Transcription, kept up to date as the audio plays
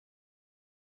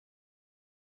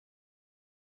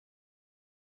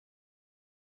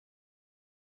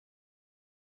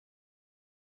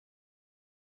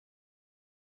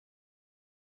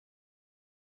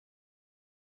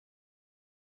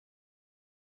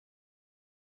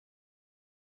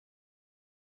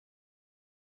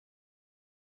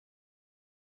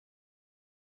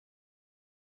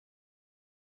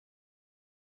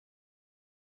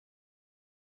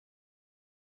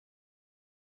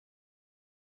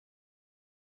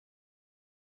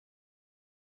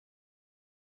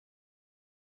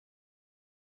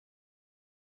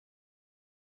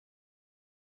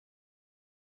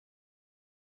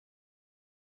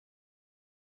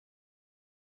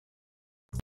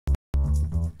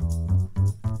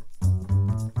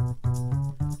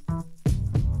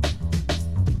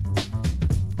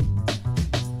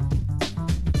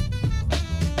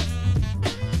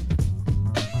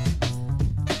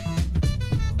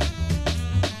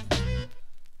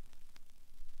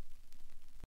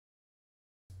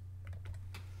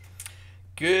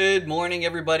Good morning,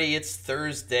 everybody. It's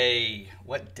Thursday.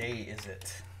 What day is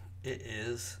it? It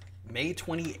is May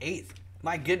 28th.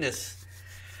 My goodness,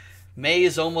 May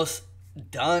is almost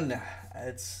done.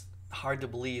 It's hard to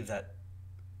believe that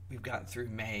we've gotten through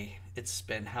May. It's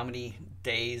been how many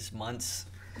days, months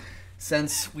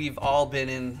since we've all been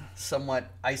in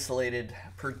somewhat isolated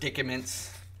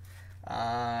predicaments.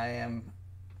 I am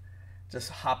just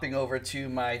hopping over to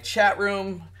my chat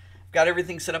room. Got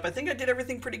everything set up. I think I did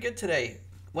everything pretty good today.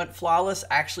 Went flawless.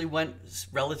 Actually went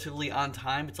relatively on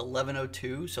time. It's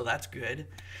 11:02, so that's good.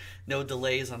 No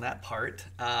delays on that part.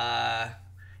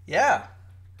 Yeah.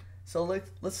 So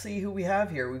let's see who we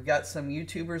have here. We've got some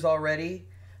YouTubers already,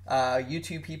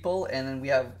 YouTube people, and then we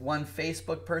have one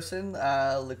Facebook person,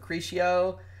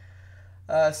 Lucrecio.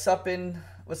 Suppin'.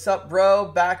 What's up,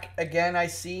 bro? Back again, I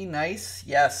see. Nice.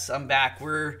 Yes, I'm back.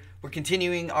 We're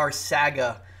continuing our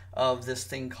saga of this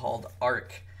thing called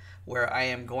A.R.C, where I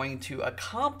am going to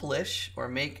accomplish or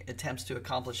make attempts to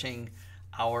accomplishing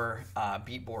our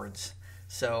beat boards.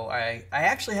 So I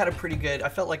actually had a pretty good, I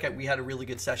felt like we had a really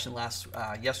good session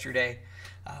yesterday.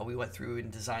 We went through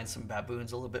and designed some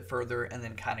baboons a little bit further and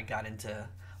then kind of got into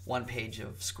one page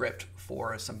of script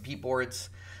for some beat boards.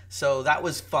 So that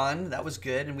was fun, that was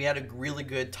good, and we had a really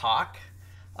good talk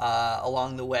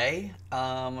along the way.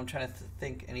 I'm trying to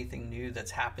think anything new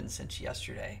that's happened since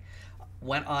yesterday.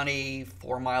 Went on a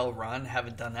 4-mile run,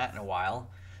 haven't done that in a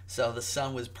while. So the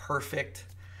sun was perfect.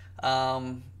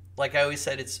 Like I always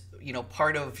said, it's,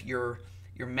 part of your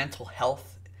mental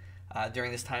health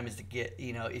during this time is to get,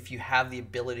 if you have the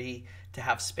ability to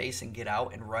have space and get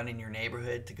out and run in your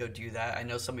neighborhood, to go do that. I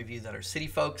know some of you that are city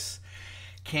folks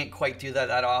can't quite do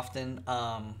that often.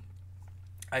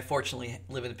 I fortunately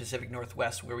live in the Pacific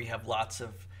Northwest where we have lots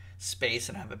of space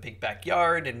and have a big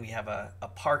backyard, and we have a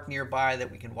park nearby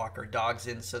that we can walk our dogs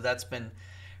in. So that's been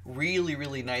really,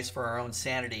 really nice for our own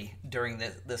sanity during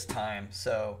this time.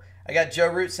 So I got Joe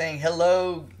Root saying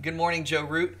hello. Good morning, Joe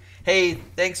Root. Hey,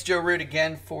 thanks, Joe Root,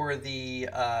 again for the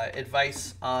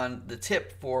advice on the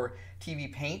tip for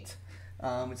TV paint.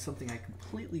 It's something I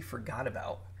completely forgot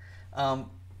about.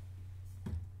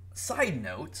 Side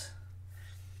note,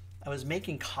 I was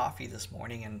making coffee this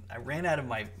morning and I ran out of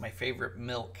my favorite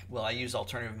milk. Well, I use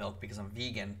alternative milk because I'm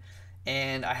vegan,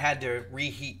 and I had to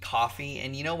reheat coffee.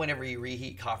 And whenever you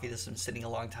reheat coffee that's been sitting a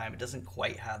long time, it doesn't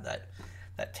quite have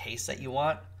that taste that you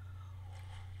want.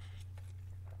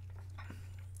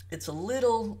 It's a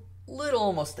little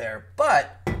almost there,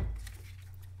 but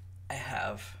I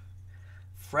have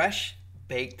fresh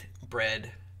baked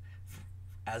bread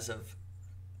as of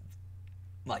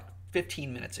like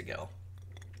 15 minutes ago.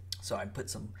 So I put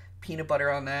some peanut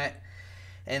butter on that.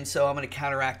 And so I'm going to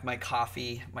counteract my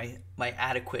coffee, my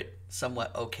adequate,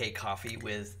 somewhat okay coffee,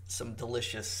 with some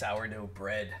delicious sourdough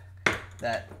bread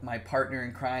that my partner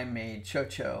in crime made,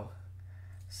 Chocho.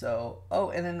 So, oh,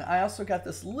 and then I also got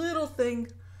this little thing,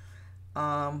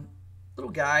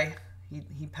 little guy.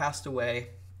 He passed away.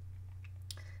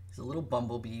 He's a little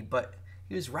bumblebee, but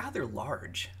he was rather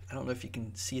large. I don't know if you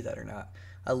can see that or not.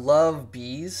 I love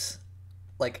bees.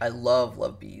 Like, I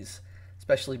love bees,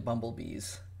 especially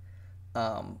bumblebees.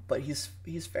 But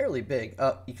he's fairly big.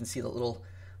 Oh, you can see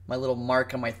my little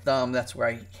mark on my thumb. That's where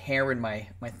I hammered my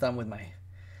thumb with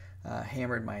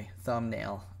hammered my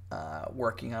thumbnail,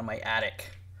 working on my attic.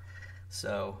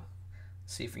 So,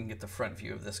 see if we can get the front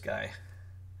view of this guy.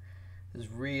 It's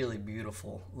really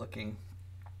beautiful looking.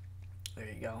 There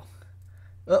you go.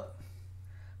 Oh,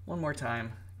 one more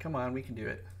time. Come on, we can do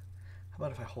it. How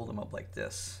about if I hold him up like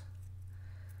this?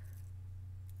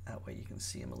 That way you can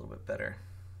see him a little bit better.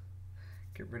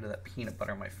 Get rid of that peanut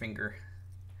butter on my finger.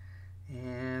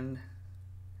 And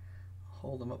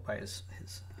hold him up by his...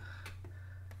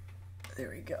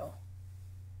 There we go.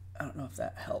 I don't know if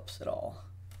that helps at all.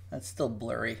 That's still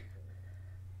blurry.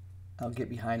 I'll get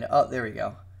behind it. Oh, there we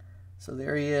go. So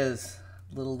there he is.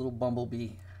 Little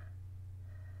bumblebee.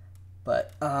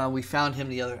 But we found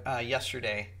him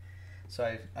yesterday.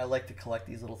 So I like to collect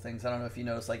these little things. I don't know if you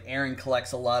noticed, like Aaron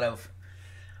collects a lot of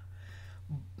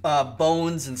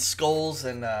bones and skulls,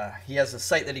 and he has a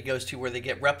site that he goes to where they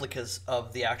get replicas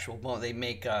of the actual bone. They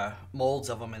make molds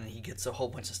of them, and he gets a whole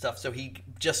bunch of stuff. So he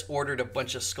just ordered a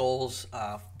bunch of skulls,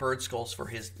 bird skulls, for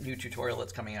his new tutorial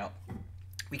that's coming out.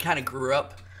 We kind of grew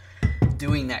up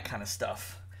doing that kind of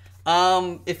stuff.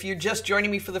 If you're just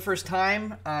joining me for the first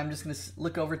time, I'm just going to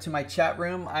look over to my chat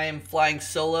room. I am flying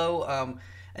solo.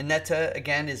 Aneta,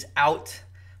 again, is out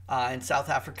in South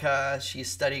Africa. She's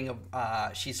studying,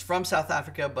 she's from South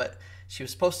Africa, but she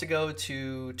was supposed to go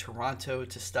to Toronto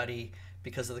to study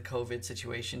because of the COVID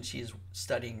situation. She's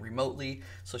studying remotely,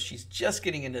 so she's just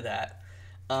getting into that.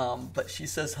 But she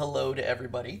says hello to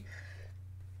everybody.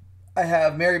 I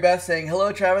have Mary Beth saying,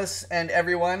 hello, Travis and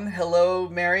everyone. Hello,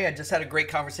 Mary. I just had a great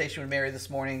conversation with Mary this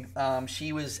morning.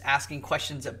 She was asking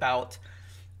questions about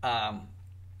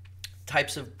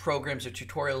types of programs or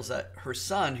tutorials that her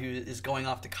son, who is going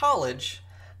off to college,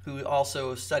 who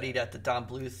also studied at the Don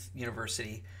Bluth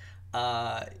University,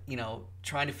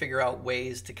 trying to figure out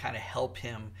ways to kind of help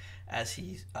him as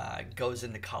he goes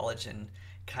into college and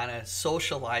kind of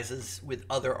socializes with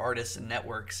other artists and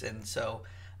networks. And so,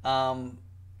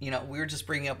 we were just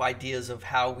bringing up ideas of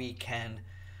how we can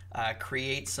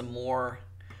create some more.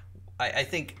 I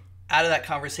think out of that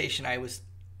conversation, I was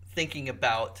thinking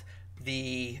about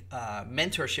the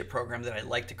mentorship program that I'd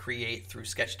like to create through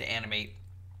Sketch-to-Animate,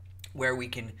 where we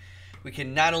can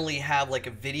not only have like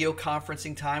a video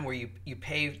conferencing time where you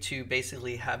pay to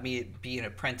basically have me be an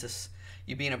apprentice,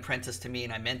 you be an apprentice to me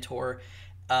and I mentor,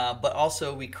 but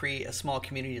also we create a small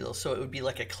community. So it would be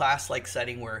like a class-like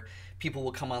setting where people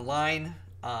will come online,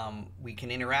 we can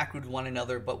interact with one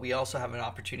another, but we also have an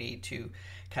opportunity to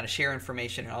kind of share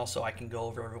information, and also I can go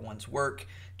over everyone's work,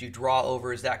 do draw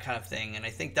overs, that kind of thing. And I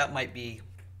think that might be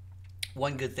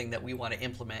one good thing that we want to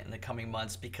implement in the coming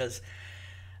months, because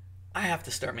I have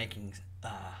to start making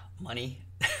money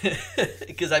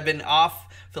because I've been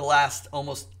off for the last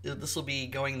this will be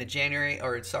going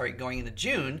into going into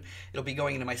June. It'll be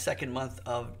going into my second month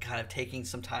of kind of taking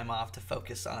some time off to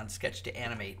focus on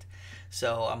Sketch-to-Animate.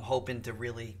 So I'm hoping to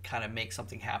really kind of make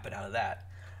something happen out of that.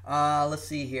 Let's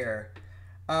see here.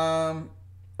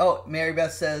 Mary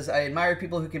Beth says, I admire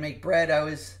people who can make bread. I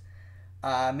always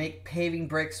make paving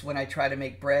bricks when I try to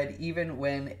make bread, even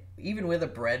with a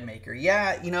bread maker.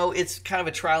 Yeah, it's kind of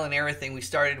a trial and error thing. We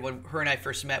started when her and I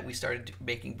first met, we started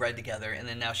making bread together, and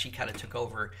then now she kind of took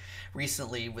over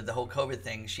recently with the whole COVID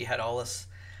thing. She had all this,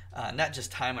 not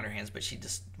just time on her hands, but she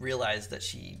just realized that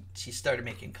she started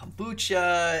making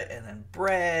kombucha and then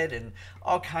bread and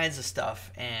all kinds of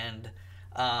stuff. And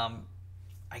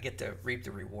I get to reap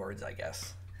the rewards, I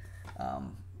guess.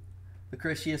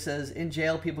 Lucretia says, in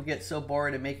jail, people get so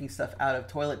bored of making stuff out of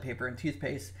toilet paper and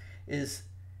toothpaste is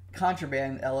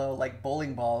contraband, LO, like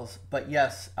bowling balls. But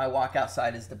yes, I walk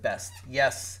outside is the best.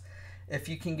 Yes, if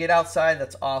you can get outside,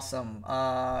 that's awesome.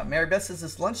 Mary Beth says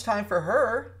it's lunchtime for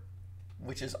her,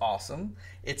 which is awesome.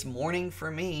 It's morning for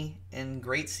me in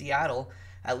great Seattle.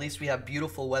 At least we have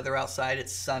beautiful weather outside.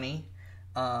 It's sunny.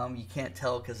 You can't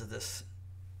tell because of this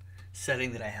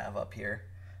setting that I have up here.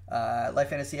 Life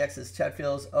Fantasy X is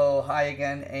Chatfields. Oh, hi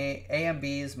again. AMB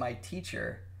is my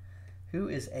teacher. Who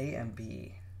is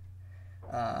AMB?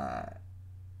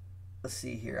 Let's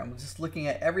see here. I'm just looking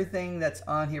at everything that's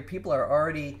on here. People are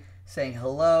already saying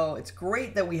hello. It's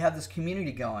great that we have this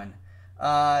community going.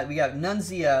 We got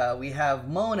Nunzia. We have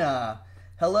Mona.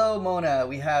 Hello, Mona.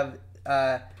 We have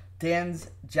Dan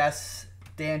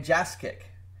Jaskic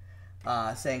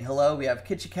saying hello. We have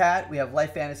Kitcha Cat. We have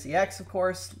Life Fantasy X, of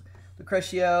course.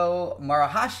 Lucretio,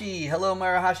 Marahashi. Hello,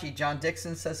 Marahashi. John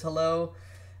Dixon says hello.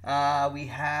 We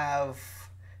have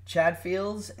Chad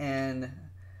Fields and,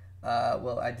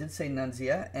 I did say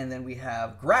Nunzia. And then we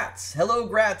have Gratz. Hello,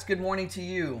 Gratz. Good morning to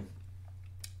you.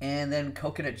 And then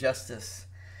Coconut Justice.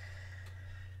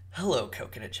 Hello,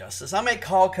 Coconut Justice. I might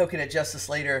call Coconut Justice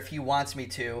later if he wants me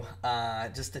to,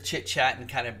 just to chit-chat and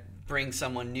kind of bring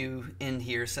someone new in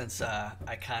here, since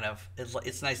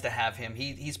it's nice to have him.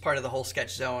 He's part of the whole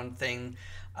Sketch Zone thing,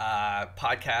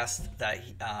 podcast that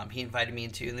he invited me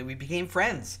into, and then we became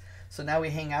friends. So now we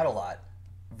hang out a lot,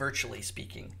 virtually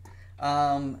speaking.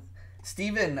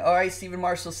 Stephen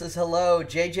Marshall says hello.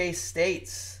 JJ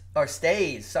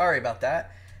stays. Sorry about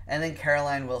that. And then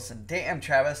Caroline Wilson. Damn,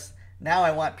 Travis. Now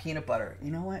I want peanut butter.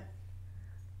 You know what?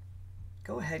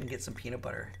 Go ahead and get some peanut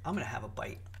butter. I'm gonna have a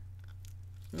bite.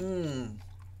 This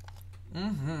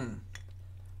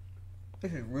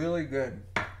is really good.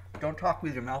 Don't talk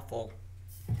with your mouth full.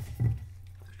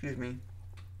 Excuse me.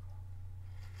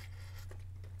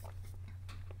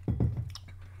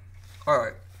 All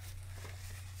right.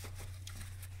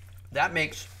 That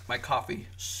makes my coffee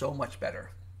so much better,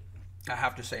 I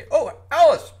have to say. Oh,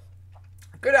 Alice,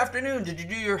 good afternoon. Did you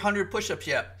do your 100 push-ups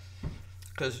yet?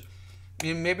 Because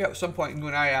maybe at some point you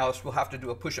and I, Alice, will have to do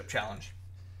a push-up challenge.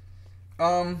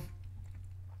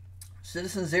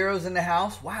 Citizen Zero's in the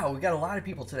house. Wow, we got a lot of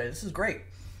people today. This is great.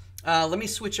 Let me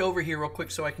switch over here real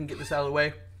quick so I can get this out of the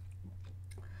way.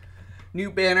 New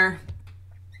banner.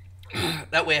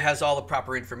 That way it has all the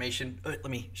proper information. Let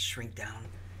me shrink down,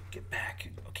 get back.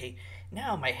 Okay,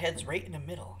 now my head's right in the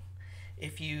middle.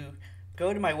 If you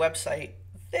go to my website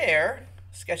there,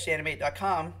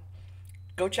 sketchtoanimate.com,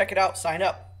 go check it out, sign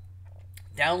up.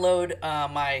 Download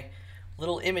my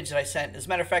little image that I sent. As a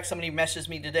matter of fact, somebody messaged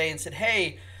me today and said,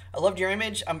 hey, I loved your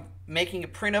image. I'm making a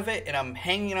print of it and I'm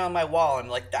hanging it on my wall. And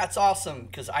I'm like, that's awesome,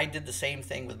 because I did the same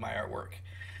thing with my artwork.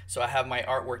 So I have my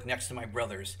artwork next to my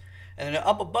brother's. And then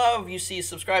up above, you see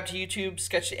subscribe to YouTube,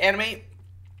 Sketchtoanimate.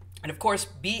 And of course,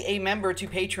 be a member to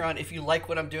Patreon if you like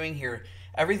what I'm doing here.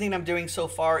 Everything I'm doing so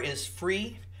far is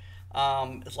free.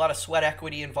 There's a lot of sweat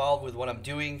equity involved with what I'm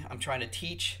doing. I'm trying to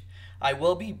teach. I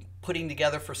will be putting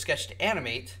together for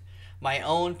Sketchtoanimate my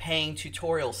own paying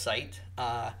tutorial site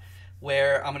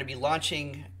where I'm going to be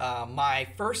launching my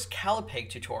first Calipeg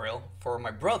tutorial for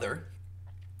my brother.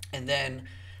 And then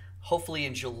hopefully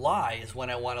in July is when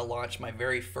I want to launch my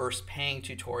very first paying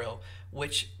tutorial,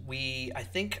 which I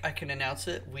think I can announce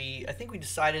it. I think we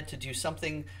decided to do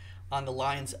something on the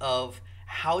lines of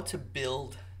how to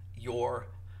build your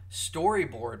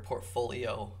storyboard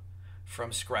portfolio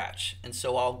from scratch. And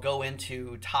so I'll go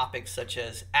into topics such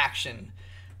as action.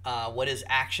 What is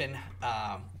action?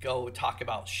 Go talk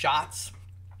about shots,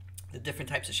 the different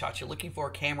types of shots you're looking for,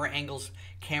 camera angles,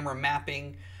 camera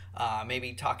mapping,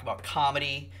 maybe talk about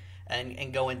comedy,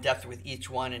 and go in depth with each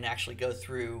one and actually go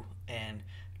through and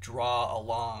draw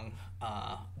along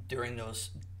during those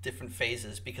different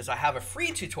phases, because I have a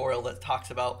free tutorial that talks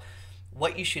about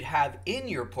what you should have in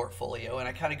your portfolio, and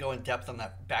I kind of go in depth on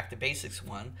that back to basics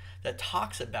one that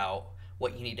talks about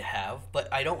what you need to have,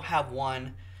 but I don't have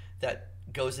one that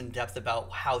goes in depth about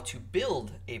how to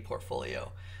build a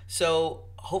portfolio. So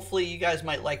hopefully you guys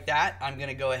might like that. I'm going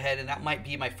to go ahead, and that might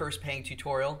be my first paying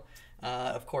tutorial.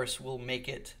 Of course, we'll make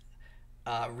it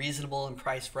reasonable in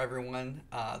price for everyone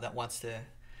that wants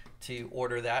to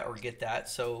order that or get that.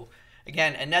 So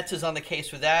again, Annette is on the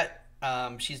case with that.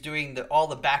 She's doing all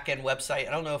the back end website.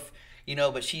 I don't know if you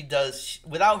know, but she does.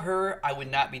 Without her, I would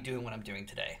not be doing what I'm doing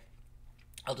today.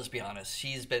 I'll just be honest.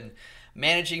 She's been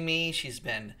managing me. She's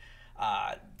been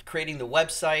creating the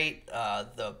website,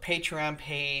 the Patreon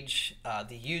page,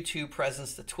 the YouTube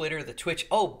presence, the Twitter, the Twitch.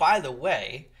 Oh, by the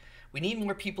way, we need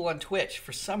more people on Twitch.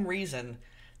 For some reason,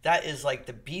 that is like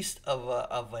the beast of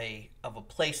a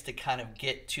place to kind of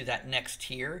get to that next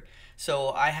tier. So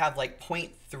I have like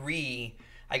 0.3,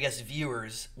 I guess,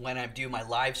 viewers when I do my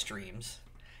live streams,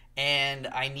 and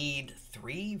I need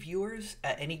 3 viewers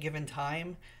at any given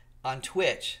time on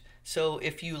Twitch. So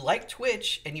if you like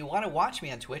Twitch and you want to watch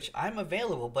me on Twitch, I'm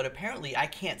available, but apparently I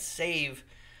can't save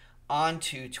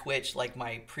onto Twitch like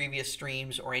my previous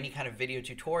streams or any kind of video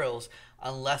tutorials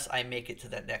unless I make it to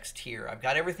that next tier. I've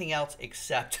got everything else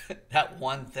except that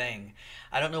one thing.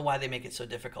 I don't know why they make it so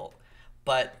difficult,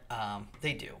 but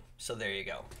they do. So there you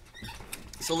go.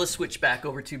 So let's switch back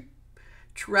over to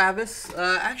Travis.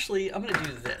 Actually, I'm going to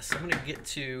do this. I'm going to get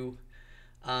to,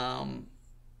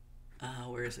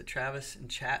 where is it? Travis in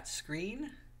chat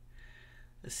screen.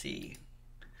 Let's see.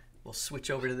 We'll switch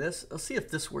over to this. Let's see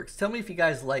if this works. Tell me if you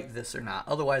guys like this or not.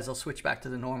 Otherwise, I'll switch back to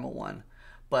the normal one.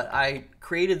 But I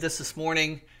created this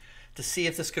morning to see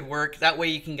if this could work. That way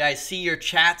you can guys see your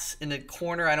chats in the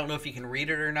corner. I don't know if you can read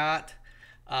it or not.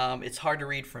 It's hard to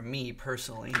read from me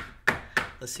personally.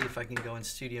 Let's see if I can go in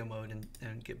studio mode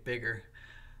and get bigger.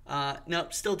 No,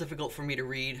 still difficult for me to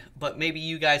read, but maybe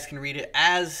you guys can read it.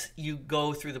 As you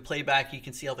go through the playback, you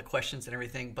can see all the questions and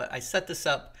everything, but I set this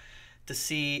up to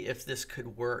see if this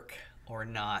could work or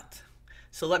not.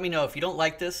 So let me know. If you don't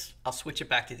like this, I'll switch it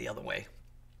back to the other way.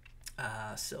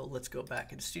 So let's go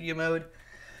back into studio mode.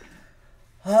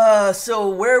 So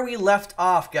where we left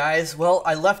off, guys, well,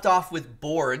 I left off with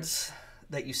boards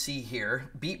that you see here,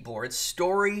 beat boards,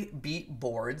 story beat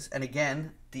boards. And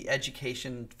again, the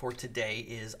education for today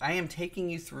is I am taking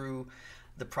you through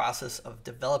the process of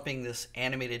developing this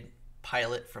animated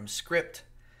pilot from script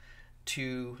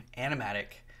to animatic.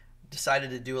 Decided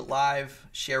to do it live,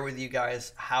 share with you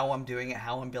guys how I'm doing it,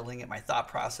 how I'm building it, my thought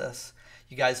process.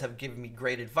 You guys have given me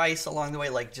great advice along the way,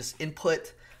 like just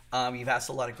input. You've asked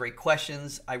a lot of great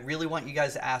questions. I really want you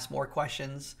guys to ask more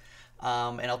questions,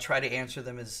 and I'll try to answer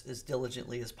them as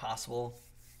diligently as possible.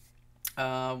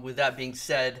 With that being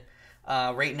said,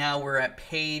 right now we're at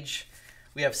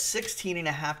we have 16 and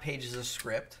a half pages of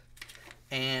script,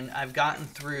 and I've gotten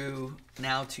through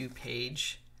now to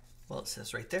page, well, it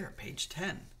says right there, page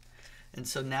 10. And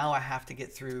so now I have to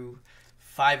get through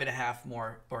 5.5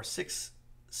 more, or six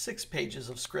pages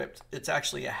of script. It's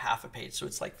actually a half a page, so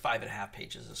it's like 5.5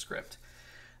 pages of script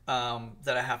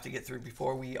that I have to get through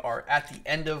before we are at the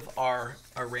end of our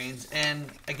reigns. And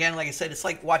again, like I said, it's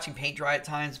like watching paint dry at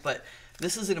times, but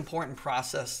this is an important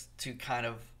process to kind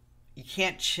of, you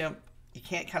can't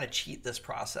kind of cheat this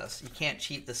process. You can't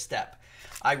cheat this step.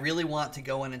 I really want to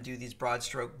go in and do these broad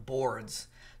stroke boards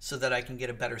so that I can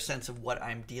get a better sense of what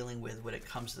I'm dealing with when it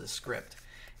comes to the script.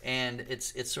 and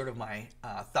it's sort of my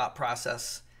thought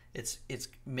process. It's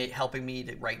helping me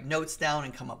to write notes down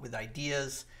and come up with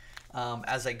ideas.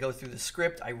 As I go through the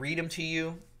script, I read them to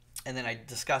you, and then I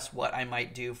discuss what I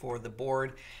might do for the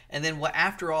board. And then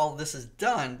after all this is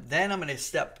done, then I'm going to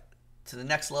step to the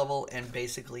next level and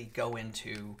basically go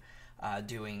into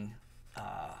doing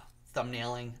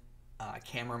thumbnailing,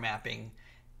 camera mapping,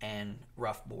 and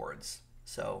rough boards.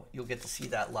 So you'll get to see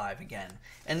that live again.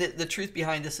 And the truth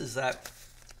behind this is that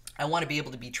I want to be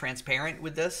able to be transparent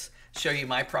with this, show you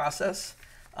my process.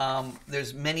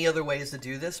 There's many other ways to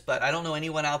do this, but I don't know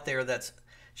anyone out there that's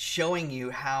showing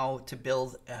you how to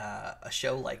build a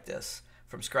show like this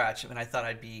from scratch. And I thought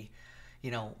I'd be,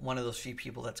 one of those few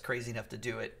people that's crazy enough to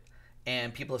do it.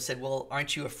 And people have said, well,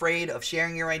 aren't you afraid of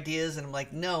sharing your ideas? And I'm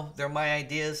like, no, they're my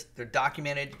ideas. They're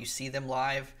documented. You see them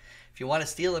live. If you want to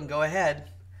steal them, go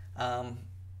ahead.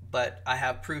 But I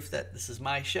have proof that this is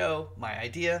my show, my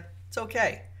idea. It's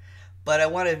okay. But I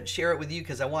want to share it with you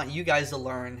because I want you guys to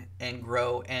learn and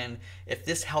grow. And if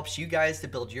this helps you guys to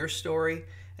build your story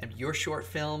and your short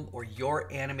film or your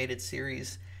animated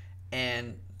series,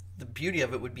 and the beauty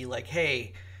of it would be like,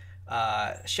 hey,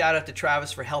 shout out to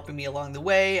Travis for helping me along the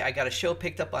way. I got a show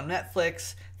picked up on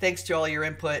Netflix. Thanks to all your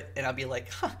input. And I'll be like,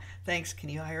 thanks. Can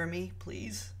you hire me?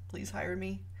 Please? Please hire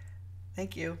me.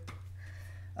 Thank you.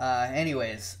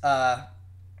 Anyways,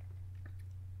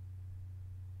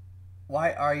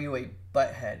 why are you a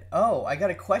butthead? Oh, I got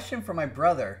a question from my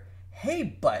brother.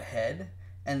 Hey, butthead.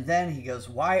 And then he goes,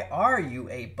 why are you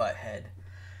a butthead?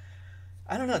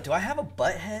 I don't know. Do I have a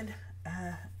butthead?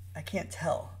 I can't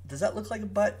tell. Does that look like a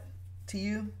butt to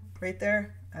you right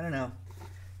there? I don't know.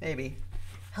 Maybe.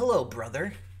 Hello,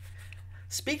 brother.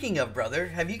 Speaking of brother,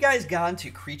 have you guys gone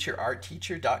to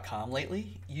creatureartteacher.com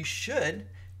lately? You should,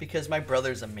 because my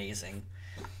brother's amazing.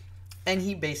 And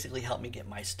he basically helped me get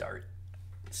my start.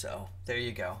 So, there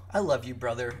you go. I love you,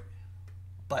 brother.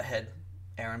 Butthead,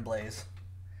 Aaron Blaze.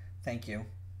 Thank you.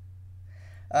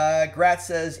 Grat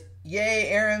says, yay,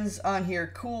 Aaron's on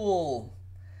here. Cool.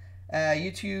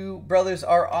 You two brothers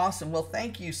are awesome. Well,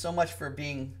 thank you so much for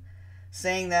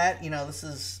saying that. This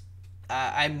is...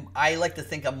 I like to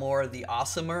think I'm more the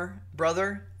awesomer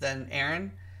brother than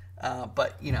Aaron,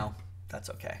 but that's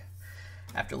okay.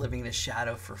 After living in his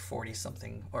shadow for 40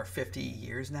 something or 50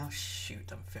 years now,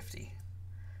 shoot, I'm 50.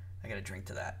 I gotta drink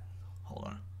to that. Hold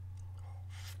on.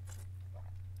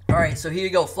 All right, so here you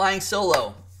go, flying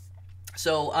solo.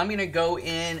 So I'm gonna go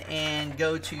in and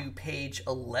go to page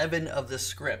 11 of the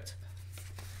script.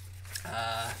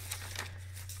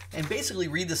 And basically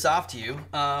read this off to you.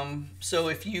 So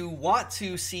if you want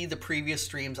to see the previous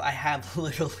streams, I have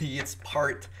literally, it's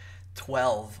part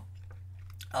 12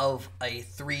 of a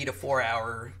 3 to 4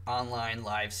 hour online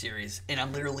live series. And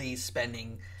I'm literally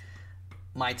spending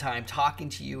my time talking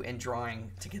to you and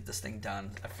drawing to get this thing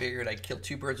done. I figured I'd kill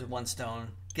two birds with one stone,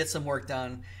 get some work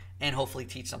done, and hopefully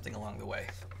teach something along the way.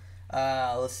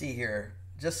 Let's see here.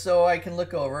 Just so I can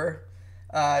look over.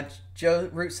 Joe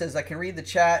Root says, I can read the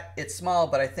chat. It's small,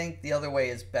 but I think the other way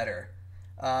is better.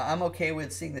 I'm okay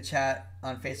with seeing the chat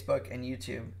on Facebook and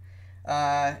YouTube.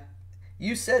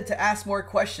 You said to ask more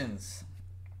questions.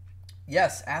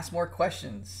 Yes, ask more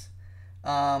questions.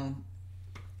 I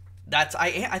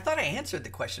thought I answered the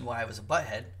question why I was a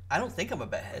butthead. I don't think I'm a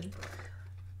butthead.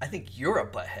 I think you're a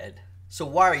butthead. So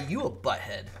why are you a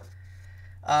butthead?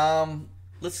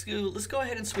 Let's go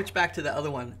ahead and switch back to the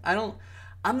other one.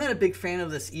 I'm not a big fan of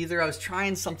this either. I was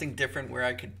trying something different where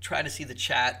I could try to see the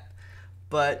chat.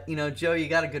 But, Joe, you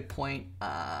got a good point.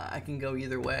 I can go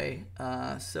either way.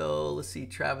 So let's see,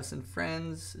 Travis and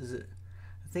Friends.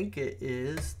 I think it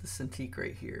is the Cintiq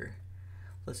right here.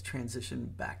 Let's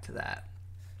transition back to that.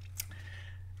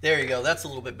 There you go. That's a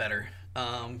little bit better.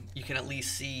 You can at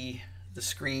least see the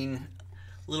screen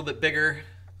a little bit bigger.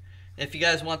 If you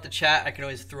guys want the chat, I can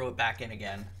always throw it back in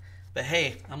again. But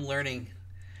hey, I'm learning.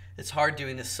 It's hard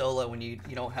doing this solo when you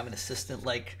don't have an assistant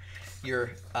like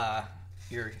your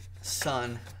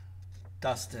son,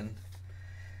 Dustin,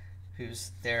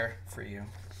 who's there for you.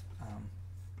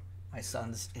 My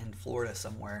son's in Florida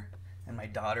somewhere, and my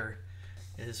daughter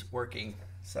is working.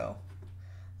 So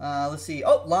let's see.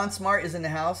 Oh, Lon Smart is in the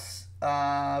house.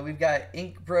 We've got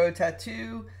Ink Bro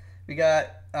Tattoo. We got,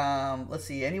 let's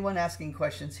see, anyone asking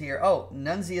questions here? Oh,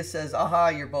 Nunzia says, aha,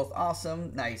 you're both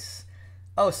awesome. Nice.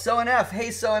 Oh, So and F. Hey,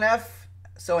 So and F.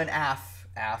 So and Af.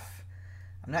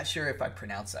 I'm not sure if I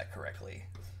pronounced that correctly.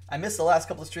 I missed the last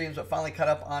couple of streams, but finally caught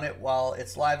up on it while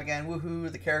it's live again.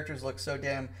 Woohoo, the characters look so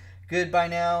damn good by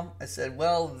now. I said,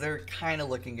 well, they're kind of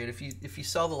looking good. If you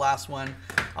saw the last one,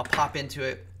 I'll pop into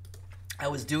it. I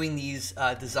was doing these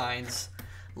designs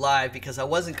live because I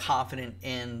wasn't confident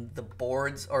in the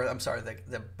boards, or I'm sorry,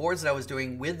 the boards that I was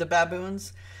doing with the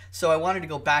baboons. So I wanted to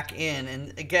go back in,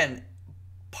 and again,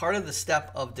 part of the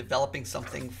step of developing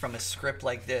something from a script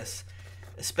like this,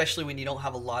 especially when you don't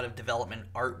have a lot of development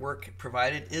artwork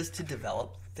provided, is to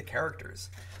develop the characters.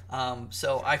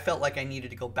 So I felt like I needed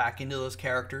to go back into those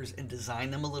characters and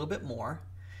design them a little bit more.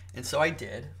 And so I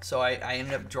did. So I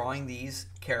ended up drawing these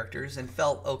characters and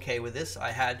felt okay with this.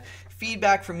 I had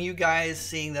feedback from you guys,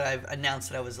 seeing that I've announced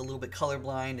that I was a little bit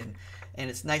colorblind, and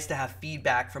it's nice to have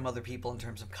feedback from other people in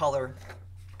terms of color.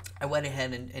 I went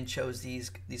ahead and chose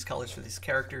these colors for these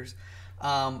characters.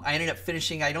 I ended up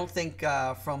finishing, I don't think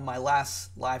from my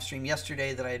last live stream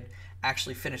yesterday that I'd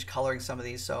actually finished coloring some of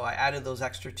these, so I added those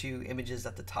extra 2 images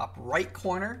at the top right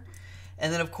corner.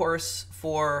 And then of course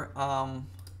for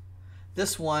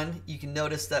this one, you can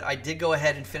notice that I did go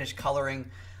ahead and finish coloring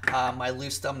my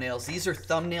loose thumbnails. These are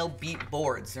thumbnail beat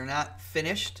boards. They're not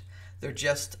finished. They're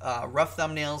just rough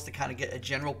thumbnails to kind of get a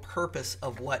general purpose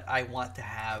of what I want to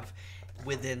have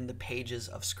within the pages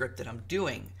of script that I'm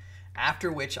doing.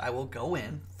 After which I will go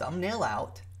in, thumbnail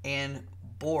out, and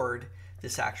board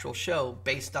this actual show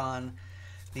based on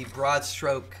the broad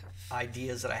stroke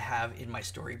ideas that I have in my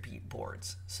story beat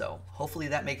boards. So hopefully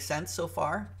that makes sense so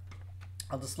far.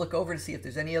 I'll just look over to see if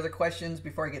there's any other questions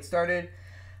before I get started.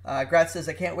 Grat says,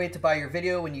 I can't wait to buy your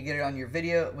video when you get it on your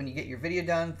video, when you get your video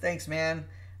done. Thanks, man.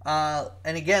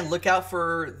 And again, look out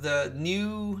for the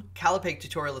new Calipeg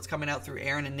tutorial that's coming out through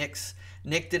Aaron and Nick's.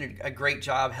 Nick did a great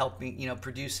job helping,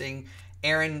 producing.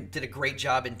 Aaron did a great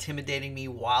job intimidating me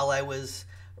while I was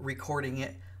recording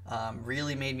it.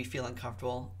 Really made me feel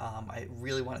uncomfortable. I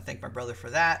really want to thank my brother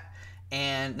for that.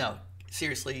 And no,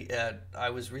 seriously, I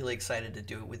was really excited to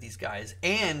do it with these guys.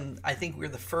 And I think we're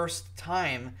the first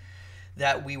time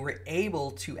that we were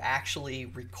able to actually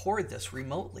record this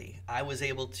remotely. I was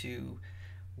able to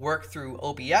work through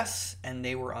OBS, and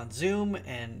they were on Zoom,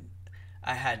 and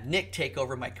I had Nick take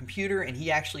over my computer, and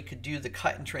he actually could do the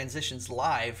cut and transitions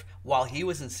live while he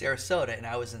was in Sarasota and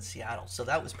I was in Seattle. So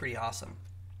that was pretty awesome.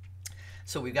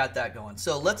 So we got that going.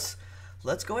 So let's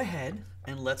go ahead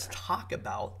and let's talk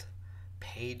about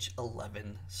page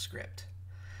 11 script.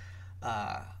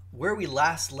 Where we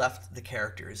last left the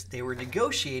characters, they were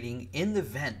negotiating in the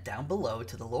vent down below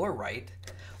to the lower right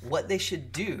what they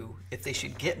should do, if they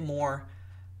should get more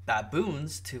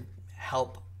baboons to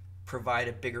help provide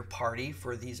a bigger party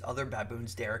for these other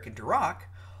baboons, Derek and Duroc,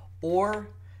 or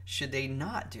should they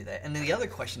not do that? And then the other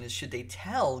question is, should they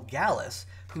tell Gallus,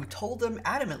 who told them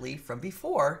adamantly from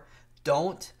before,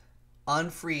 don't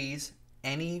unfreeze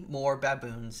any more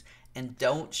baboons and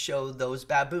don't show those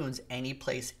baboons any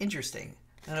place interesting?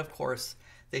 And of course,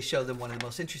 they show them one of the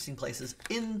most interesting places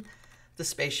in the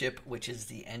spaceship, which is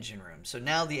the engine room. So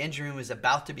now the engine room is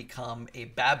about to become a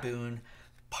baboon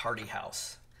party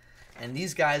house. And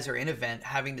these guys are in a vent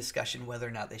having discussion whether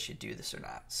or not they should do this or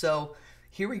not. So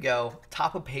here we go,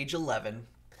 top of page 11,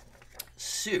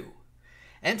 Sue.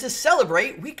 And to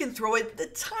celebrate, we can throw it the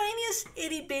tiniest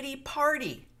itty bitty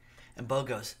party. And Bo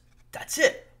goes, that's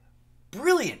it.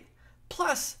 Brilliant.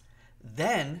 Plus,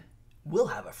 then we'll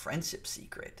have a friendship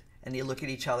secret. And they look at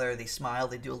each other, they smile,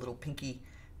 they do a little pinky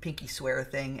swear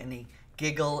thing, and they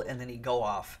giggle, and then they go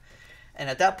off. And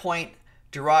at that point,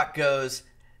 Duroc goes,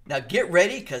 now get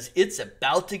ready, because it's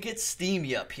about to get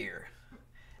steamy up here.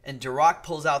 And Duroc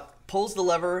pulls the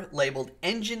lever labeled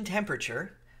engine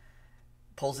temperature,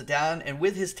 pulls it down, and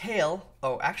with his tail,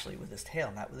 with his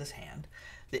tail, not with his hand,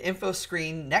 the info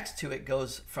screen next to it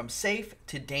goes from safe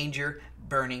to danger,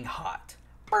 burning hot.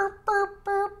 Burp, burp,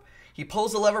 burp. He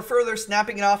pulls the lever further,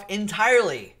 snapping it off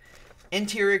entirely.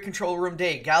 Interior control room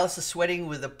day. Gallus is sweating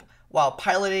while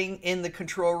piloting in the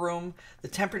control room. The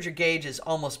temperature gauge is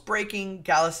almost breaking.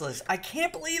 Gallus says, I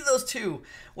can't believe those two.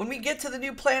 When we get to the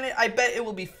new planet, I bet it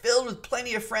will be filled with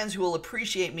plenty of friends who will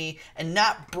appreciate me and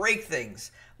not break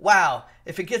things. Wow,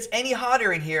 if it gets any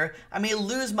hotter in here, I may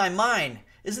lose my mind.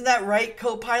 Isn't that right,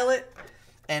 co-pilot?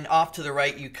 And off to the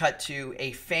right, you cut to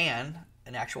a fan,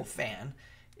 an actual fan,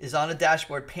 is on a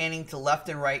dashboard panning to left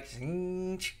and right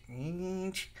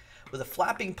with a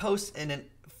flapping post-it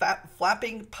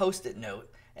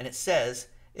note, and it says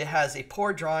it has a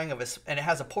poor drawing of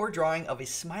a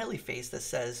smiley face that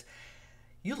says,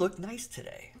 "You look nice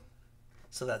today."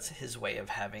 So that's his way of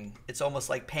having. It's almost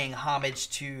like paying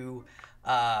homage to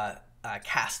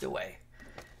Castaway.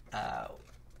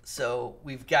 So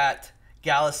we've got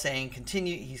Gallus saying,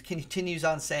 he continues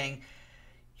on saying,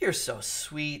 "You're so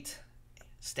sweet,"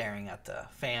 staring at the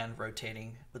fan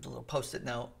rotating with the little post-it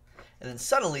note. And then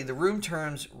suddenly the room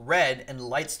turns red and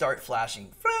lights start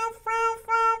flashing.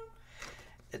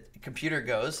 The computer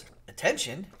goes,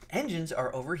 Attention, engines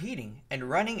are overheating and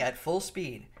running at full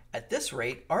speed. At this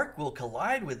rate, A.R.C will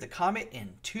collide with the comet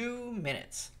in 2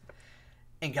 minutes.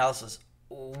 And Gallus says,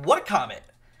 what comet?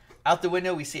 Out the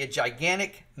window, we see a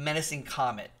gigantic, menacing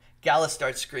comet. Gallus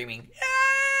starts screaming,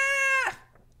 ah!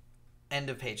 End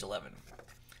of page 11.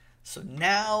 So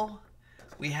now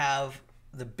we have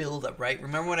the build-up, right?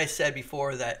 Remember what I said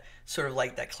before, that sort of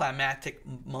like that climactic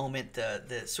moment,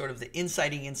 the sort of the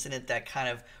inciting incident that kind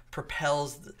of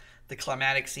propels the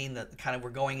climatic scene, that kind of we're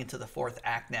going into the fourth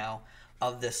act now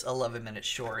of this 11-minute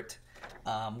short,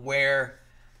 where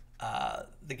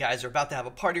the guys are about to have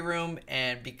a party room,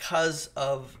 and because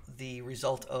of the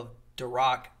result of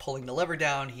A.R.C pulling the lever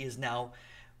down, he has now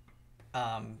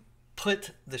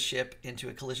put the ship into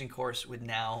a collision course with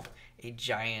now a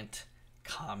giant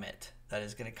comet that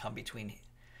is going to come between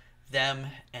them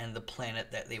and the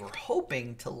planet that they were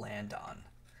hoping to land on.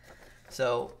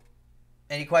 So,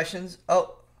 any questions?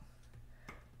 Oh,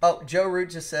 Joe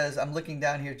Root just says, I'm looking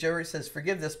down here. Joe Root says,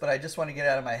 forgive this, but I just want to get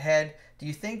out of my head. Do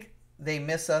you think they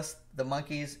miss us, the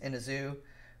monkeys in a zoo?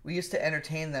 We used to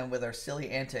entertain them with our silly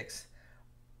antics.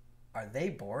 Are they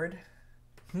bored?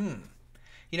 You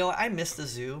know, I miss the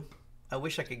zoo. I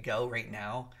wish I could go right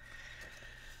now.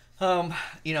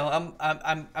 You know,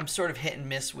 I'm sort of hit and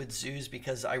miss with zoos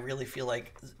because I really feel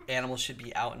like animals should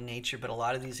be out in nature, but a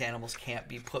lot of these animals can't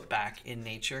be put back in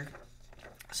nature.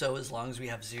 So as long as we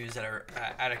have zoos that are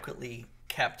adequately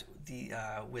kept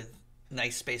with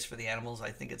nice space for the animals,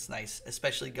 I think it's nice,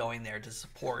 especially going there to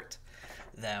support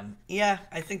them. Yeah,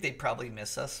 I think they'd probably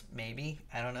miss us, maybe.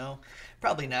 I don't know.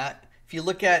 Probably not. If you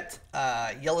look at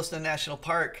Yellowstone National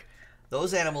Park,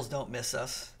 those animals don't miss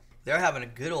us. They're having a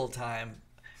good old time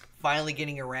finally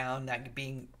getting around, not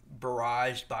being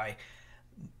barraged by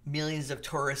millions of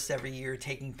tourists every year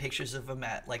taking pictures of them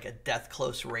at like a death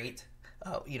close rate,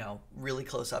 you know, really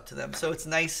close up to them. So it's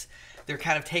nice. They're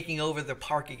kind of taking over the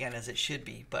park again, as it should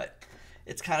be, but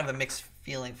it's kind of a mixed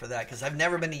feeling for that because I've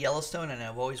never been to Yellowstone and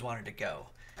I've always wanted to go.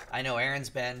 I know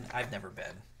Aaron's been. I've never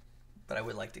been, but I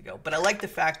would like to go. But I like the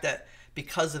fact that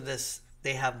because of this,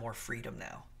 they have more freedom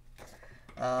now.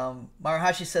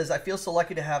 Marahashi says, I feel so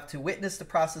lucky to have to witness the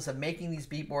process of making these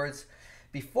beat boards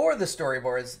before the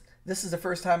storyboards. This is the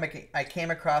first time I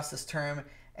came across this term,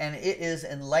 and it is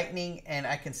enlightening, and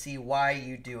I can see why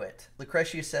you do it.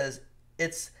 Lucretia says,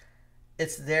 it's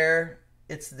there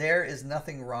is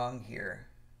nothing wrong here.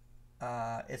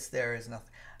 There is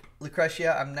nothing.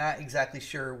 Lucretia, I'm not exactly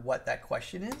sure what that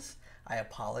question is. I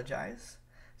apologize.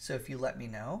 So if you let me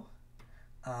know,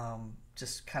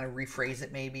 just kind of rephrase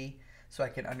it maybe, so I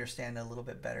can understand a little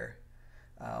bit better.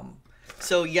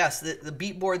 So yes, the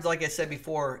beat boards, like I said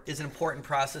before, is an important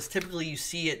process. Typically you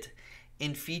see it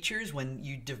in features when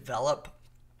you develop,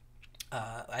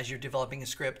 as you're developing a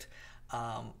script.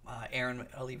 Aaron,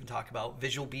 I'll even talk about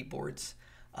visual beat boards,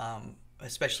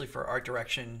 especially for art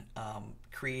direction,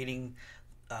 creating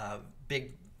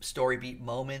big story beat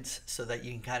moments so that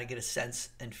you can kind of get a sense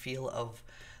and feel of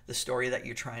the story that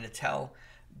you're trying to tell.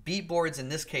 Beat boards, in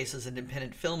this case, as an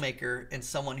independent filmmaker and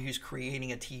someone who's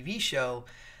creating a TV show,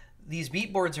 these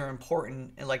beat boards are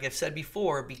important, and like I've said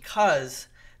before, because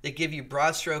they give you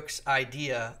broad strokes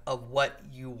idea of what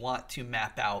you want to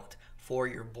map out for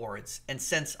your boards. And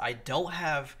since I don't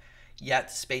have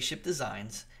yet spaceship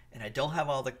designs and I don't have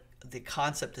all the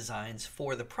concept designs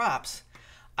for the props,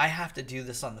 I have to do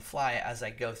this on the fly as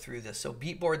I go through this. So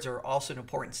beat boards are also an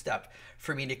important step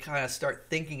for me to kind of start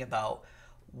thinking about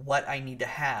what I need to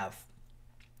have.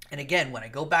 And again, when I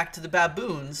go back to the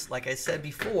baboons, like I said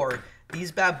before, these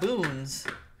baboons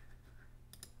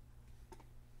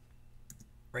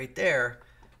right there,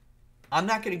 I'm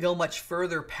not going to go much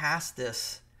further past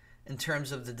this in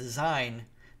terms of the design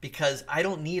because I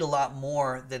don't need a lot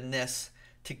more than this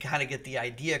to kind of get the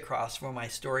idea across for my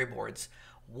storyboards.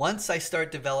 Once I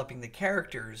start developing the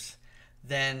characters,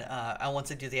 then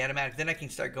once I do the animatic, then I can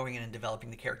start going in and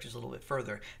developing the characters a little bit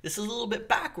further. This is a little bit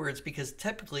backwards because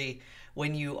typically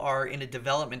when you are in a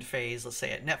development phase, let's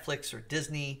say at Netflix or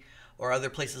Disney or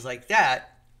other places like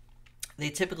that,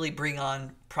 they typically bring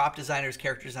on prop designers,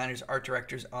 character designers, art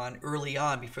directors on early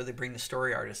on before they bring the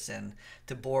story artists in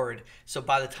to board. So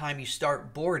by the time you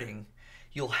start boarding,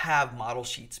 you'll have model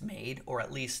sheets made, or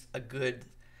at least a good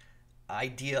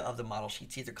idea of the model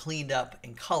sheets, either cleaned up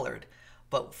and colored.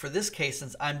 But for this case,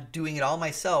 since I'm doing it all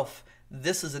myself,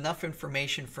 this is enough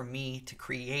information for me to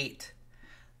create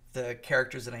the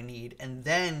characters that I need and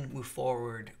then move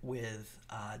forward with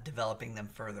developing them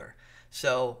further.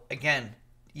 So again,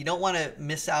 you don't want to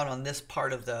miss out on this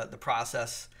part of the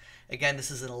process. Again, this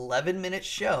is an 11-minute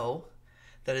show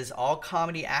that is all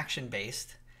comedy action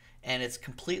based, and it's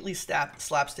completely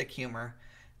slapstick humor.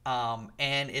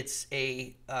 And it's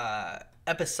a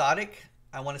episodic.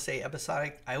 I want to say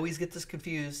episodic. I always get this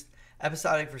confused.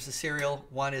 Episodic versus serial.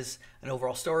 One is an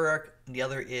overall story arc, and the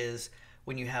other is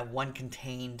when you have one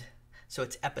contained. So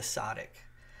it's episodic.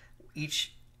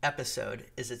 Each episode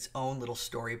is its own little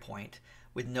story point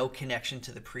with no connection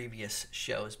to the previous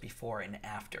shows before and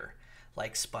after,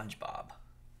 like SpongeBob.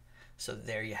 So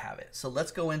there you have it. So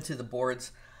let's go into the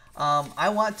boards. I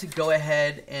want to go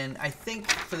ahead and I think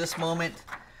for this moment,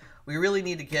 we really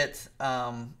need to get,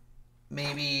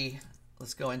 maybe,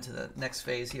 let's go into the next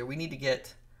phase here. We need to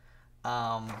get,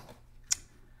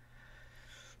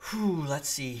 let's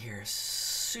see here.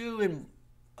 Sue and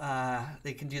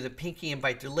they can do the pinky and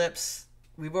bite their lips.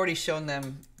 We've already shown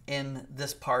them in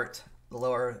this part, the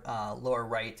lower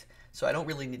right, so I don't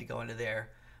really need to go into there.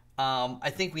 I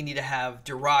think we need to have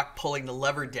A.R.C pulling the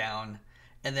lever down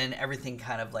and then everything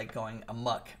kind of like going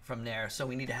amok from there. So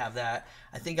we need to have that.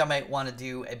 I think I might want to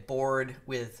do a board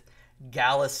with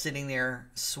Gallus sitting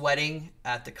there sweating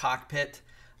at the cockpit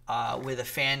with a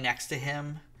fan next to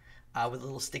him with a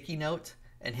little sticky note,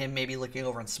 and him maybe looking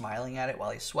over and smiling at it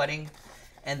while he's sweating.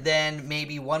 And then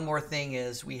maybe one more thing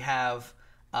is we have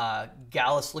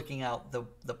Gallus looking out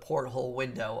the porthole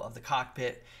window of the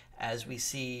cockpit as we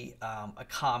see a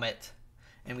comet,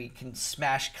 and we can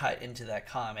smash cut into that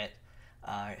comet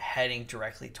heading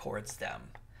directly towards them.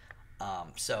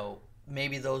 So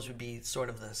maybe those would be sort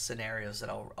of the scenarios that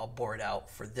I'll board out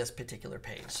for this particular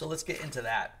page. So let's get into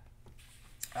that.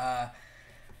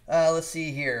 Let's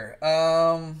see here.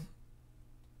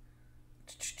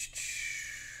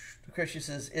 Lucretia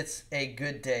says, it's a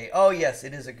good day. Oh, yes,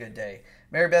 it is a good day.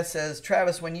 Mary Beth says,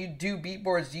 Travis, when you do beat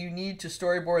boards, do you need to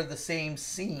storyboard the same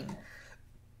scene?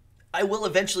 I will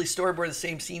eventually storyboard the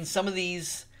same scene. Some of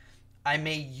these I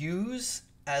may use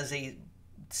as a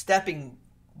stepping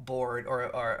board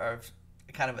or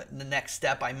kind of the next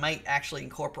step. I might actually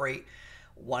incorporate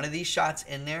one of these shots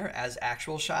in there as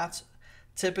actual shots.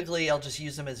 Typically, I'll just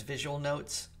use them as visual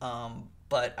notes,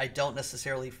 but I don't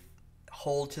necessarily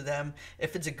hold to them.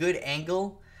 If it's a good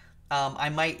angle, I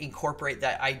might incorporate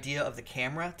that idea of the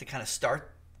camera to kind of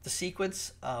start the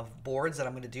sequence of boards that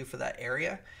I'm going to do for that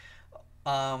area.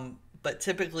 But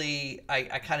typically,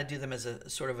 I kind of do them as a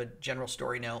sort of a general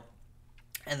story note,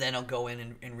 and then I'll go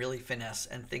in and really finesse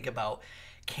and think about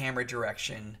camera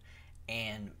direction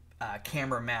and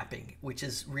camera mapping, which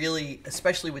is really,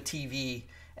 especially with TV,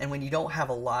 and when you don't have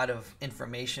a lot of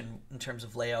information in terms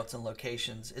of layouts and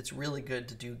locations, it's really good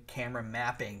to do camera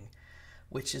mapping,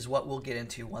 which is what we'll get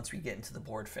into once we get into the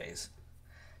board phase.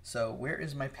 So where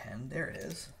is my pen? There it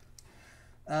is.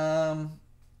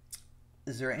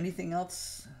 Is there anything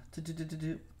else to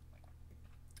do?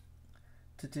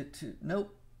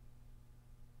 Nope.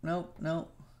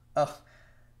 Nope. Oh,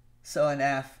 so an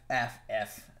F.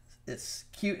 It's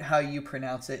cute how you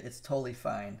pronounce it. It's totally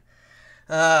fine.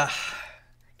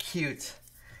 Cute.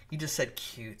 You just said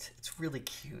cute. It's really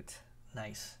cute.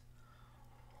 Nice.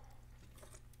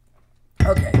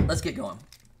 Okay, let's get going.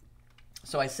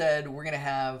 So I said we're going to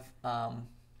have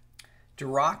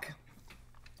A.R.C,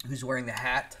 who's wearing the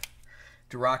hat.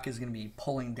 A.R.C is going to be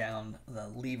pulling down the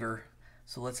lever.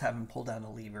 So let's have him pull down the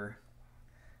lever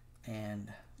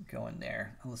and go in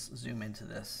there. Let's zoom into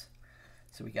this.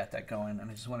 So we got that going.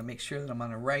 And I just want to make sure that I'm on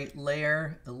the right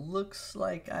layer. It looks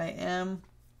like I am.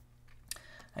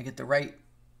 I get the right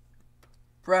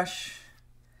brush.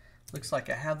 Looks like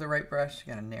I have the right brush.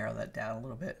 Got to narrow that down a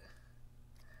little bit.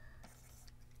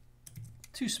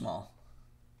 Too small.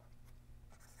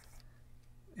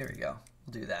 There we go.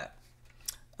 We'll do that.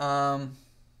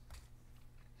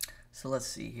 So let's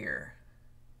see here.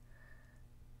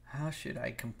 How should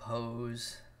I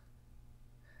compose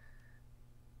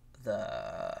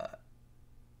the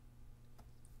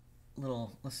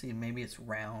little, let's see, maybe it's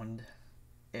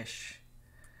round-ish.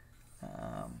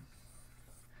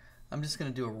 I'm just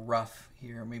going to do a rough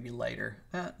here, maybe lighter.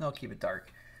 No, I'll keep it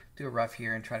dark. Do a rough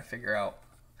here and try to figure out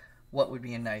what would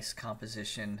be a nice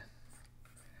composition.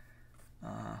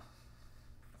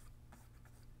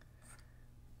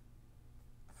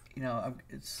 You know,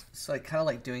 it's like kind of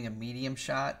like doing a medium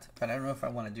shot, but I don't know if I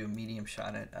want to do a medium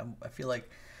shot. I feel like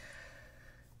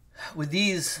with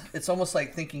these, it's almost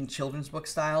like thinking children's book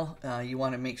style. You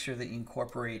want to make sure that you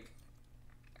incorporate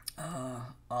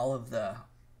all of the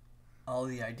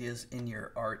ideas in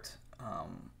your art,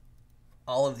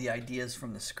 all of the ideas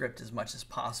from the script as much as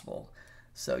possible.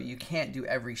 So you can't do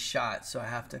every shot, so I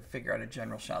have to figure out a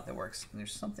general shot that works. And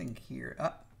there's something here.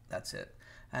 Oh, that's it.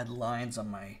 I had lines on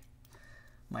my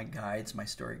guides, my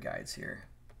story guides here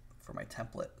for my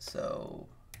template. So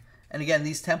And again,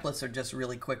 these templates are just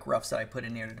really quick roughs that I put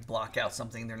in there to block out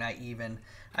something. They're not even.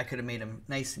 I could have made them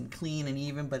nice and clean and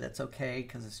even, but that's okay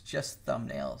because it's just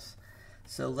thumbnails.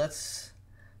 So let's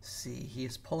see. He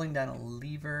is pulling down a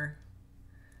lever.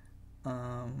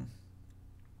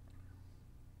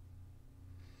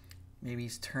 Maybe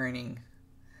he's turning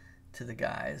to the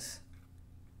guys.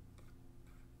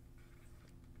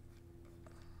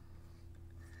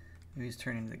 Maybe he's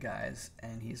turning to the guys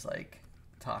and he's like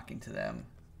talking to them.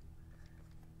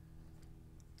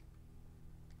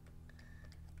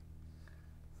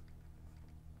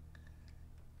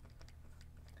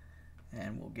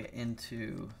 And we'll get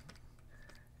into,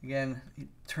 again, he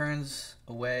turns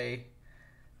away,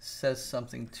 says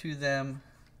something to them.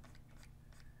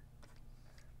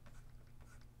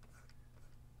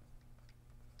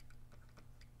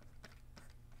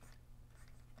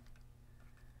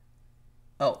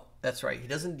 Oh, that's right. He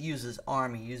doesn't use his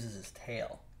arm, he uses his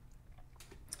tail.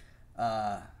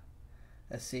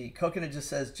 Let's see. Coconut just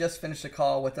says, just finished the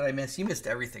call. What did I miss? You missed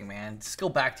everything, man. Just go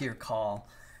back to your call.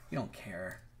 You don't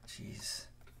care. Jeez.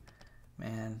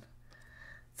 Man.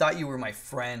 Thought you were my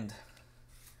friend.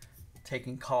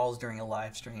 Taking calls during a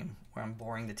live stream where I'm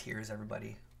boring to tears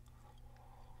everybody.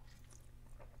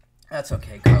 That's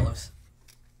okay, Carlos.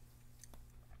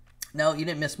 No, you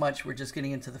didn't miss much. We're just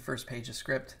getting into the first page of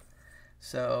script.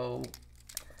 So,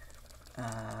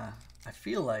 I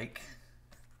feel like,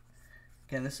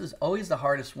 again, this is always the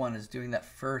hardest one, is doing that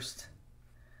first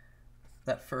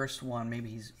one.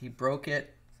 Maybe he broke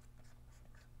it.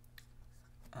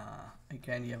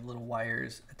 Again, you have little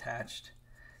wires attached.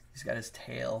 He's got his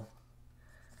tail.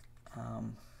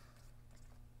 And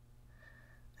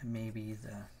maybe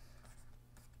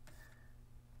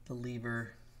the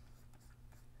lever.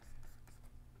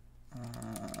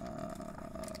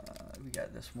 We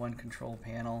got this one control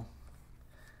panel.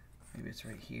 Maybe it's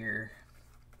right here.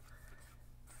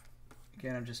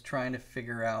 Again, I'm just trying to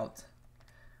figure out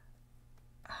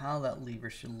how that lever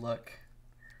should look.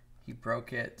 He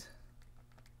broke it.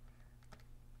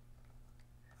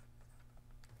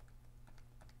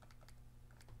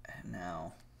 And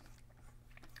now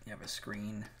you have a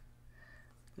screen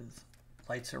with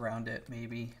lights around it,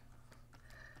 maybe.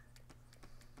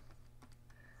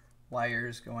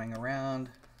 Wires going around.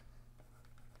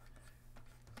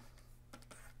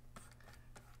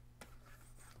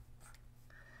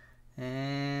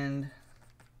 And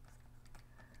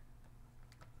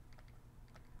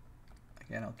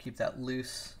again, I'll keep that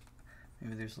loose.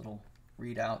 Maybe there's little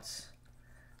readouts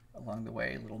along the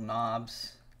way, little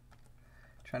knobs.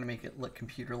 Trying to make it look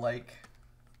computer-like.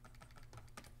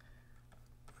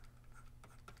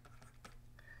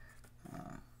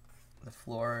 The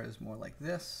floor is more like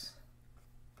this.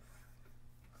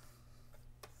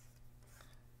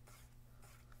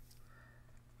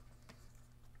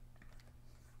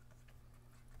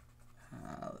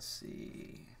 Let's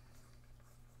see.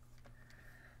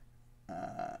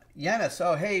 Yanis.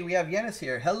 Oh, hey, we have Yanis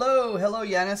here. Hello, hello,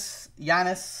 Yanis.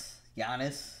 Yanis.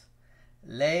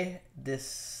 Le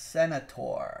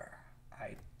Desenator.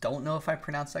 I don't know if I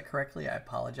pronounced that correctly. I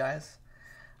apologize.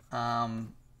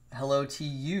 Hello to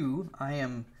you. I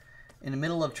am in the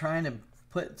middle of trying to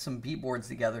put some beat boards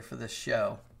together for this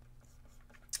show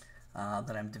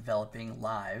that I'm developing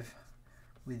live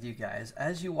with you guys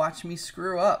as you watch me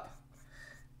screw up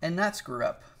and not screw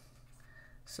up.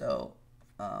 So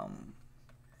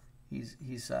he's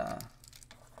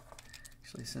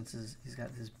actually, since he's got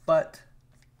his butt,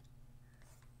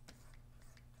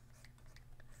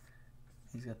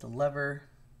 he's got the lever.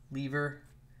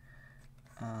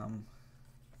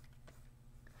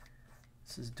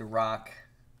 This is A.R.C,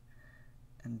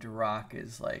 and A.R.C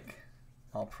is like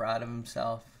all proud of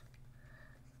himself,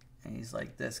 and he's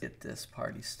like, "This, get this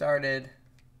party started."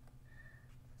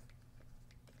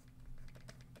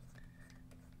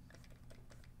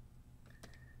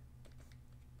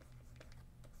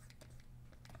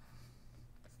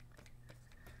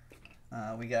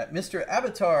 We got Mr.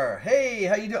 Avatar. Hey,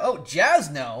 how you doing? Oh,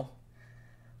 Jasno.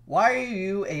 Why are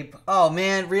you a... Oh,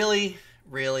 man, really?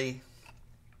 Really?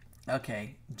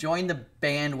 Okay. Join the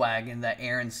bandwagon that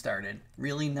Aaron started.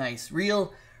 Really nice.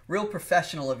 Real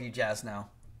professional of you, Jasno.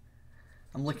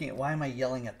 I'm looking at... Why am I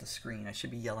yelling at the screen? I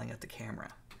should be yelling at the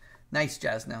camera. Nice,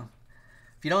 Jasno.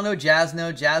 If you don't know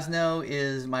Jasno, Jasno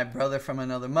is my brother from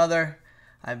another mother.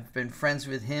 I've been friends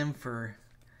with him for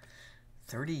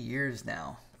 30 years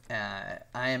now.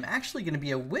 I am actually going to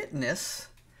be a witness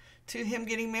to him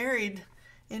getting married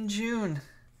in June.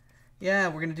 Yeah,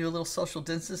 we're going to do a little social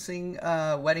distancing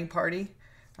wedding party.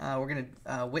 We're going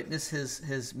to witness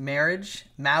his marriage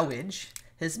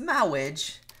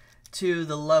to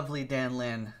the lovely Dan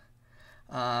Lin.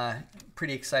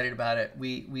 Pretty excited about it.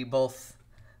 We both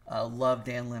love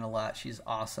Dan Lin a lot. She's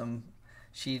awesome.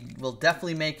 She will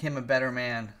definitely make him a better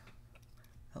man.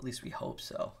 At least we hope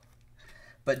so.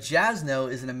 But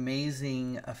Jasno is an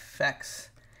amazing effects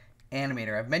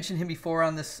animator. I've mentioned him before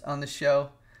on this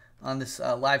show, on this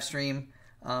live stream.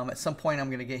 At some point, I'm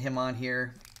going to get him on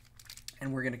here,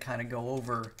 and we're going to kind of go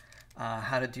over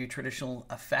how to do traditional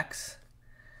effects.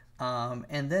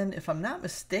 And then, if I'm not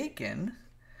mistaken,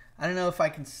 I don't know if I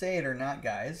can say it or not,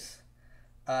 guys.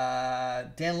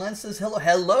 Dan Lin says hello.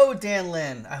 Hello, Dan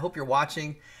Lin. I hope you're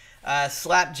watching.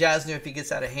 Slap Jasno if he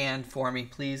gets out of hand for me,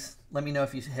 please. Let me know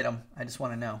if you hit him. I just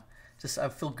want to know. I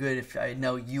feel good if I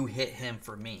know you hit him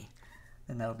for me.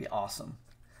 Then that'll be awesome.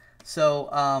 So,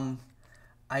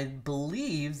 I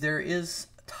believe there is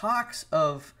talks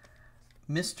of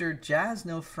Mr.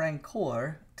 Jasno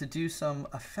Francor to do some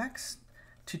effects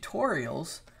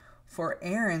tutorials for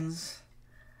Aaron's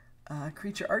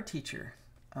creature art teacher.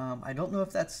 I don't know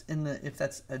if that's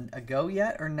a go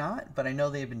yet or not, but I know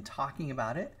they've been talking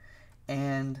about it,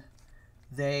 and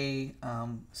they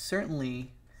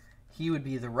certainly, he would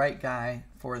be the right guy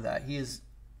for that. He is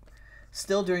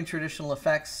still doing traditional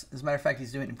effects. As a matter of fact,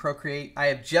 he's doing it in Procreate. I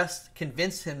have just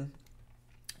convinced him,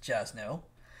 Jasno,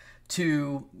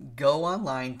 to go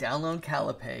online, download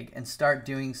Calipeg, and start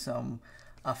doing some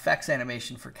effects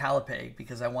animation for Calipeg,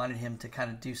 because I wanted him to kind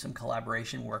of do some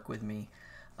collaboration work with me.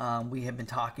 We have been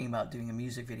talking about doing a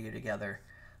music video together,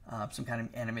 some kind of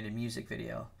animated music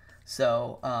video.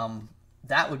 So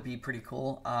that would be pretty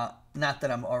cool. Not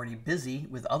that I'm already busy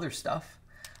with other stuff,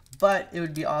 but it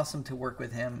would be awesome to work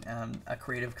with him on a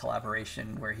creative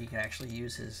collaboration where he can actually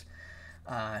use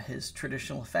his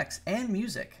traditional effects and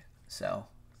music. So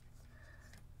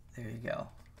there you go.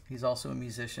 He's also a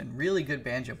musician, really good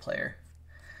banjo player.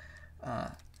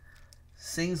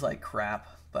 Sings like crap,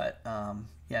 but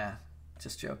yeah,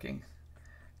 just joking.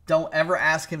 Don't ever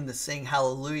ask him to sing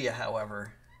Hallelujah,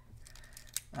 however.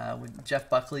 With Jeff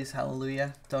Buckley's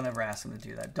Hallelujah, don't ever ask him to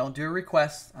do that. Don't do a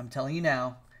request, I'm telling you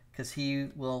now, because he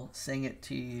will sing it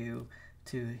to you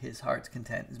to his heart's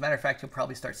content. As a matter of fact, he'll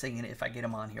probably start singing it if I get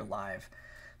him on here live.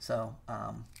 So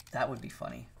that would be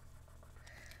funny.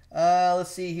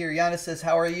 Let's see here. Yana says,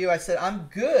 how are you? I said, I'm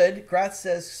good. Gratz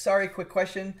says, sorry, quick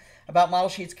question about Model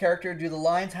Sheet's character. Do the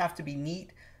lines have to be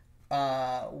neat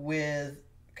with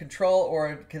control,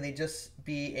 or can they just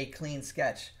be a clean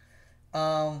sketch?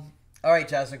 All right,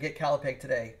 Jasmine, get Calipeg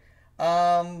today.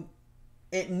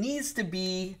 It needs to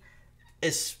be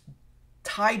as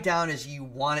tied down as you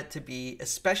want it to be,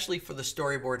 especially for the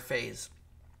storyboard phase.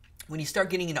 When you start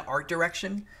getting into art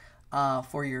direction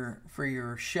for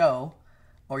your show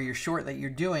or your short that you're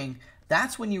doing,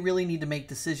 that's when you really need to make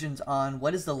decisions on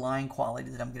what is the line quality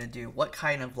that I'm going to do. What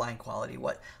kind of line quality?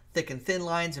 What thick and thin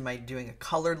lines? Am I doing a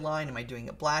colored line? Am I doing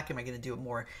it black? Am I going to do a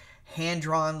more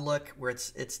hand-drawn look where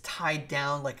it's tied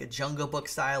down like a Jungle Book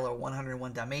style or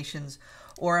 101 Dalmatians?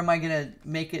 Or am I going to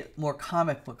make it more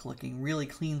comic book looking, really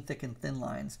clean, thick and thin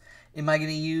lines? Am I going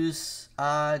to use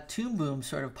Toon Boom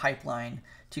sort of pipeline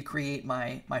to create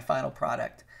my final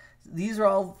product? These are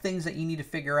all things that you need to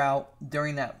figure out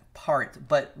during that part.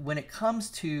 But when it comes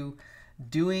to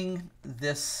doing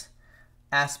this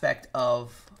aspect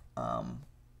of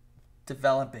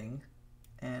developing,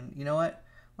 and you know what?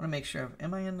 I want to make sure,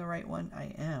 am I in the right one?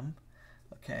 I am.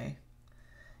 Okay.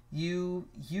 You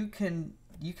can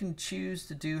choose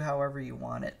to do however you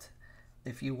want it.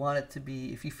 If you want it to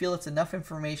be, if you feel it's enough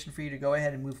information for you to go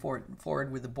ahead and move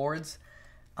forward with the boards,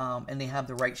 and they have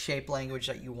the right shape language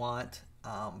that you want.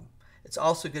 It's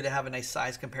also good to have a nice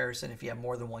size comparison if you have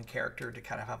more than one character to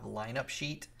kind of have a lineup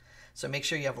sheet. So make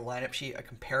sure you have a lineup sheet, a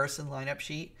comparison lineup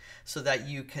sheet, so that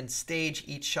you can stage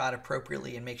each shot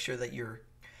appropriately and make sure that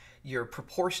your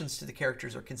proportions to the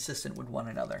characters are consistent with one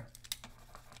another.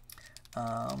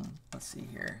 Let's see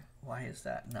here. Why is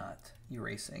that not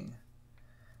erasing?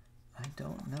 I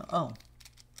don't know. Oh,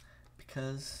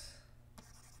 because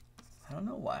I don't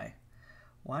know why.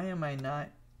 Why am I not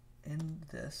in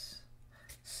this?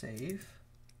 Save.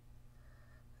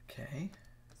 Okay.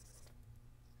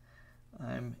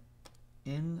 I'm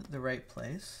in the right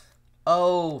place.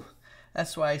 Oh,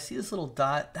 that's why I see this little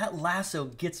dot. That lasso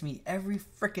gets me every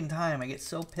freaking time. I get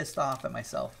so pissed off at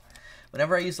myself.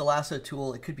 Whenever I use the lasso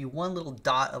tool, it could be one little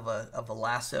dot of a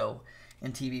lasso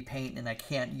in TV Paint, and I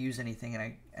can't use anything,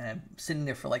 and I'm sitting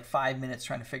there for like 5 minutes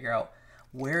trying to figure out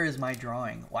where is my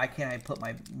drawing? Why can't I put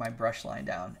my brush line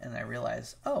down? And I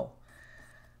realize, oh,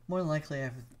 more than likely I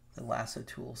have the lasso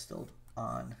tool still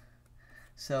on.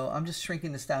 So I'm just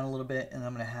shrinking this down a little bit, and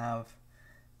I'm going to have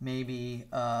maybe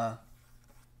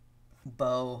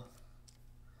Bo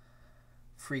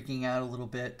freaking out a little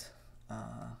bit.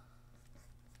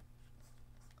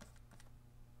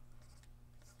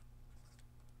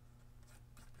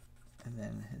 And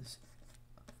then his,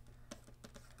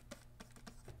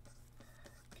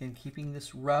 again, keeping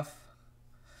this rough.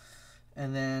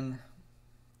 And then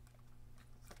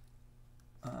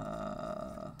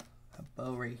a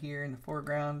bow right here in the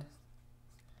foreground.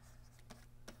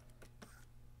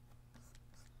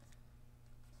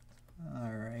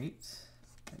 All right.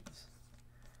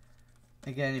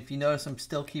 Again, if you notice, I'm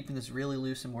still keeping this really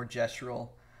loose and more gestural.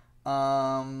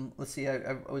 Let's see,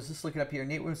 I was just looking up here.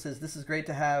 Nate Williams says, this is great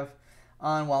to have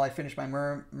on while I finish my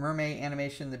mermaid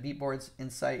animation. The Beatboards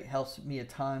insight helps me a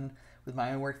ton with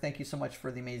my own work. Thank you so much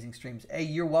for the amazing streams. Hey,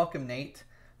 you're welcome, Nate.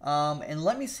 And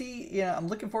let me see, I'm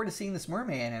looking forward to seeing this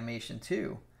mermaid animation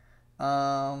too.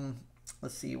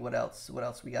 Let's see what else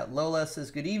we got. Lola says,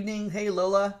 good evening. Hey,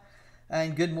 Lola.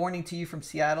 And good morning to you from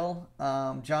Seattle.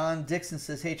 John Dixon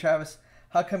says, hey, Travis,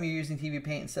 how come you're using TV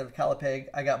Paint instead of Calipeg?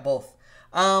 I got both.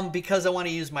 Because I want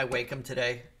to use my Wacom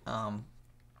today.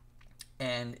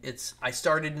 And I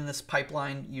started in this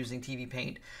pipeline using TV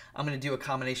Paint. I'm going to do a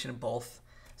combination of both.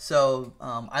 So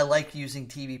I like using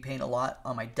TV Paint a lot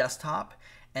on my desktop.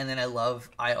 And then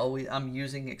I'm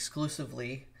using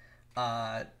exclusively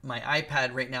my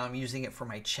iPad right now. I'm using it for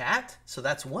my chat. So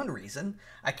that's one reason.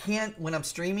 When I'm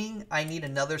streaming, I need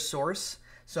another source.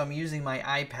 So I'm using my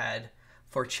iPad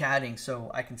for chatting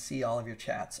so I can see all of your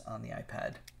chats on the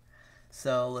iPad.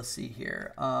 So let's see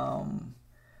here.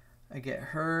 I get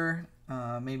her.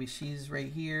 Maybe she's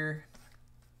right here.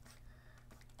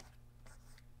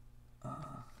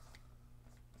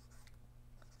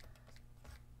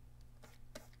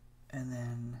 And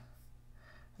then,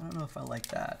 I don't know if I like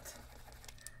that.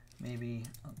 Maybe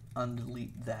I'll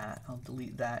undelete that. I'll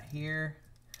delete that here.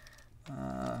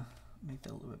 Make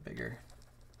that a little bit bigger.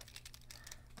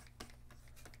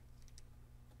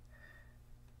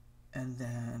 And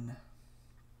then,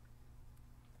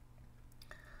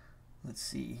 let's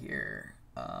see here.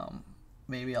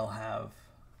 Maybe I'll have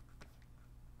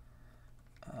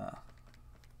a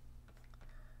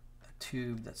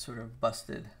tube that's sort of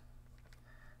busted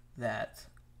that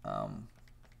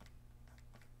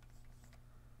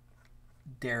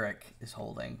Derek is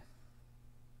holding.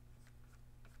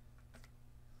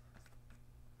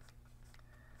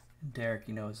 Derek,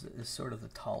 is sort of the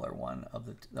taller one of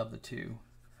the two.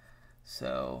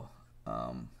 So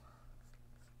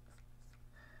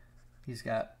he's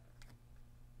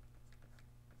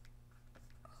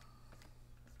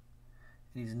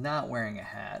not wearing a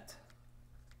hat.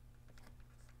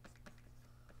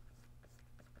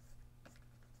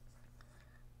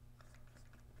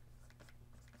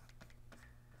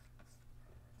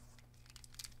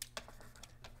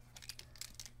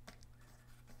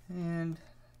 And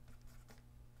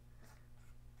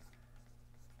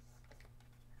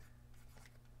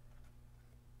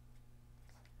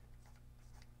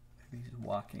maybe he's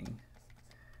walking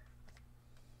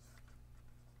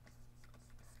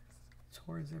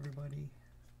towards everybody.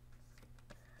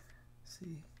 See,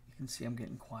 you can see I'm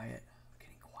getting quiet. I'm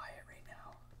getting quiet right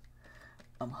now.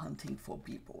 I'm hunting for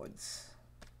beatboards.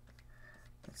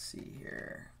 Let's see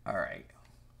here. All right.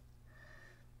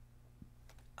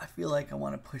 I feel like I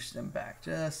want to push them back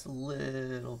just a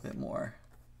little bit more.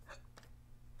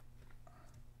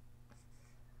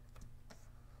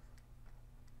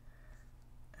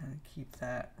 And keep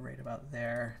that right about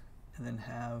there. And then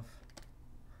have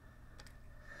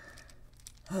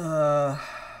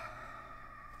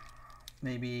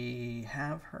maybe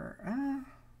have her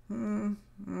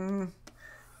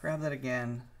grab that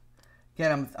again.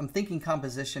 Again, I'm thinking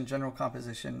composition, general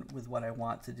composition with what I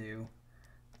want to do.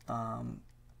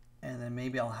 And then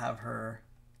maybe I'll have her,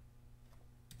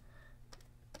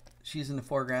 she's in the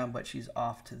foreground, but she's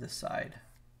off to this side.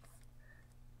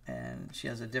 And she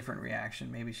has a different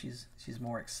reaction. Maybe she's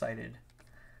more excited.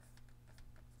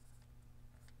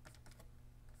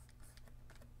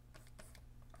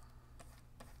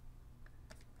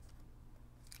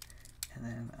 And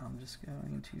then I'm just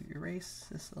going to erase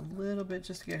this a little bit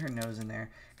just to get her nose in there.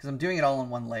 Because I'm doing it all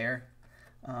in one layer,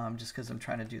 just because I'm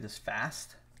trying to do this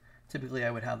fast. Typically,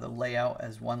 I would have the layout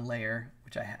as one layer,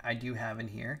 which I do have in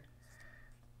here.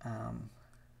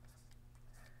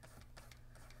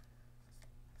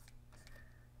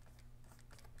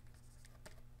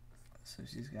 So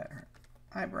she's got her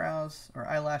eyebrows or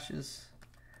eyelashes.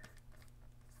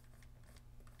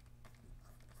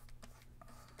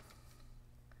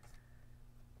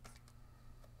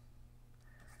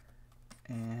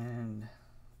 And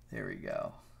there we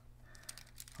go.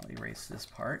 I'll erase this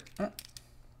part.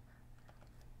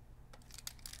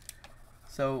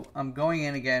 So I'm going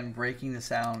in again, breaking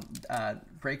this all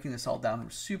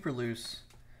down super loose.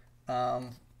 Wow.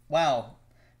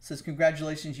 It says,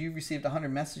 congratulations, you've received 100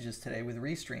 messages today with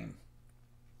Restream.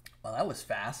 Well, that was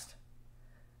fast.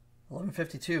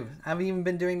 11:52. I haven't even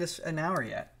been doing this an hour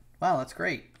yet. Wow, that's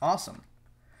great. Awesome.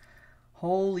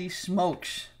 Holy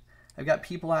smokes. I've got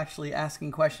people actually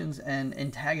asking questions and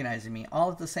antagonizing me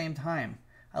all at the same time.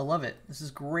 I love it. This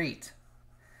is great.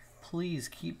 Please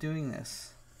keep doing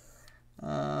this.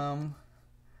 Might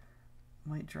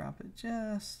drop it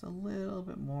just a little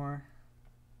bit more,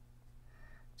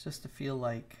 just to feel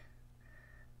like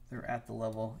they're at the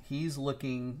level.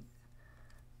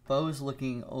 Bo's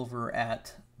looking over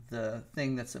at the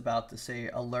thing that's about to say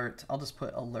alert. I'll just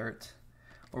put alert.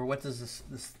 Or what does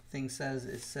this thing says?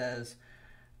 It says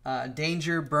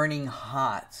danger, burning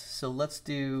hot. So let's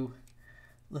do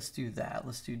that.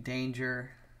 Let's do danger.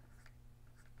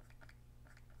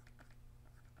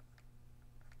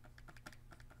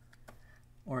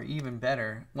 Or even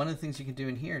better, one of the things you can do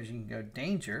in here is you can go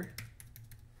danger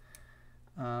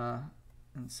and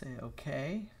say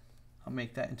okay. I'll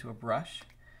make that into a brush,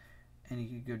 and you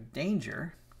can go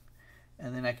danger,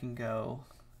 and then I can go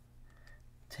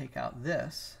take out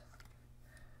this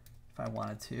if I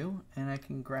wanted to, and I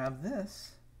can grab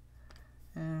this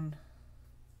and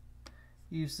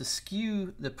use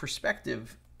the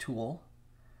perspective tool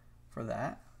for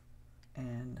that,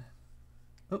 and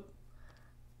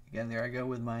again, there I go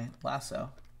with my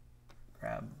lasso.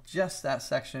 Grab just that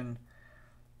section.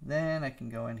 Then I can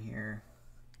go in here,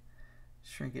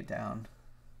 shrink it down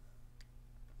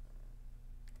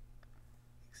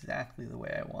exactly the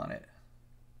way I want it.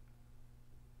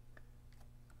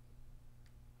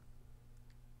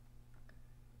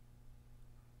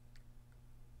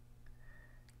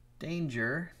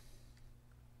 Danger.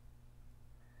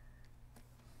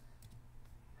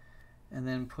 And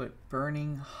then put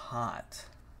burning hot.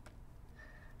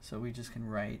 So we just can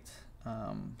write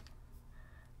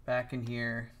back in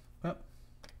here,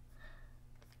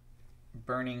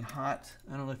 burning hot.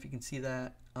 I don't know if you can see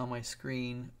that on my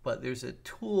screen, but there's a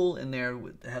tool in there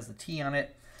that has the T on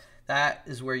it. That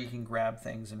is where you can grab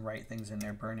things and write things in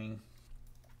there, burning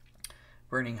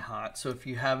hot. So if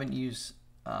you haven't used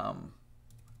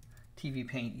TV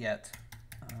Paint yet,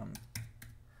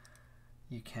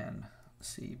 you can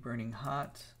see burning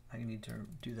hot. I need to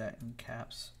do that in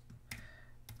caps.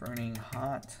 Burning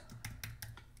hot,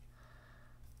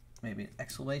 maybe an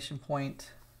exclamation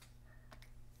point,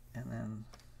 and then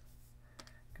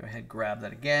go ahead, grab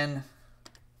that again.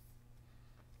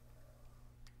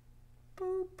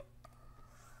 Boop.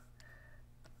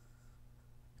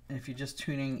 And if you're just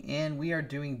tuning in, we are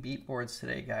doing beat boards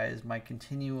today, guys. My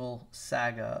continual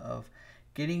saga of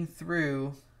getting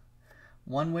through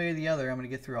one way or the other. I'm going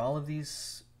to get through all of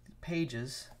these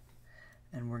pages,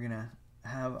 and we're going to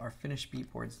have our finished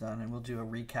beat boards done, and we'll do a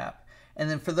recap. And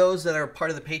then for those that are part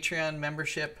of the Patreon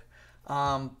membership,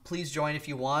 please join if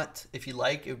you want. If you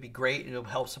like, it would be great. It'll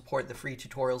help support the free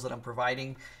tutorials that I'm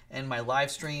providing and my live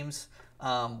streams.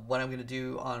 What I'm going to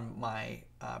do on my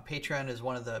Patreon is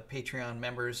one of the Patreon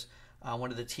members, one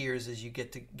of the tiers is you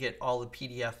get to get all the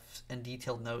PDFs and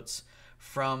detailed notes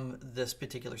from this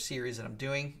particular series that I'm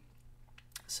doing.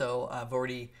 So I've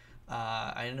already,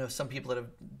 I know some people that have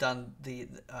done the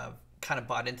kind of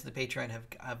bought into the Patreon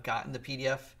have gotten the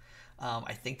PDF.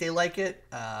 I think they like it.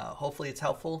 Hopefully it's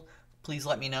helpful. Please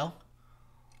let me know.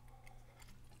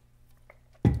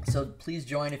 So please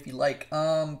join if you like.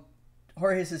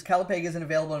 Jorge says, Calipeg isn't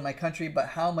available in my country, but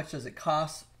how much does it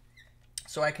cost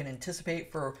so I can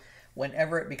anticipate for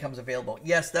whenever it becomes available?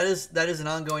 Yes, that is an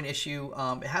ongoing issue.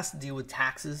 It has to deal with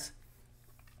taxes.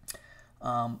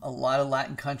 A lot of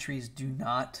Latin countries do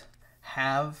not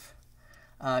have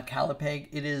Calipeg.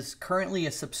 It is currently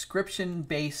a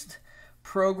subscription-based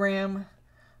program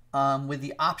with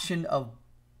the option of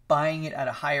buying it at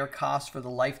a higher cost for the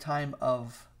lifetime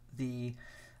of the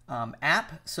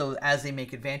app. So as they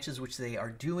make advances, which they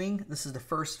are doing, this is the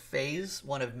first phase,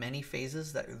 one of many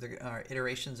phases that are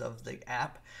iterations of the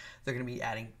app. They're going to be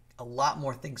adding a lot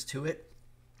more things to it.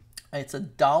 It's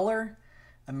 $1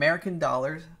 American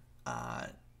dollars,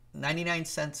 99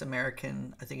 cents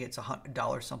American. I think it's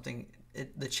 $100 something.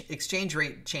 The exchange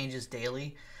rate changes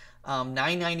daily.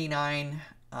 $9.99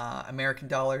 American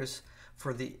dollars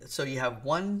for the. So you have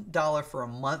 $1 for a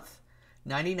month,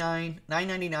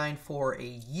 $9.99 for a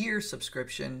year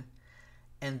subscription,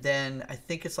 and then I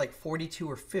think it's like 42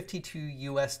 or 52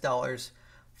 US dollars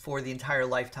for the entire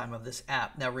lifetime of this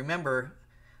app. Now remember,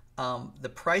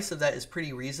 the price of that is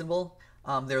pretty reasonable.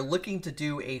 They're looking to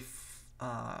do a.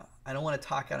 I don't want to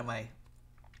talk out of my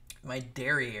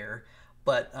derriere,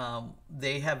 but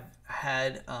they have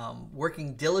had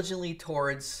working diligently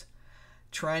towards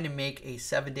trying to make a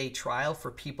 7-day trial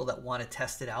for people that want to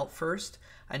test it out first.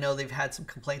 I know they've had some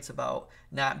complaints about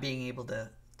not being able to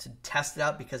test it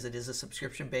out because it is a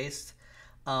subscription based.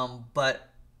 But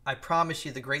I promise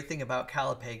you, the great thing about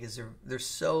Calipeg is they're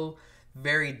so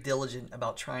very diligent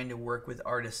about trying to work with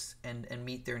artists and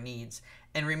meet their needs.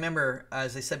 And remember,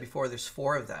 as I said before, there's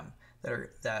 4 of them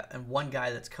and one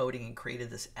guy that's coding and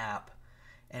created this app.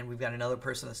 And we've got another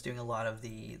person that's doing a lot of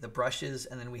the brushes,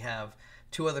 and then we have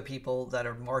 2 other people that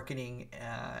are marketing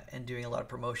and doing a lot of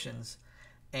promotions.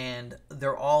 And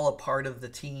they're all a part of the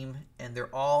team, and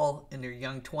they're all in their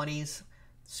young 20s,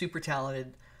 super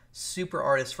talented, super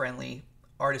artist friendly,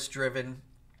 artist driven,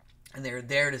 and they're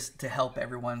there to help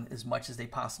everyone as much as they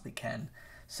possibly can.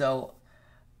 So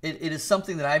it is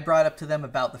something that I brought up to them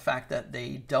about the fact that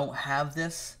they don't have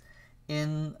this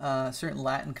in certain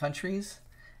Latin countries,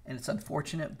 and it's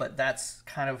unfortunate, but that's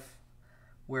kind of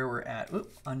where we're at.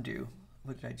 Oop, undo.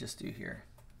 What did I just do here?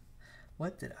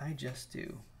 What did I just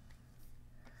do?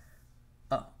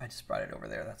 Oh, I just brought it over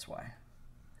there, that's why.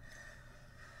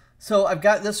 So I've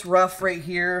got this rough right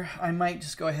here. I might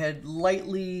just go ahead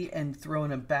lightly and throw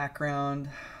in a background.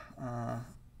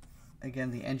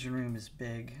 Again, the engine room is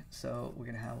big, so we're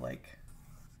gonna have like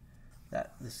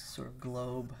this sort of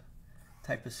globe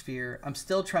type of sphere. I'm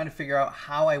still trying to figure out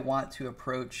how I want to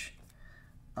approach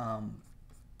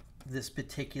this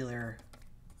particular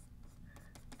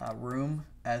room,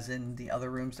 as in the other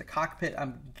rooms. The cockpit,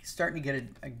 I'm starting to get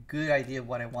a good idea of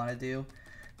what I want to do.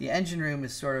 The engine room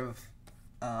is sort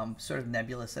of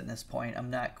nebulous at this point. I'm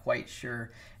not quite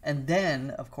sure. And then,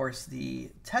 of course,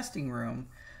 the testing room,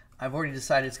 I've already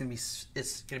decided it's going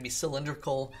to be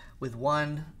cylindrical with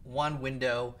one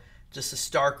window, just a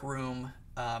stark room,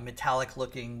 metallic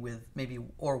looking with maybe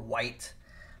or white,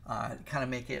 kind of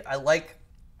make it. I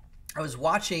was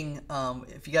watching.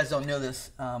 If you guys don't know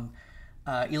this,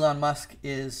 Elon Musk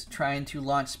is trying to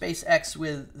launch SpaceX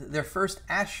with their first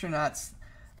astronauts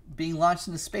being launched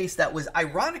into space. That was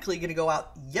ironically going to go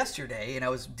out yesterday, and I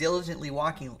was diligently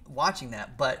watching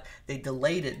that, but they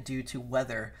delayed it due to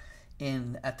weather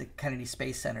at the Kennedy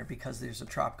Space Center because there's a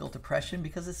tropical depression,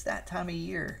 because it's that time of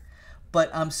year. But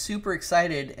I'm super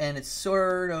excited, and it's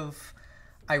sort of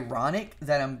ironic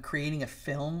that I'm creating a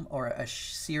film or a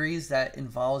series that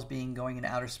involves going into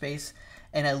outer space.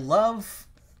 And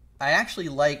I actually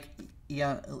like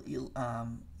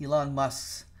Elon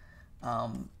Musk's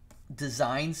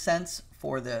design sense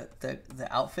for the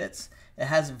outfits. It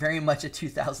has very much a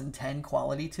 2010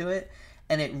 quality to it,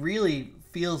 and it really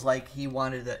feels like he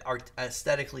wanted to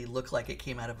aesthetically look like it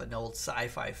came out of an old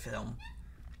sci-fi film,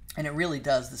 and it really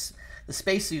does. The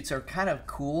spacesuits are kind of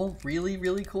cool, really,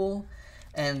 really cool,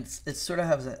 and it sort of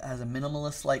has a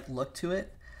minimalist-like look to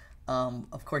it.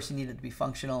 Of course, you need it to be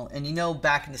functional, and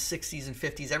back in the 60s and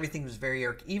 50s, everything was very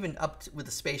even up with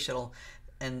the space shuttle,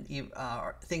 and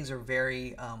things are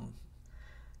very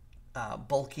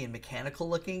bulky and mechanical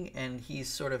looking, and he's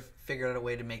sort of figured out a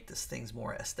way to make these things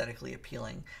more aesthetically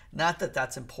appealing. Not that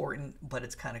that's important, but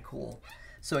it's kind of cool.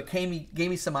 So it gave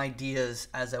me some ideas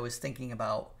as I was thinking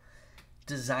about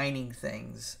designing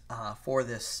things for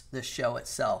this show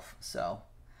itself. So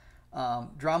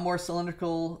draw more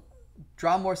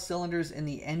cylinders in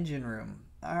the engine room.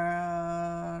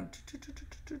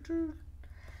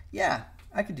 Yeah,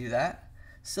 I could do that.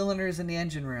 Cylinders in the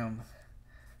engine room.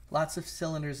 Lots of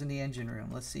cylinders in the engine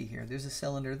room. Let's see here. There's a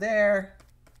cylinder there.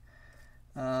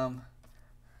 It's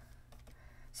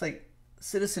like,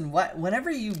 Citizen, whenever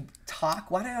you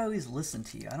talk, why do I always listen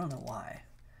to you? I don't know why.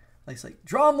 It's like,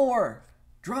 draw more.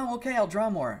 Okay, I'll draw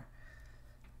more.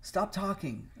 Stop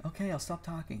talking. Okay, I'll stop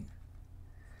talking.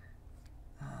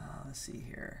 Let's see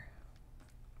here.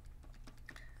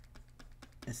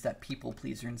 It's that people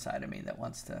pleaser inside of me that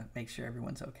wants to make sure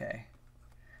everyone's okay.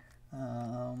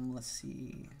 Let's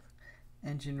see.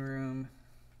 Engine room.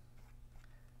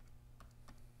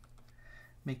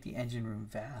 Make the engine room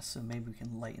vast, so maybe we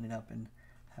can lighten it up and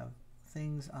have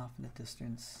things off in the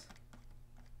distance.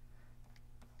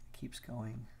 Keeps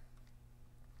going.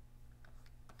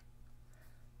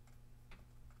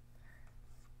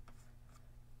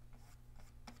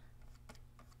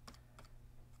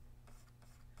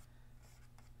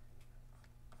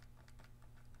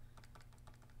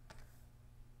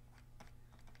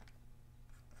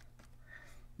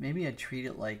 Maybe I'd treat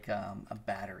it like a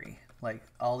battery. Like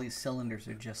all these cylinders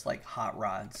are just like hot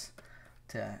rods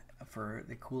for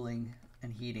the cooling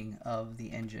and heating of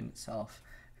the engine itself.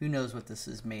 Who knows what this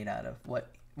is made out of?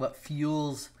 What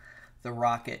fuels the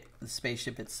rocket, the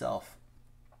spaceship itself?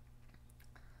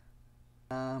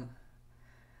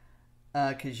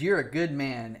 because you're a good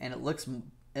man, and it looks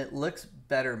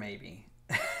better maybe.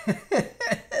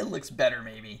 It looks better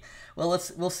maybe. Well,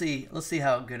 we'll see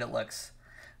how good it looks.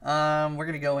 We're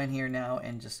gonna go in here now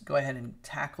and just go ahead and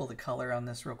tackle the color on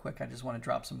this real quick. I just want to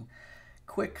drop some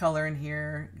quick color in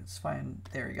here. It's fine.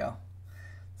 There we go.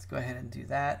 Let's go ahead and do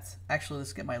that. Actually,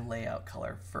 let's get my layout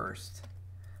color first.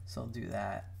 So I'll do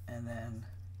that, and then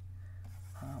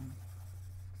a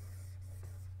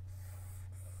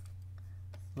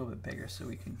little bit bigger so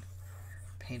we can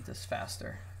paint this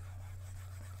faster.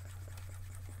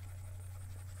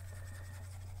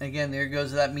 Again, there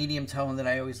goes that medium tone that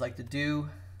I always like to do.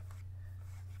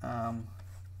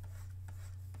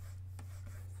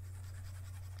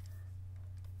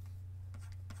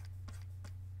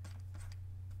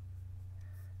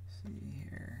 See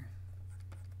here.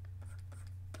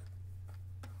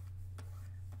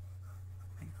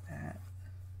 Like that.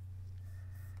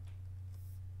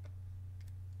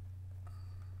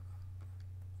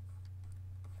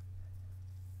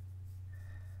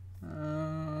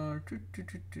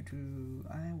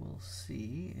 I will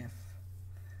see if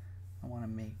I want to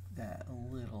make that a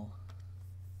little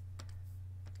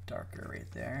darker right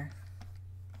there.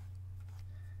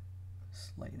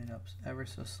 Just lighten it up ever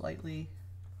so slightly.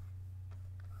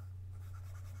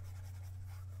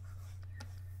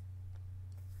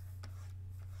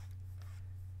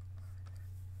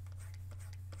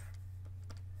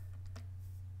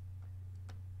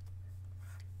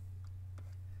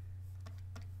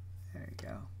 There you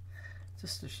go.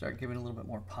 Just to start giving a little bit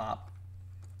more pop.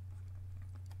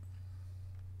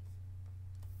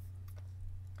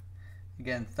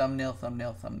 Again, thumbnail,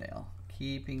 thumbnail, thumbnail.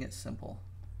 Keeping it simple.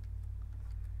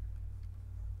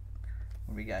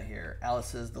 What we got here? Alice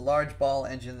says the large ball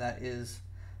engine, that is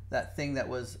that thing that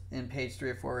was in page 3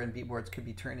 or 4 in beatboards, could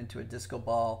be turned into a disco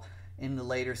ball in the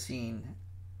later scene.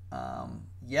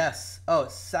 Yes. Oh,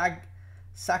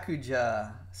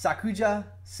 Sakuja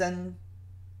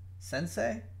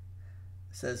Sensei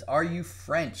says, are you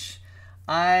French?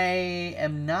 I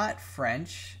am not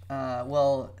French.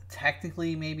 Well,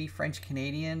 technically maybe French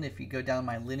Canadian if you go down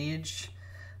my lineage.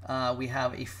 We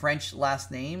have a French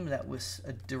last name that was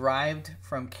derived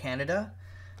from Canada.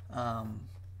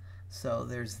 So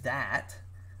there's that.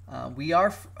 We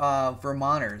are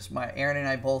Vermonters. Aaron and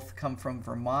I both come from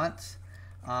Vermont,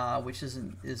 which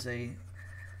is a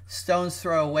stone's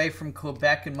throw away from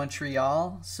Quebec and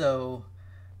Montreal. So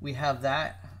we have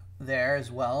that there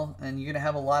as well, and you're going to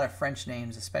have a lot of French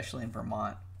names, especially in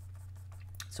Vermont.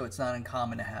 So it's not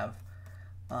uncommon to have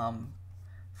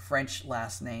French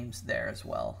last names there as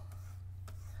well.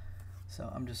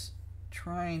 So I'm just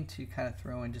trying to kind of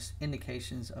throw in just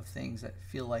indications of things that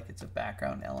feel like it's a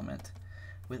background element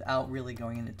without really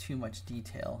going into too much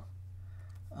detail,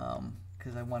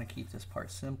 because I want to keep this part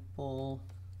simple.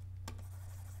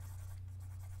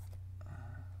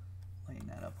 Lighten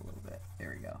that up a little bit. There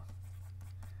we go.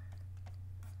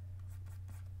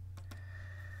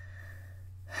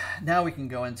 Now we can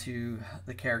go into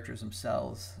the characters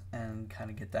themselves and kind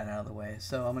of get that out of the way.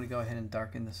 So I'm going to go ahead and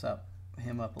darken this up,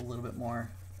 him up a little bit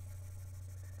more.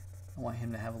 I want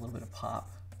him to have a little bit of pop,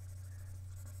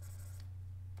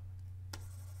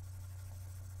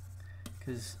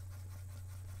 because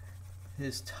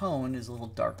his tone is a little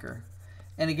darker.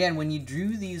 And again, when you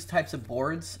drew these types of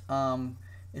boards,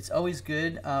 it's always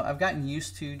good. I've gotten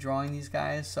used to drawing these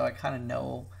guys, so I kind of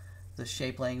know the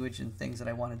shape language and things that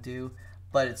I want to do.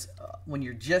 But it's when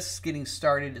you're just getting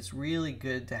started, it's really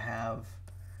good to have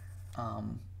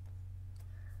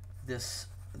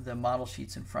the model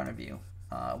sheets in front of you,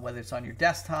 whether it's on your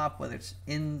desktop, whether it's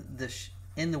in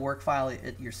the work file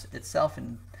itself,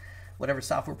 and whatever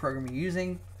software program you're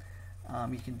using.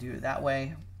 You can do it that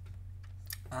way.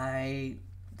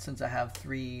 Since I have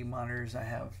 3 monitors, I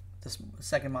have this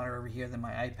second monitor over here, then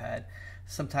my iPad.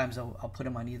 Sometimes I'll put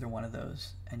them on either one of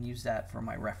those and use that for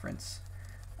my reference.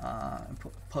 And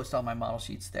post all my model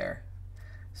sheets there.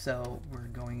 So we're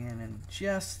going in and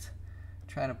just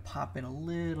trying to pop in a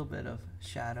little bit of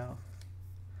shadow.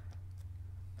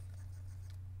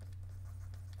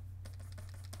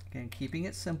 Again, keeping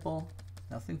it simple,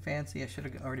 nothing fancy. I should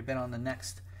have already been on the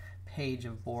next page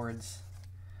of boards,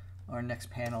 or next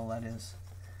panel that is.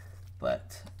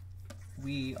 But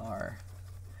we are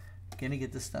gonna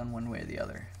get this done one way or the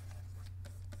other.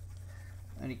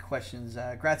 Any questions?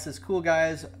 Grat says, cool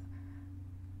guys.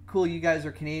 Cool, you guys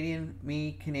are Canadian.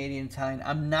 Me, Canadian, Italian.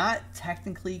 I'm not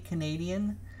technically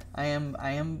Canadian. I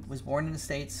was born in the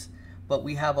States, but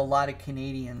we have a lot of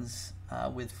Canadians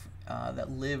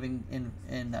that live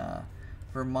in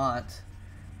Vermont.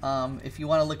 If you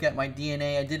want to look at my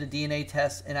DNA, I did a DNA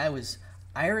test, and I was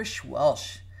Irish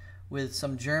Welsh, with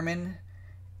some German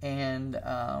and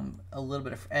a little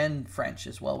bit of and French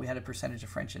as well. We had a percentage of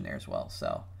French in there as well.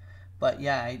 So, but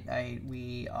yeah,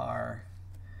 we are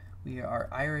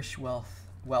Irish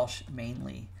Welsh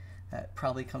mainly. That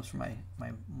probably comes from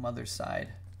my mother's side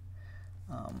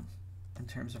in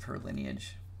terms of her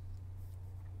lineage.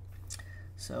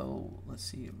 So let's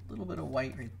see, a little bit of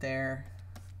white right there.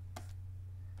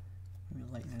 Maybe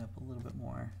lighten it up a little bit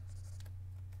more.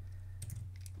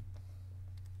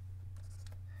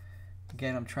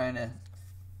 Again, I'm trying to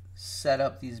set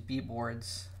up these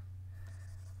beadboards,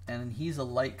 and he's a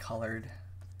light colored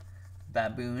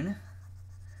baboon.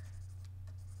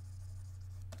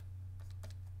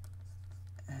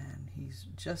 And he's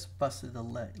just busted the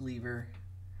lever.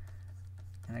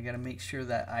 And I got to make sure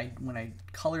that when I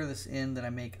color this in, that I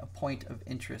make a point of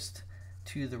interest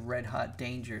to the red hot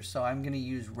danger. So I'm going to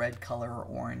use red color or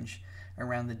orange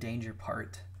around the danger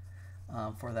part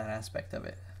for that aspect of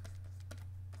it.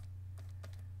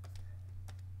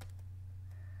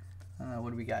 What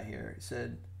do we got here? It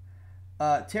said,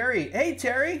 Terry. Hey,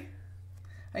 Terry.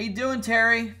 How you doing,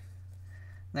 Terry?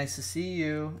 Nice to see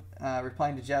you.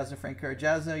 Replying to Jasna Franco.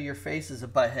 Jasna, your face is a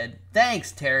butthead.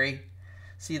 Thanks, Terry.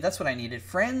 See, that's what I needed.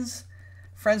 Friends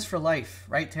for life,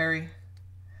 right, Terry?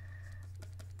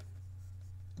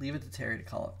 Leave it to Terry to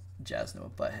call Jasna a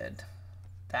butthead.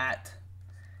 That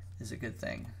is a good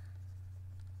thing.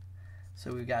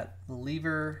 So we've got the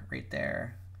lever right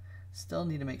there. Still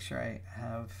need to make sure I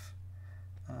have,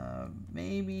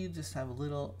 maybe just have a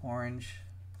little orange.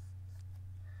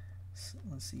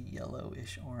 Let's see,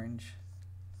 yellowish orange.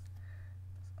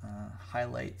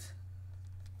 Highlight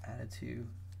added to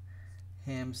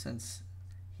him, since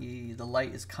the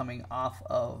light is coming off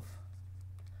of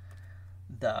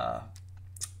the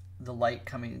light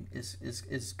coming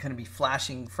is going to be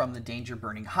flashing from the danger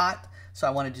burning hot. So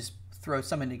I want to just throw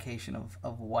some indication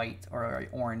of white or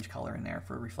orange color in there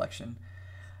for reflection.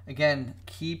 Again,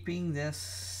 keeping this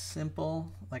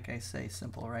simple, like I say,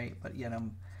 simple, right? But yet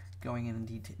I'm going in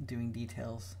and doing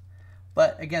details.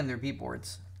 But again, they're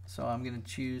beadboards, so I'm going to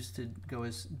choose to go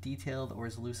as detailed or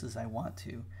as loose as I want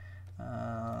to.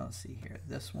 Let's see here.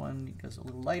 This one goes a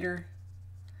little lighter.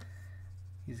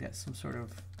 He's got some sort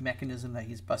of mechanism that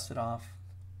he's busted off.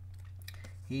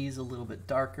 He's a little bit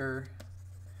darker.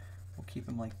 We'll keep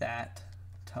him like that.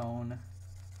 Tone.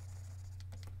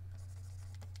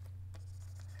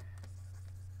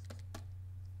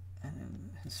 And then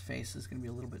his face is going to be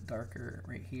a little bit darker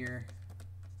right here,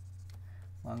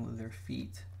 along with their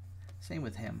feet. Same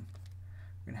with him.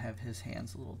 We're going to have his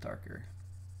hands a little darker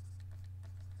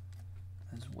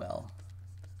as well.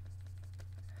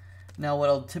 Now what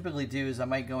I'll typically do is I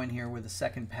might go in here with a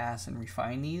second pass and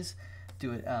refine these,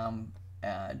 do it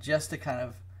just to kind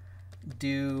of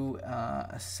do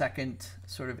a second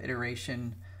sort of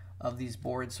iteration of these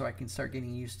boards, so I can start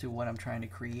getting used to what I'm trying to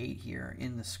create here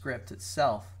in the script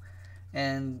itself.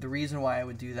 And the reason why I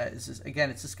would do that is just, again,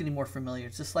 it's just getting more familiar.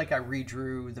 It's just like I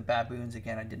redrew the baboons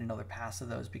again. I did another pass of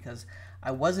those because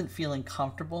I wasn't feeling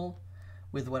comfortable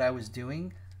with what I was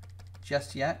doing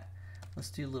just yet. Let's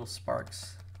do little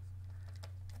sparks.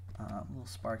 Little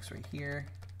sparks right here.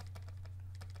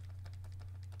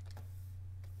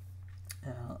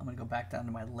 I'm going to go back down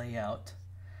to my layout,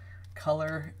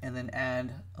 color, and then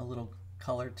add a little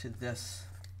color to this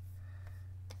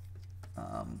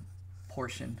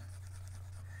portion.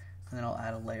 And then I'll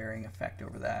add a layering effect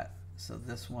over that. So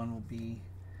this one will be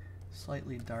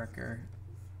slightly darker,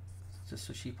 just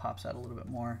so she pops out a little bit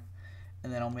more.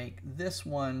 And then I'll make this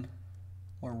one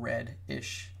more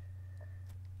red-ish.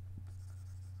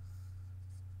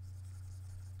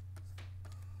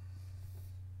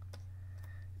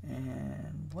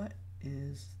 And what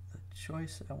is the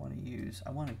choice that I want to use?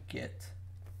 I want to get,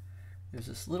 there's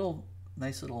this little,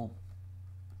 nice little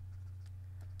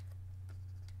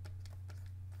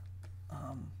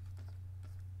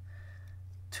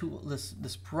tool,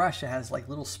 this brush that has like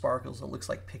little sparkles that looks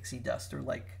like pixie dust, or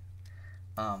like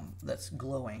that's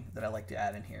glowing, that I like to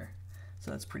add in here. So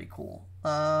that's pretty cool.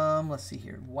 Let's see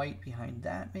here, white behind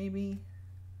that maybe,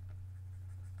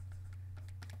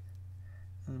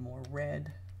 and then more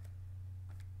red.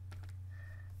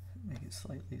 Make it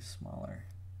slightly smaller.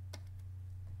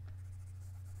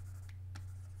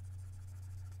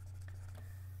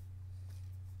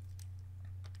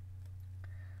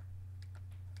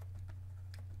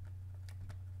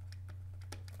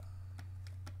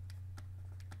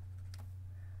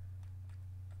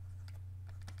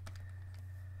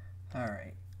 All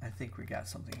right, I think we got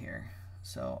something here.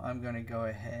 So I'm going to go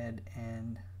ahead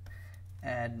and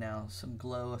add now some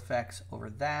glow effects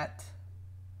over that,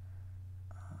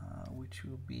 which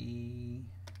will be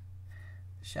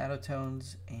shadow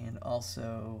tones, and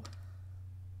also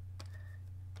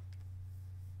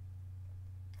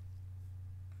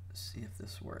see if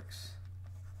this works.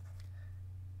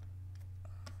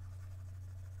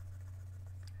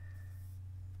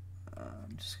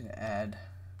 I'm just going to add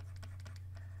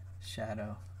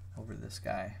shadow over this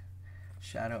guy,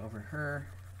 shadow over her.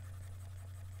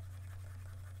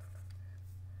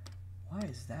 Why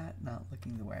is that not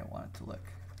looking the way I want it to look?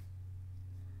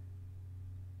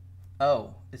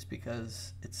 Oh, it's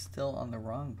because it's still on the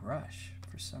wrong brush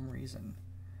for some reason.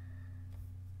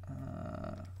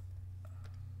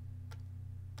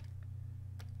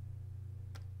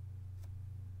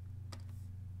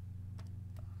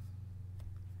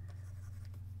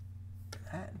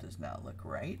 That does not look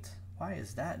right. Why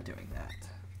is that doing that?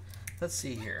 Let's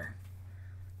see here.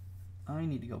 I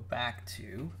need to go back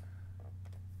to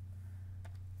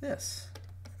this.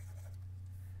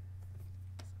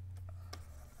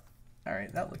 All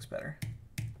right, that looks better.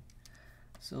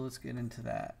 So let's get into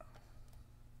that.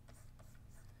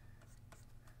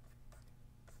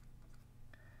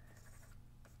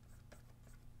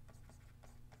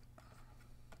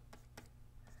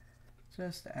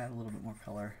 Just to add a little bit more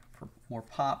color for more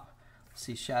pop.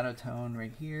 See shadow tone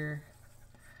right here,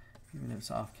 even if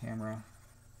it's off camera.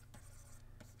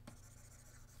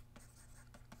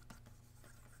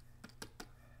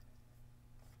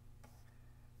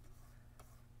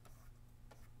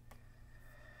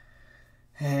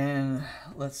 And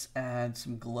let's add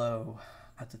some glow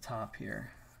at the top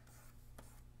here.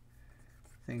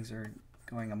 Things are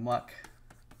going amok.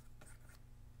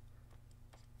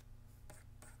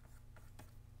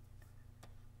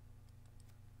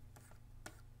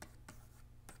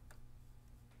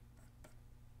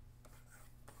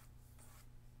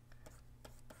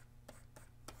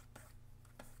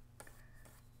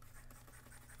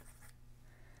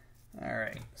 All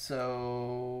right,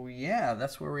 so yeah,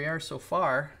 that's where we are so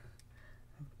far.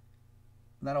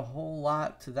 Not a whole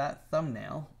lot to that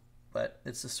thumbnail, but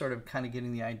it's just sort of kind of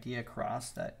getting the idea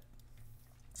across that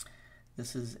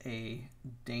this is a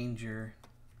danger.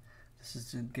 This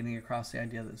is getting across the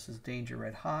idea that this is danger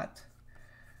red hot.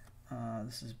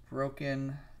 This is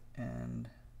broken and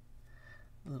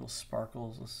little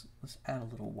sparkles. Let's add a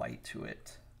little white to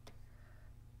it.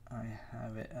 I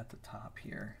have it at the top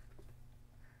here.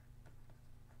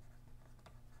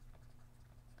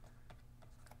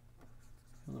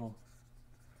 A little,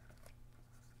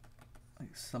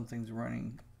 like something's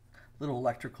running, little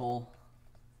electrical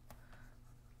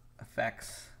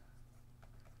effects,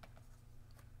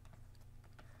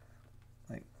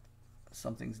 like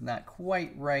something's not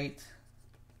quite right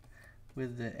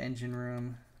with the engine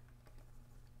room.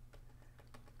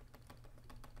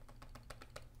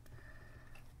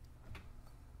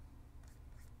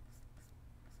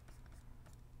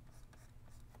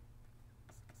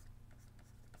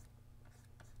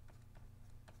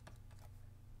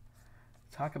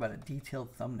 Talk about a detailed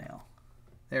thumbnail.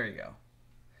 There you go.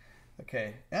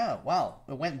 Okay. Yeah, wow.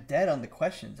 It went dead on the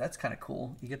questions. That's kind of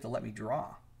cool. You get to let me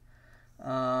draw.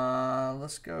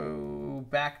 Let's go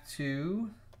back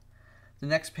to the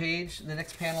next page. The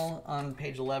next panel on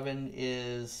page 11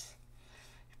 is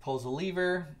he pulls a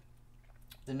lever.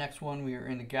 The next one, we are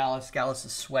into Gallus. Gallus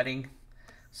is sweating.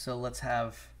 So let's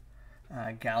have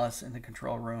Gallus in the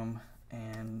control room,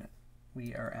 and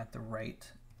we are at the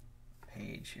right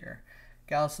page here.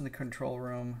 Gallus in the control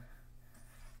room.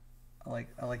 I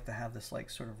like to have this like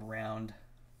sort of round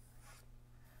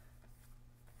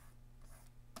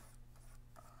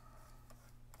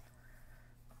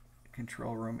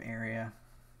control room area.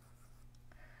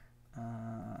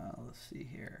 Let's see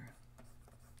here.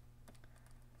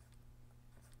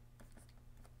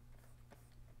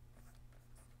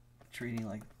 Treating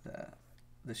like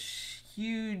the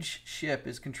huge ship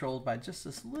is controlled by just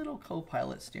this little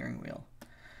co-pilot steering wheel.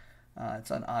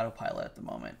 It's on autopilot at the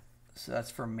moment, so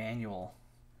that's for manual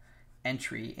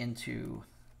entry into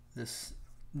this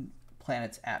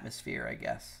planet's atmosphere, I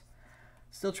guess.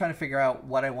 Still trying to figure out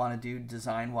what I want to do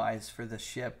design-wise for this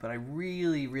ship, but I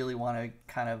really want to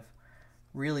kind of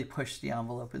really push the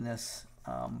envelope in this.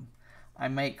 I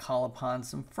might call upon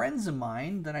some friends of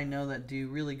mine that I know that do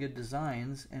really good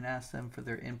designs and ask them for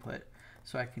their input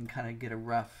so I can kind of get a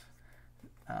rough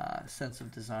sense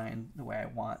of design the way I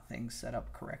want things set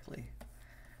up correctly.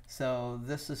 So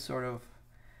this is sort of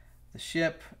the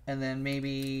ship, and then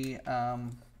maybe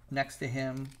next to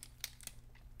him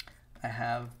I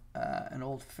have an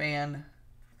old fan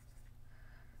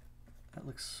that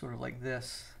looks sort of like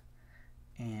this,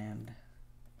 and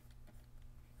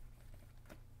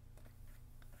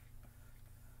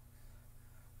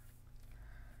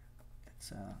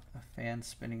it's a fan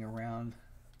spinning around.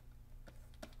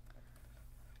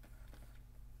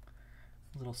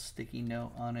 little sticky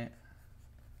note on it.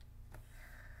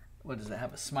 What does it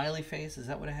have? A smiley face? Is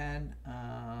that what it had?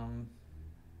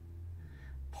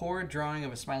 Poor drawing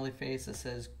of a smiley face that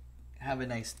says, "Have a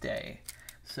nice day."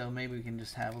 So maybe we can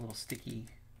just have a little sticky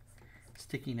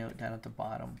note down at the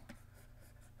bottom.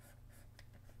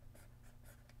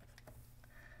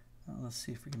 Let's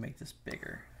see if we can make this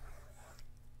bigger.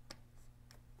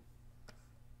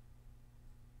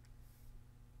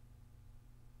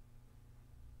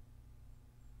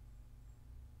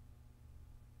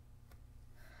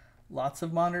 Lots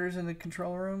of monitors in the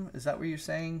control room? Is that what you're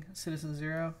saying, Citizen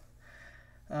Zero?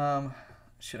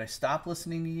 Should I stop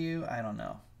listening to you? I don't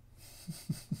know.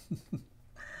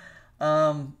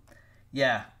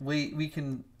 Yeah,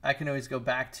 I can always go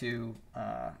back to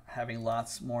having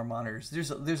lots more monitors.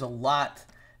 There's a lot.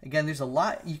 Again, there's a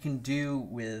lot you can do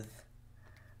with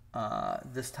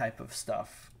this type of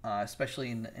stuff, especially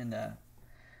in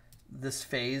this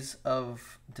phase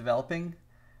of developing.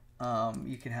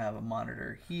 You can have a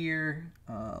monitor here.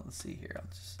 Let's see here.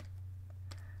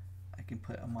 I can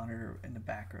put a monitor in the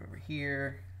back over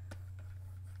here.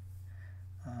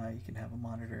 You can have a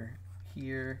monitor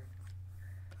here.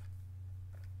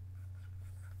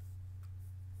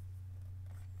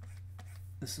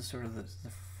 This is sort of the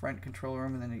front control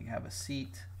room, and then you have a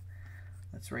seat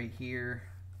that's right here.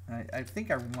 And I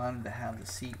think I wanted to have the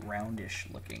seat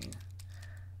roundish looking.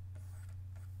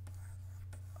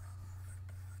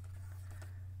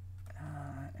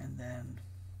 And then,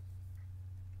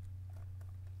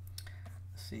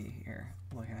 let's see here,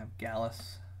 we're gonna have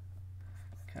Gallus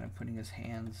kind of putting his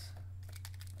hands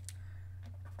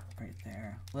right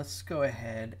there. Let's go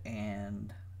ahead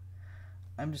and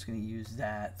I'm just gonna use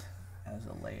that as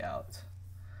a layout.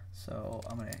 So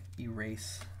I'm gonna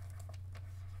erase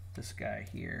this guy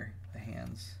here, the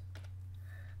hands.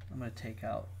 I'm gonna take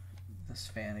out this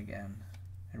fan again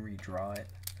and redraw it.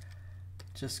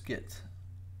 Just get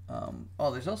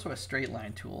oh, there's also a straight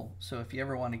line tool. So if you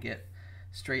ever want to get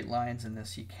straight lines in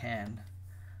this, you can,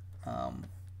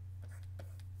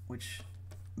 which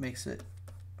makes it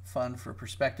fun for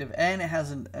perspective. And it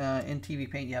has an in TV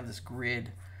Paint, you have this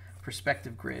grid,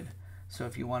 perspective grid. So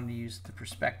if you wanted to use the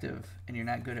perspective and you're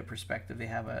not good at perspective, they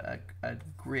have a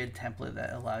grid template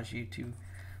that allows you to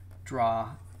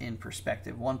draw in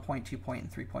perspective, 1 point, 2 point,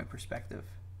 and 3 point perspective.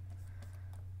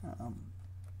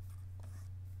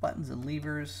 Buttons and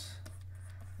levers,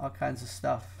 all kinds of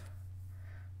stuff.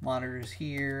 Monitors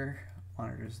here,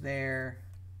 monitors there,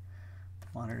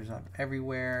 monitors up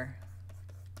everywhere.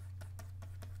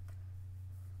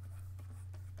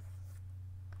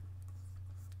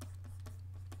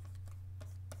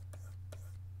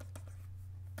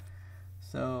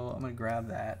 So I'm going to grab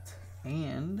that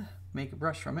and make a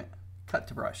brush from it. Cut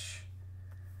to brush.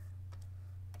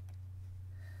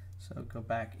 So go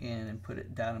back in and put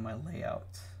it down in my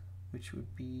layout, which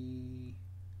would be,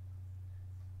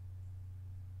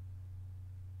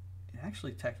 it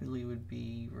actually technically would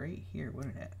be right here,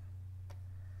 wouldn't it?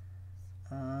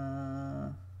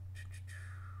 I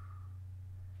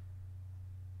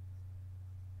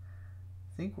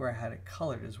think where I had it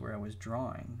colored is where I was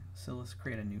drawing. So let's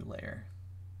create a new layer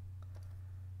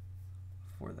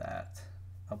for that.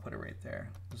 I'll put it right there.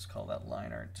 Let's call that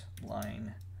line art,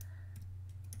 line,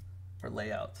 or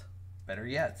layout, better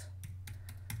yet.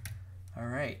 All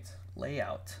right,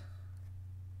 layout.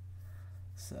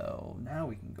 So now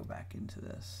we can go back into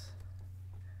this.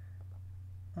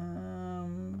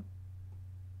 Boom,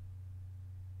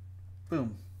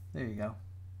 there you go.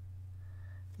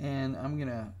 And I'm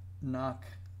gonna knock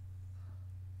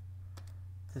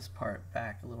this part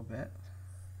back a little bit.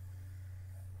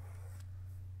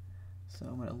 So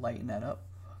I'm gonna lighten that up.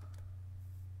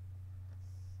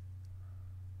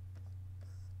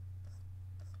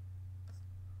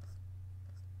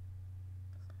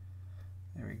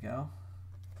 There we go.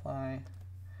 Apply.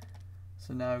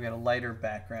 So now I've got a lighter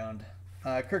background.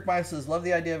 Kirk Meyer says, love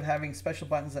the idea of having special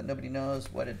buttons that nobody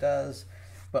knows what it does,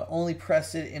 but only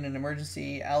press it in an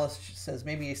emergency. Alice says,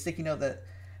 maybe a sticky note that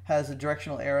has the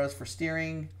directional arrows for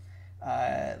steering,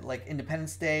 like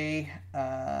Independence Day.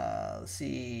 Let's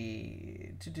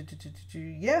see.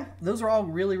 Yeah, those are all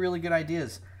really, really good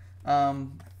ideas.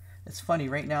 It's funny,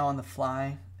 right now on the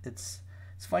fly, it's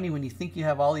funny when you think you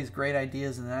have all these great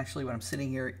ideas, and then actually when I'm sitting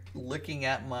here looking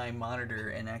at my monitor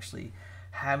and actually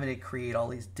having to create all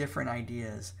these different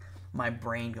ideas, my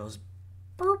brain goes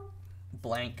burp,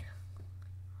 blank.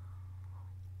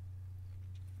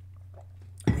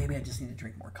 Maybe I just need to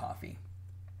drink more coffee.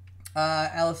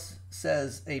 Alice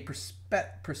says a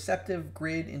perceptive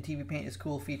grid in TV Paint is a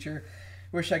cool feature.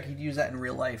 Wish I could use that in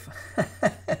real life.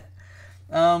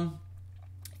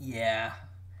 Yeah.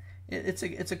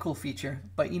 It's a cool feature,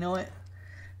 but you know what?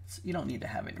 You don't need to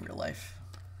have it in real life.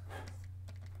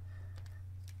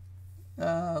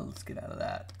 Let's get out of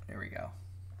that. There we go.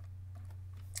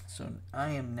 So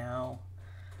I am now,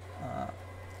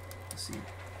 let's see.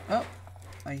 Oh,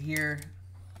 I hear,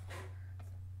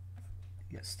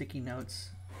 you got sticky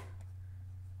notes.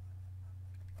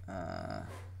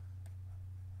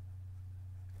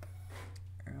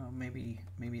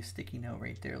 Maybe a sticky note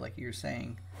right there, like you're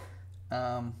saying.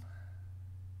 Little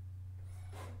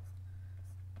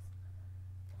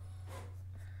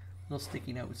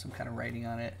sticky note with some kind of writing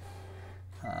on it.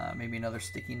 Maybe another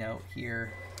sticky note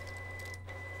here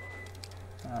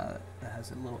that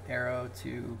has a little arrow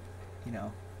to, you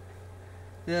know,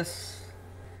 this.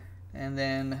 And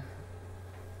then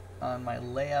on my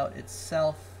layout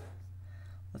itself,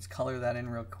 let's color that in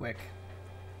real quick.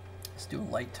 Let's do a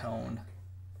light tone.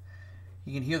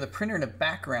 You can hear the printer in the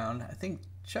background. I think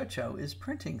Chocho is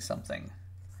printing something.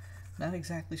 Not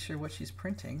exactly sure what she's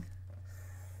printing,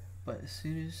 but as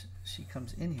soon as she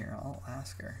comes in here, I'll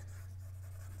ask her.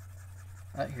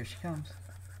 Here she comes.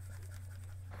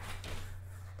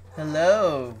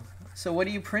 Hello. So what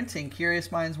are you printing?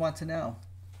 Curious minds want to know.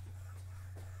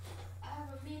 I have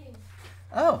a meeting.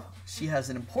 Oh, she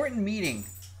has an important meeting.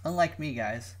 Unlike me,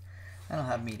 guys. I don't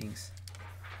have meetings.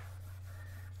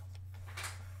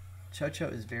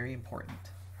 Chocho is very important.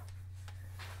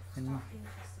 And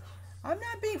I'm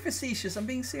not being facetious. I'm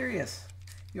being serious.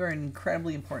 You are an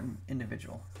incredibly important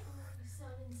individual. Oh, you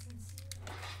sound insincere.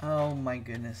 Oh my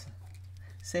goodness.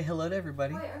 Say hello to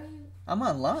everybody. Wait, are you? I'm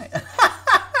online. How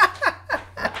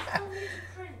many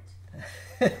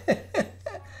to print?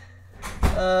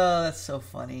 Oh, that's so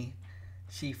funny.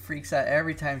 She freaks out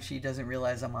every time she doesn't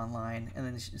realize I'm online. And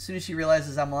then as soon as she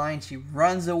realizes I'm online, she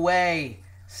runs away.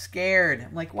 Scared.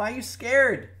 I'm like, why are you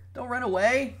scared? Don't run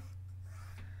away.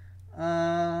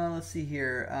 Let's see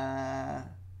here.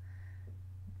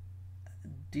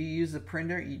 Do you use the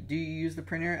printer? Do you use the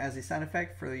printer as a sound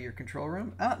effect for your control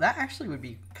room? Oh, that actually would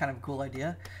be kind of a cool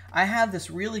idea. I have this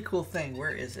really cool thing.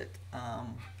 Where is it?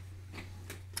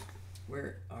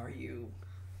 Where are you?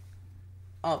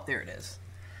 Oh, there it is.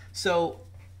 So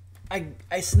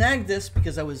I snagged this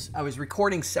because I was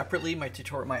recording separately my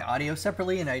audio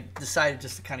separately, and I decided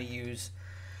just to kind of use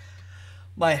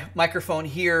my microphone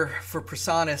here for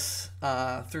PreSonus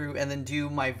and then do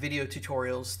my video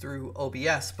tutorials through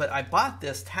OBS. But I bought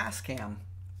this Tascam,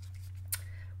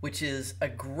 which is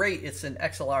it's an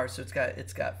XLR, so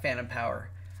it's got phantom power.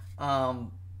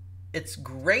 It's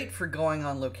great for going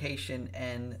on location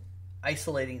and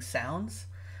isolating sounds.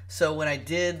 So when I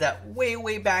did that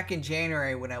way back in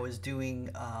January when I was doing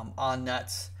On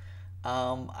Nuts,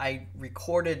 I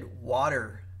recorded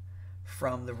water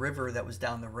from the river that was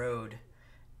down the road,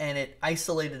 and it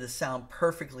isolated the sound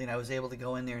perfectly, and I was able to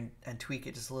go in there and tweak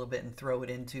it just a little bit and throw it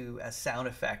into as sound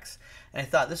effects. And I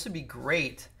thought this would be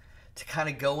great to kind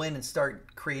of go in and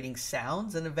start creating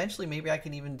sounds, and eventually maybe I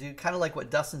can even do kind of like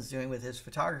what Dustin's doing with his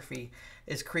photography,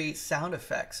 is create sound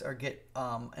effects or get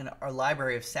a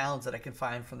library of sounds that I can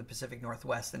find from the Pacific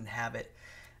Northwest and have it,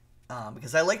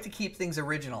 because I like to keep things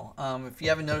original. If you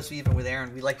haven't noticed, even with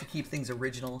Aaron, we like to keep things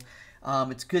original.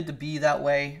 It's good to be that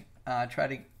way. Try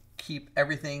to keep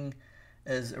everything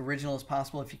as original as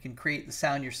possible. If you can create the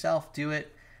sound yourself, do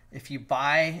it. If you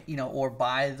buy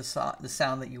the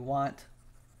sound that you want.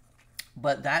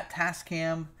 But that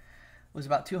Tascam was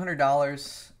about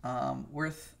 $200,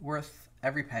 worth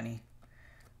every penny.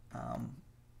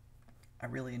 I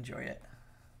really enjoy it.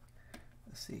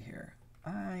 Let's see here.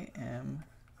 I am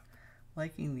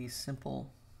liking these simple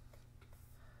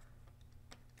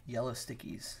yellow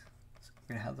stickies. So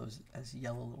we're gonna have those as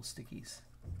yellow little stickies.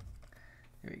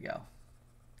 Here we go.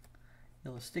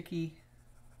 Yellow sticky,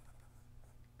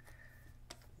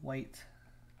 white.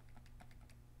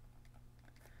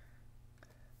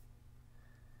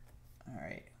 All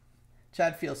right.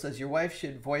 Chad Field says your wife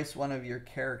should voice one of your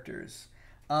characters.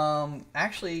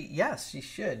 Actually, yes, she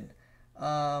should.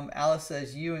 Alice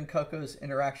says you and Coco's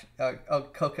interaction.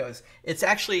 Coco's. It's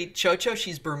actually Chocho.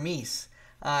 She's Burmese.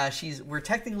 We're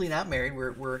technically not married.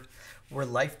 We're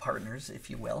life partners, if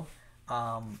you will.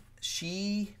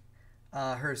 She's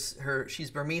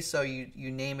Burmese, so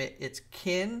you name it. It's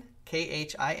Kin,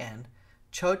 Khin,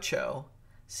 Chocho,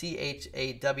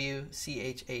 CHAWCHAW.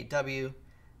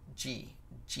 Gyi,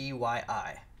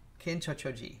 Kin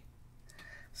Chocho G.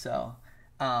 So,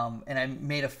 and I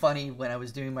made a funny when I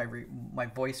was doing my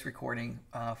voice recording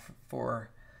for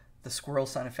the squirrel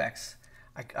sound effects.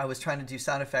 I was trying to do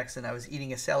sound effects, and I was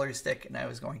eating a celery stick, and I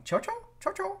was going Chocho,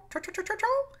 Chocho, Chocho, Chocho,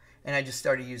 Chocho, and I just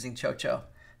started using Chocho.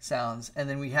 sounds. And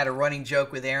then we had a running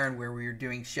joke with Aaron where we were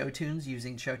doing show tunes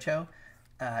using Cho-Cho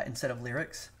instead of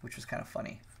lyrics, which was kind of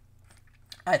funny.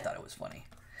 I thought it was funny.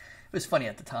 It was funny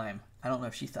at the time. I don't know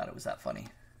if she thought it was that funny.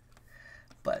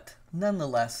 But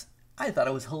nonetheless, I thought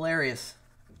it was hilarious.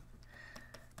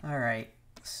 All right,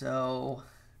 so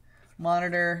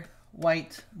monitor,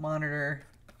 white monitor.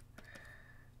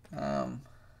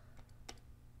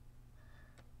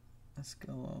 Let's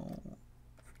go.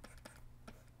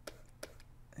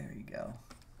 There you go.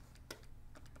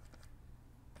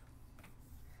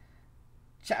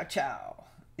 Chow chow.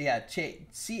 Yeah,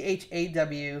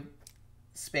 C-H-A-W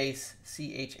space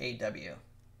C-H-A-W.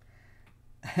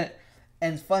 And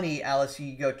it's funny, Alice,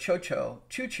 you go Cho-Cho,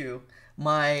 choo-choo.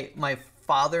 My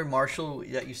father, Marshall,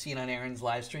 that you've seen on Aaron's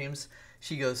live streams,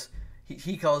 she goes,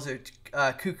 he calls her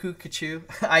cuckoo kachoo.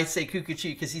 I say cuckoo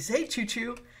choo because he says, hey,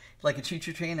 choo-choo, like a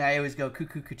choo-choo train. I always go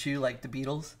cuckoo kachoo like the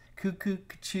Beatles. Cuckoo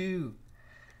kachoo.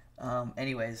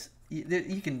 Anyways,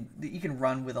 you can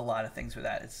run with a lot of things with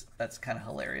that. That's kind of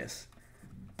hilarious.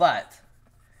 But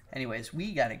anyways,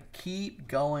 we got to keep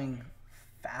going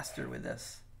faster with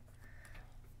this.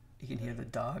 You can hear the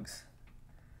dogs.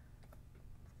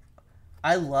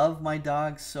 I love my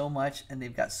dogs so much, and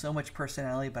they've got so much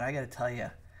personality. But I got to tell you,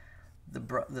 the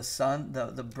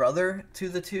brother to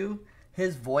the two,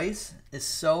 his voice is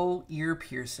so ear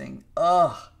piercing.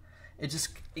 Ugh,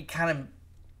 it kind of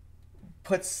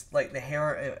puts like the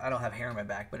hair. I don't have hair on my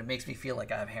back, but it makes me feel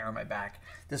like I have hair on my back.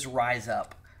 Just rise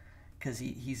up because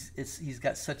he's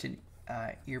got such an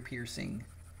ear piercing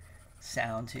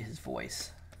sound to his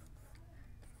voice.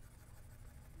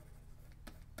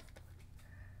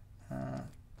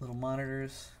 Little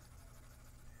monitors.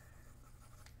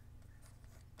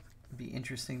 It'd be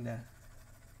interesting to.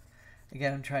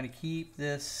 Again, I'm trying to keep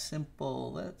this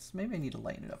simple. Maybe I need to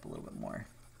lighten it up a little bit more.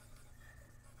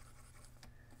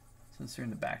 Since they're in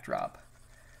the backdrop,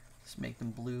 just make them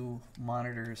blue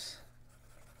monitors.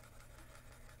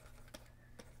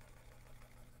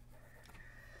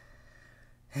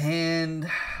 And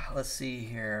let's see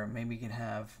here. Maybe we can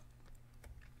have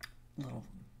a little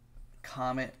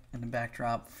comet in the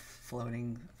backdrop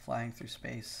flying through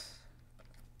space.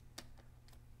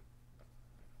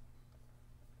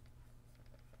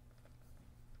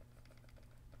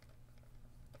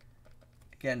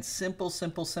 Again, simple,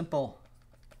 simple, simple.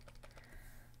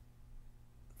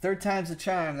 Third time's the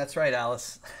charm. That's right,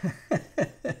 Alice.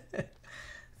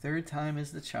 Third time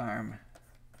is the charm.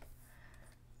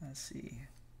 Let's see.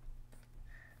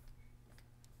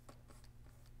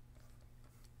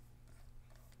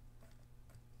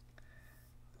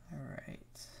 All right.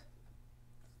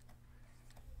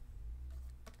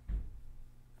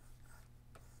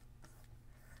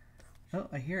 Oh,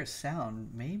 I hear a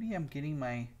sound. Maybe I'm getting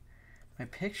my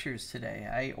pictures today.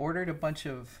 I ordered a bunch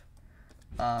of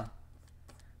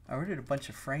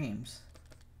frames.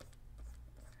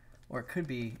 Or it could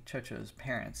be Cho-Cho's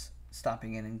parents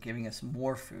stopping in and giving us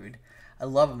more food. I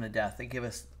love them to death. They give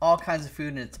us all kinds of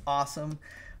food and it's awesome.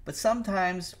 But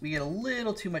sometimes we get a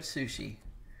little too much sushi.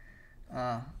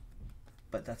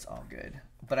 But that's all good.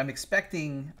 But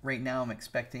right now I'm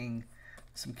expecting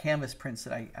some canvas prints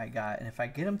that I got. And if I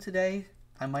get them today,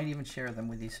 I might even share them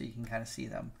with you so you can kind of see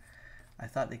them. I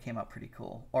thought they came out pretty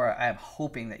cool. Or I'm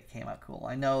hoping they came out cool.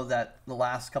 I know that the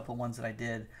last couple ones that I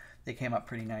did, they came out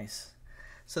pretty nice.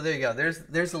 So there you go.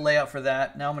 There's the layout for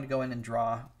that. Now I'm going to go in and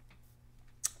draw.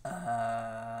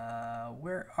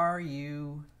 Where are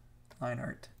you? Line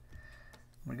art.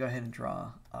 I'm going to go ahead and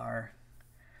draw our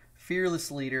fearless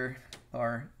leader,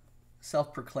 or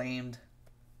self-proclaimed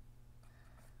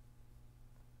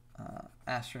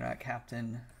astronaut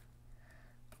captain.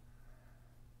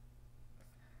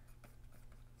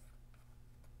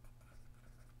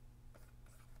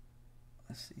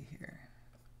 Let's see here.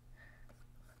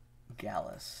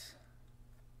 Gallus.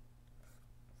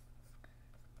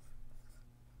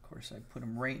 Of course, I put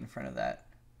him right in front of that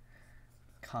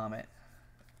comet,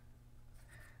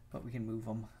 but we can move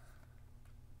them.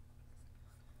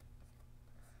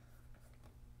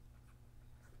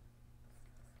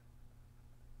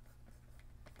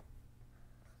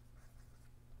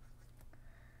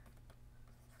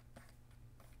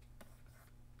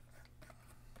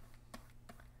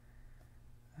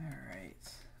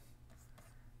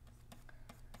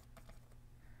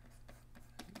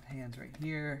 Hands right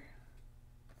here.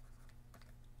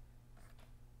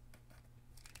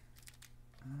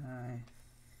 I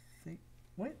think,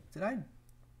 what did I,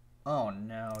 oh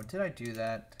no, did I do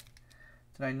that?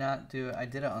 Did I not do it? I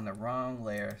did it on the wrong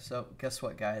layer. So guess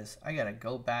what, guys? I gotta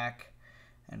go back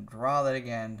and draw that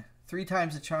again. 3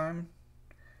 times the charm.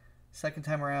 Second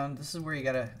time around, this is where you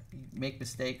gotta make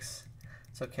mistakes.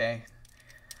 It's okay.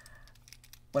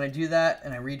 When I do that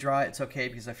and I redraw it, it's okay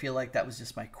because I feel like that was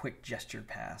just my quick gesture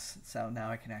pass. So now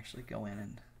I can actually go in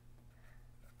and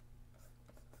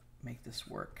make this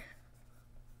work.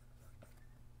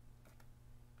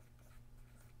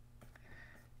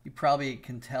 You probably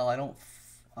can tell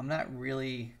I'm not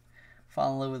really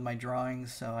falling in love with my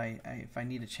drawings, so if I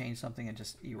need to change something, I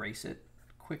just erase it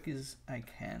quick as I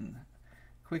can.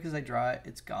 Quick as I draw it,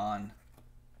 it's gone.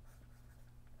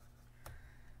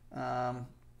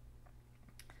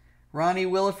 Ronnie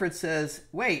Williford says,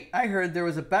 wait, I heard there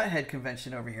was a Butthead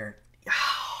convention over here.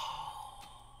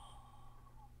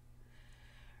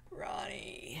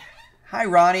 Ronnie. Hi,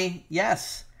 Ronnie.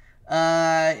 Yes,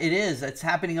 it is. It's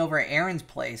happening over at Aaron's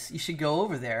place. You should go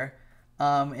over there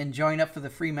and join up for the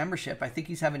free membership. I think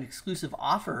he's having an exclusive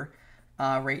offer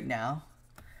right now.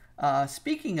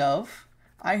 Speaking of,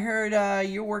 I heard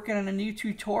you're working on a new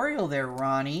tutorial there,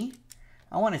 Ronnie.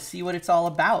 I want to see what it's all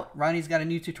about. Ronnie's got a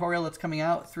new tutorial that's coming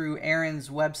out through Aaron's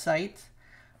website.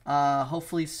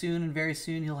 Hopefully soon and very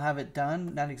soon he'll have it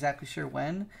done. Not exactly sure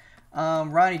when.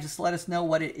 Ronnie, just let us know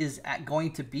what it is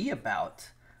going to be about.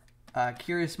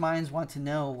 Curious minds want to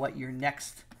know what your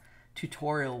next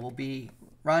tutorial will be.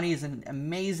 Ronnie is an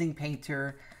amazing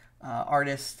painter,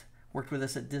 artist, worked with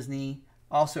us at Disney,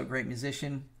 also a great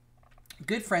musician.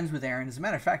 Good friends with Aaron. As a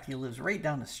matter of fact, he lives right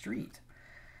down the street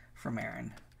from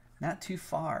Aaron. Not too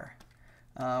far.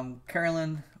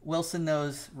 Carolyn Wilson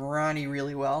knows Ronnie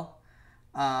really well.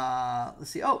 Let's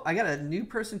see. Oh, I got a new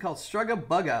person called Strugga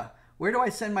Bugga. Where do I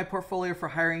send my portfolio for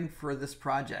hiring for this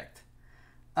project?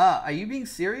 Are you being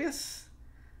serious?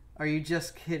 Are you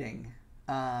just kidding?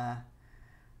 Strugga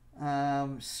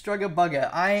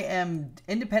Bugga. I am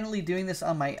independently doing this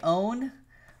on my own.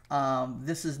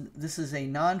 This is a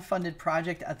non-funded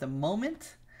project at the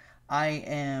moment. I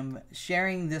am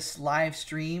sharing this live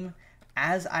stream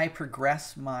as I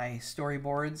progress my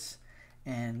storyboards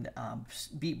and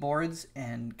beat boards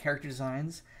and character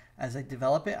designs. As I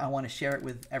develop it, I want to share it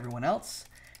with everyone else.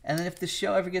 And then if the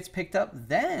show ever gets picked up,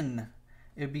 then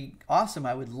it would be awesome.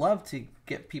 I would love to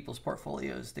get people's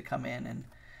portfolios to come in, and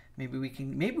maybe we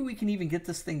can even get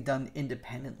this thing done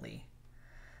independently.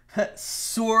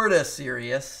 Sorta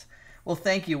serious. Well,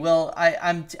 thank you. Well,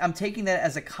 I'm taking that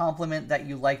as a compliment that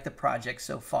you like the project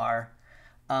so far.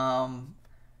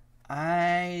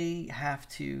 I have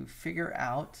to figure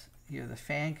out, the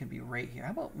fan can be right here.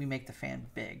 How about we make the fan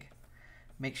big?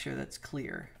 Make sure that's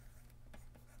clear.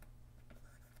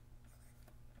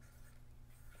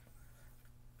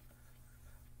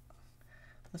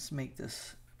 Let's make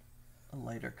this a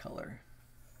lighter color.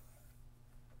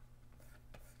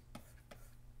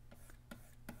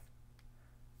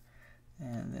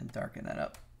 And then darken that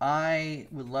up. I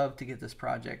would love to get this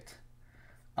project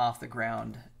off the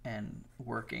ground and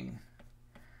working.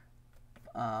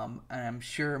 And I'm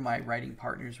sure my writing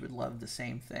partners would love the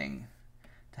same thing,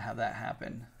 to have that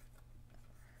happen.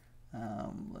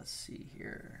 Let's see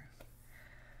here.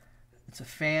 It's a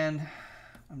fan.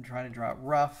 I'm trying to draw it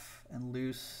rough and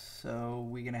loose. So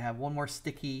we're going to have one more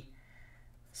sticky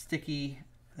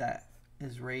that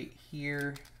is right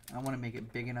here. I want to make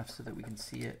it big enough so that we can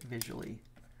see it visually.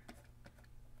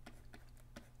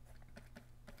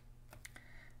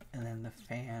 And then the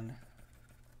fan.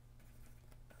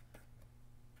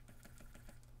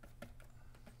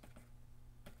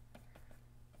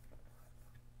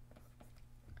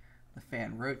 The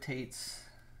fan rotates.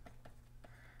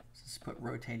 So let's put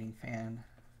rotating fan.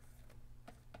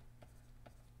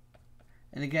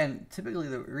 And again, typically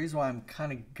the reason why I'm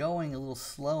kind of going a little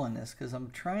slow on this, because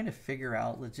I'm trying to figure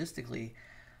out logistically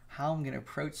how I'm going to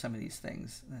approach some of these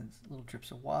things. And it's little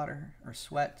drips of water or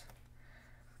sweat.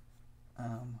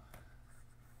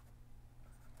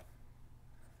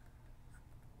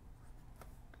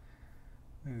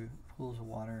 Maybe pools of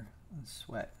water and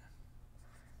sweat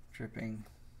dripping.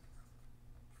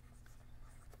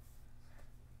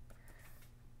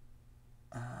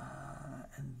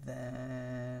 And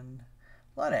then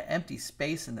a lot of empty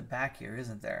space in the back here,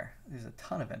 isn't there? There's a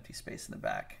ton of empty space in the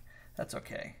back. That's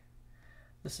okay.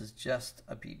 This is just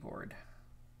a beadboard.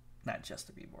 Not just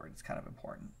a beadboard, it's kind of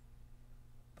important.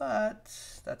 But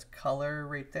that's color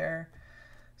right there.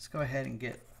 Let's go ahead and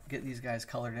get these guys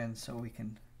colored in so we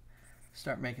can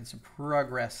start making some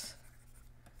progress.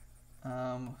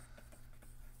 I'm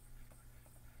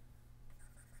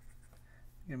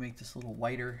gonna make this a little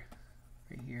whiter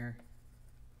right here.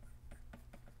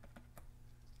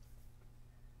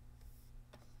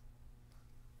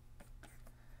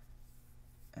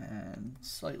 And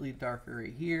slightly darker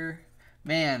right here.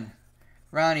 Man,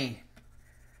 Ronnie.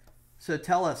 So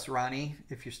tell us, Ronnie,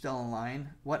 if you're still in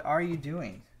line, what are you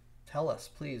doing? Tell us,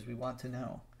 please. We want to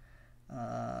know.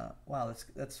 Wow,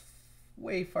 that's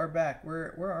way far back.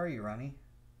 Where are you, Ronnie?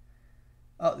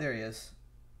 Oh, there he is.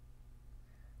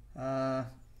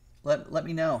 Let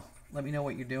me know. Let me know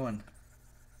what you're doing.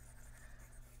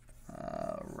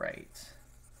 Right.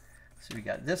 So we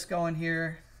got this going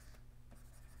here.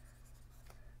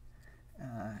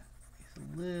 It's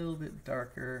a little bit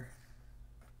darker.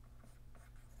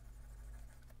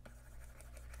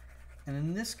 And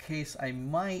in this case, I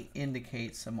might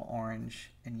indicate some orange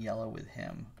and yellow with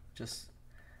him, just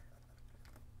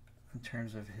in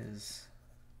terms of his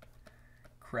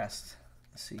crest.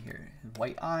 Let's see here, his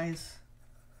white eyes.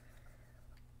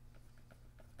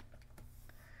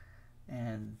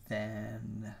 And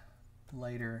then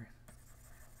lighter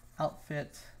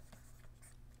outfit.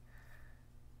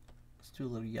 Let's do a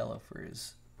little yellow for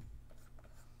his.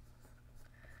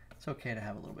 It's okay to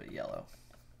have a little bit of yellow.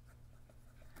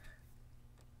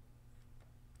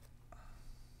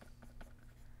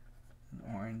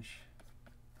 And orange.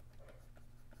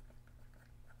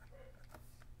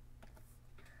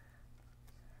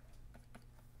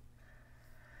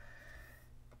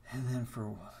 And then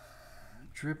for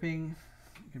dripping,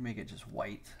 you can make it just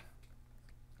white.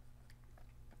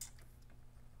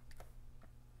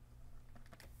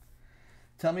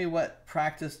 Tell me what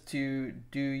practice do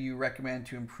you recommend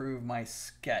to improve my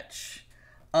sketch?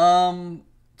 To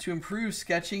improve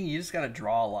sketching, you just got to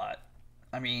draw a lot.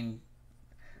 I mean,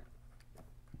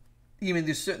 even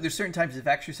there's certain types of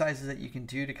exercises that you can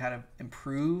do to kind of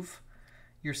improve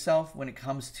yourself when it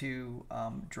comes to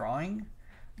drawing,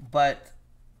 but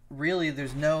really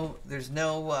there's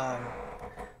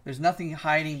nothing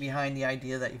hiding behind the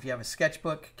idea that if you have a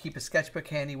sketchbook, keep a sketchbook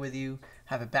handy with you.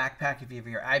 Have a backpack. If you have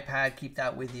your iPad, keep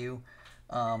that with you.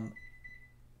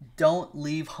 Don't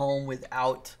leave home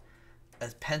without a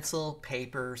pencil,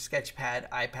 paper, sketch pad,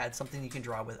 iPad, something you can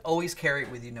draw with. Always carry it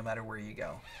with you no matter where you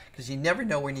go, because you never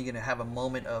know when you're going to have a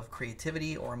moment of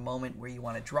creativity or a moment where you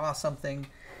want to draw something.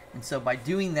 And so by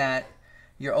doing that,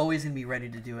 you're always going to be ready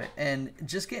to do it. And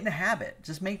just get in a habit.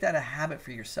 Just make that a habit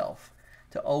for yourself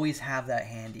to always have that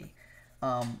handy.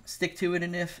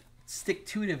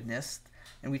 Stick-to-itiveness.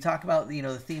 And we talk about, the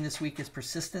theme this week is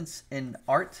persistence in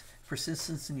art,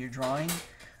 persistence in your drawing,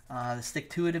 the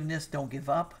stick-to-itiveness, don't give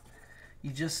up.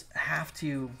 You just have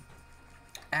to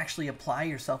actually apply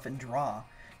yourself and draw.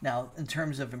 Now, in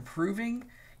terms of improving,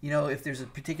 if there's a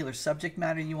particular subject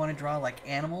matter you want to draw, like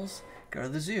animals, go to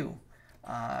the zoo.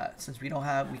 Since we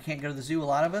can't go to the zoo, a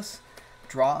lot of us,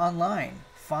 draw online.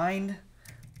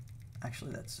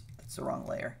 Actually that's the wrong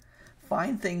layer.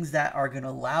 Find things that are going to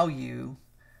allow you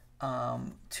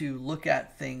to look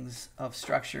at things of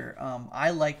structure.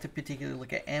 I like to particularly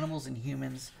look at animals and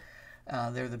humans.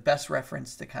 They're the best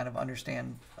reference to kind of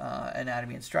understand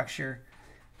anatomy and structure.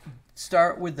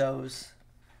 Start with those.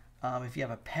 If you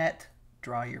have a pet,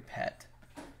 draw your pet.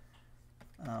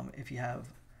 If you have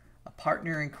a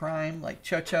partner in crime like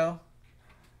Cho-Cho,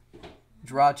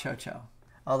 draw Cho-Cho.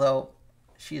 Although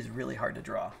she is really hard to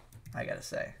draw, I gotta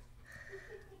say.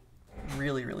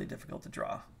 Really, really difficult to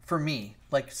draw. For me,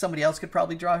 like somebody else could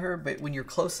probably draw her, but when you're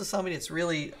close to somebody, it's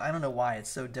really, I don't know why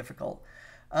it's so difficult.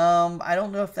 I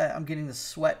don't know if that I'm getting the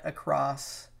sweat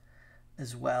across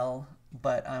as well,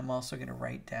 but I'm also going to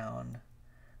write down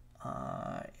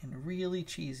in really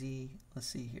cheesy, let's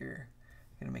see here,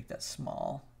 I'm going to make that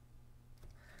small.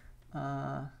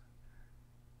 What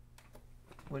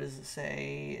does it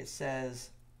say? It says,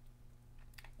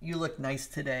 you look nice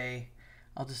today.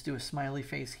 I'll just do a smiley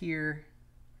face here.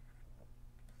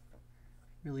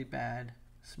 Really bad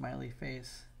smiley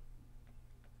face.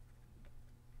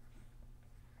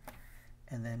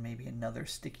 And then maybe another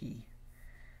sticky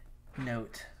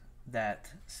note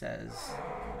that says,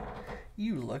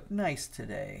 you look nice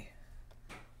today.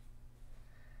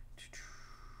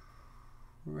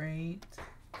 Right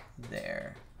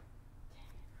there.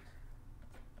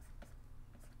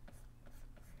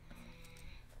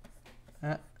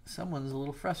 Someone's a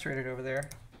little frustrated over there.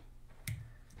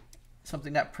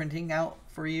 Something not printing out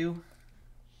for you.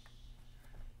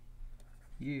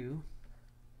 You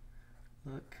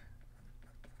look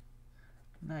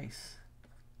nice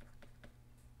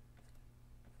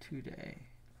today.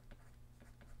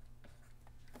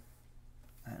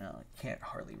 I know, I can't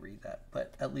hardly read that,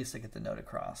 but at least I get the note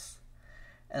across.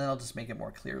 And then I'll just make it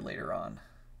more clear later on.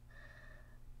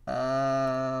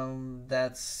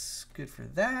 That's good for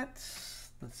that.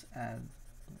 Let's add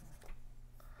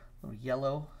a little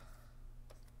yellow.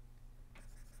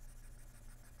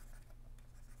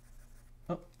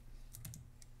 Oh.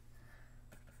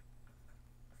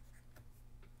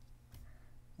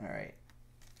 All right.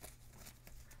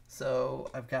 So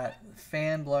I've got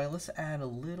fan blowing. Let's add a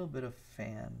little bit of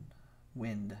fan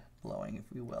wind blowing, if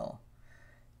we will.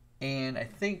 And I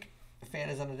think the fan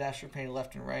is on the dashboard painted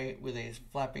left and right with a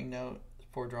flapping note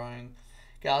for drawing.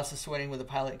 Gallus is sweating with a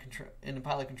pilot control in the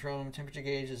pilot control room. Temperature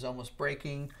gauge is almost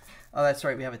breaking. Oh, that's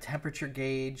right. We have a temperature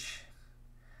gauge.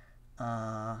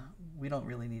 We don't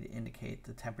really need to indicate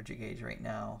the temperature gauge right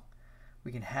now.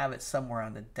 We can have it somewhere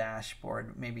on the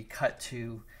dashboard. Maybe cut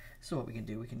to. So what we can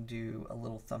do a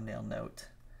little thumbnail note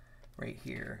right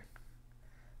here.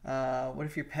 What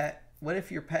if your pet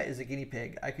is a guinea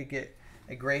pig? I can get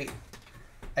great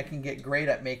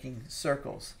at making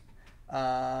circles.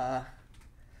 Well,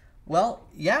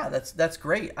 yeah, that's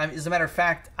great. As a matter of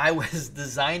fact, I was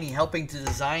helping to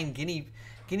design guinea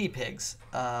pigs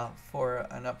for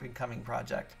an up and coming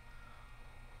project.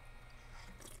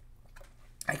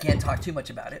 I can't talk too much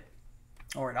about it,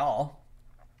 or at all,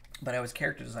 but I was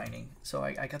character designing, so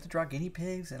I got to draw guinea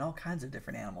pigs and all kinds of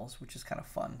different animals, which is kind of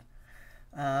fun.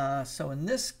 So in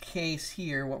this case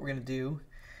here, what we're going to do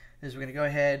is we're going to go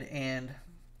ahead and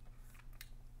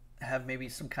have maybe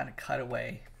some kind of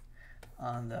cutaway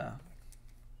on the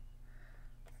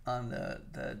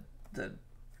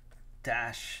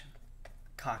dash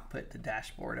cockpit, the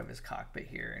dashboard of his cockpit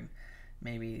here, and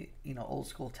maybe, you know, old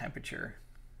school temperature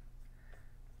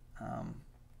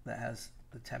that has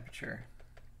the temperature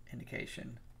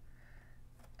indication,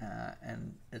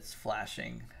 and it's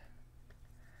flashing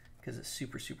because it's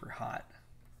super hot.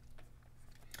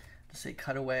 Just say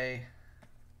cutaway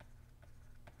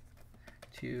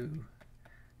to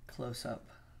close up,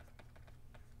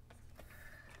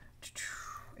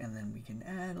 and then we can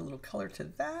add a little color to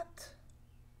that.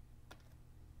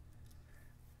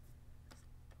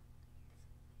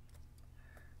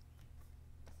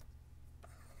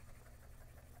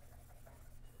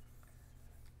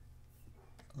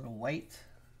 A little white.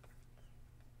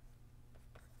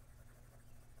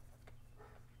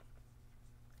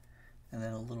 And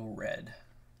then a little red.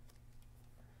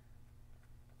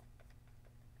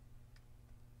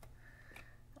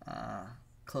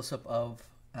 Close-up of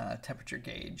temperature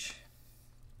gauge.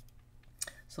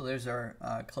 So there's our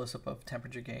close-up of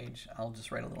temperature gauge. I'll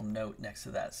just write a little note next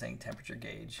to that saying temperature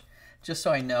gauge, just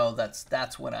so I know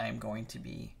that's what I'm going to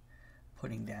be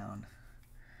putting down.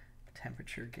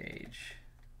 Temperature gauge.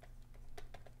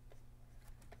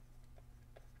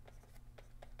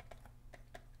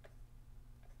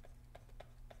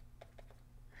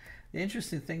 The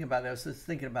interesting thing about it, I was just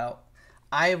thinking about,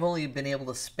 I've only been able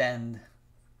to spend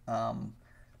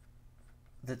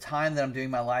the time that I'm doing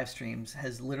my live streams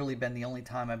has literally been the only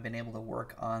time I've been able to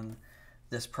work on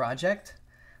this project.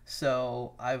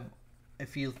 So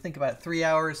if you think about it, 3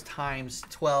 hours times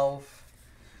 12,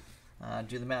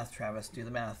 do the math, Travis, do the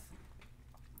math.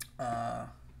 What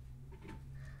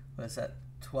is that?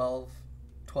 12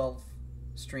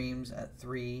 streams at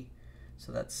 3,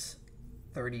 so that's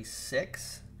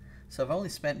 36. So I've only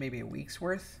spent maybe a week's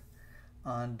worth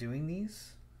on doing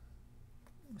these.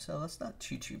 So that's not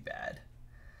too bad.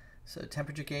 So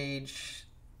temperature gauge,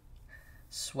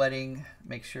 sweating,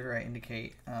 make sure I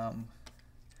indicate,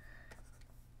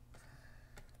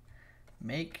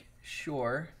 make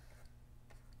sure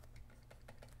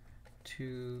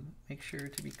to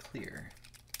be clear.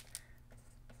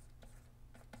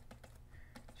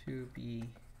 To be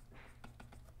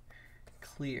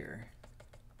clear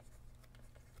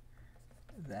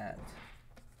that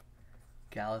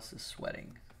Gallus is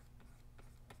sweating.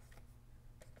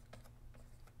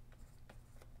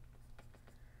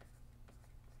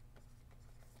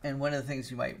 And one of the things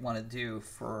you might want to do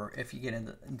for if you get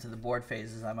into the board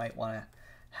phases, I might want to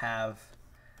have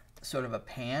sort of a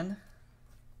pan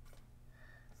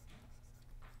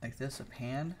like this, a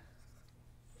pan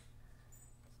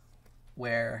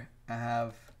where I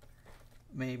have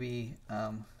maybe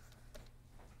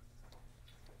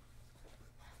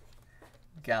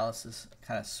Gallus is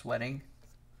kind of sweating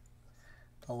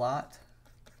a lot,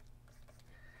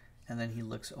 and then he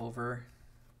looks over.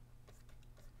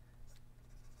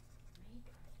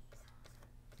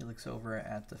 He looks over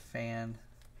at the fan.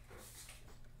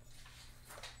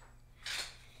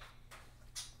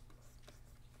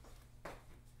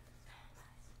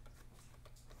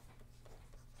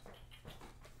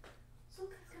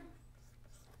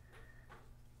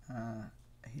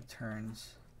 He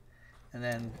turns, and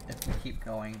then if we keep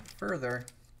going further,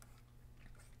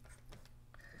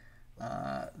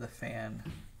 the fan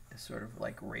is sort of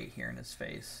like right here in his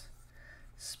face,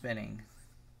 spinning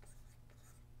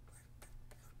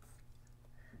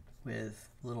with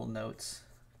little notes,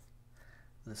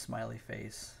 the smiley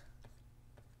face,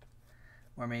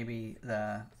 or maybe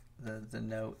the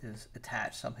note is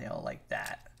attached something like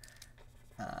that.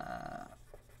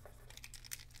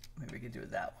 Maybe we could do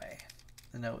it that way.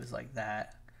 The note is like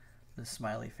that, the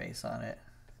smiley face on it.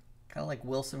 Kind of like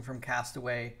Wilson from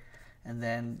Castaway, and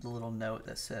then the little note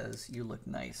that says, "You look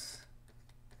nice."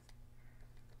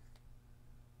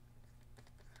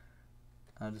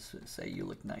 I'll just say, "You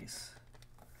look nice."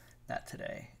 Not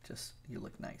today, just "You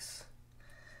look nice."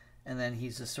 And then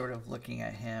he's just sort of looking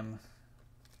at him,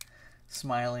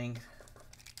 smiling.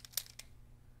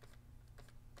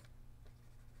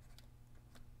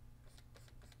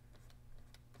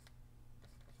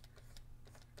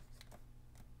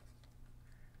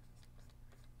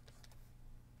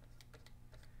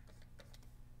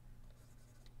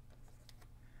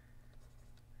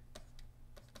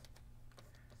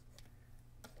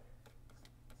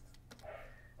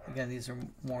 Again, these are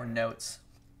more notes.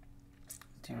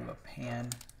 Do a pan.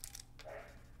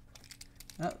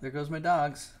 Oh, there goes my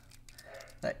dogs.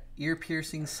 That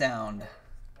ear-piercing sound.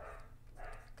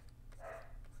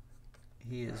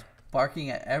 He is barking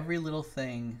at every little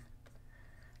thing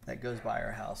that goes by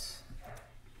our house.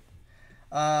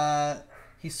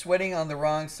 He's sweating on the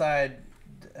wrong side.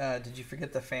 Did you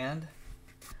forget the fan?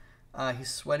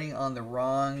 He's sweating on the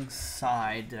wrong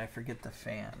side. Did I forget the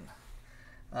fan?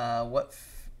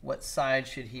 What side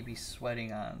should he be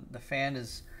sweating on? The fan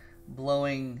is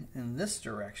blowing in this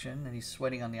direction, and he's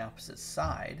sweating on the opposite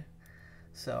side.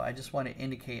 So I just want to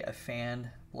indicate a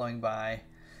fan blowing by,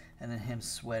 and then him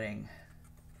sweating.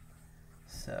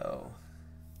 So,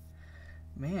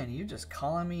 man, you're just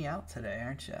calling me out today,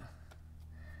 aren't you?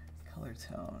 Color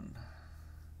tone.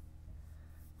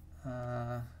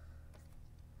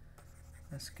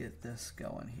 Let's get this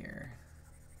going here.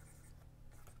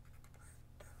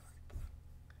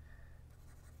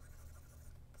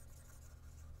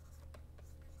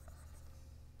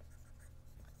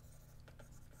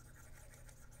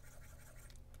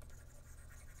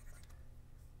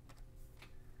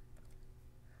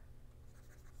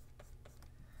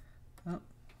 Oh,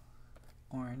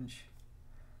 orange.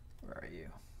 Where are you?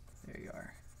 There you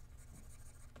are.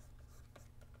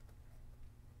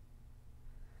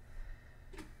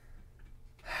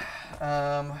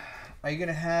 Are you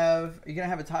gonna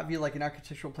have a top view like an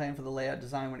architectural plan for the layout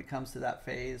design when it comes to that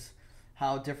phase?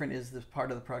 How different is this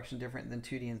part of the production different than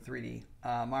 2D and 3D?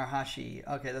 Marahashi,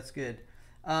 okay, that's good.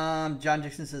 John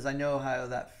Dixon says, I know how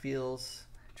that feels.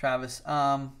 Travis,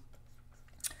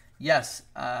 yes,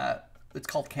 it's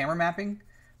called camera mapping.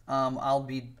 I'll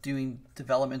be doing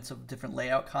developments of different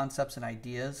layout concepts and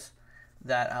ideas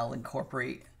that I'll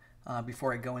incorporate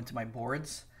before I go into my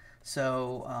boards.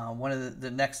 So one of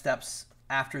the next steps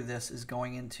after this is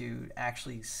going into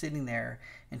actually sitting there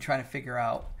and trying to figure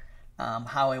out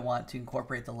how I want to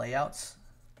incorporate the layouts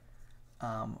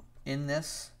in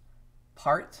this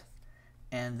part.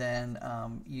 And then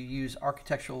you use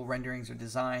architectural renderings or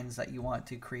designs that you want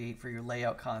to create for your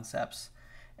layout concepts,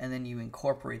 and then you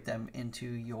incorporate them into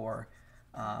your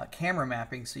camera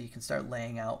mapping so you can start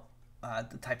laying out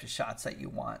the types of shots that you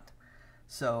want.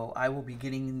 So I will be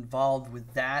getting involved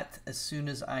with that as soon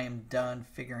as I am done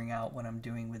figuring out what I'm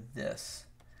doing with this.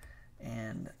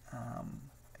 And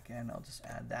again, I'll just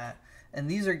add that.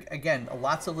 And these are, again,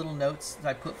 lots of little notes that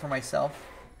I put for myself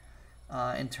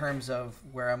in terms of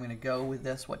where I'm going to go with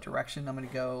this, what direction I'm going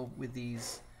to go with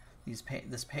this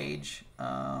page.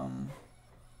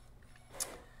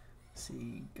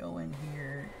 See, go in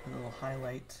here, a little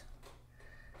highlight,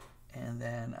 and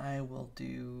then I will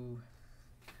do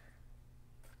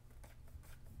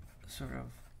sort of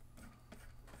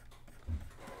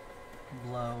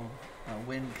blow a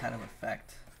wind kind of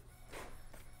effect.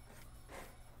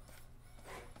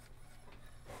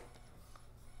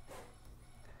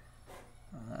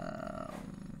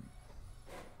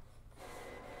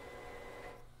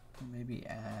 Maybe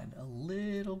add a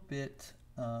little bit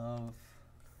of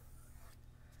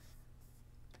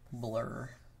blur.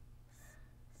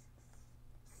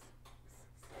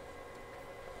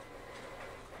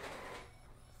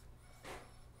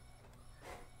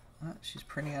 She's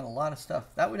printing out a lot of stuff.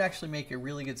 That would actually make a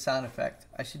really good sound effect.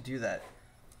 I should do that.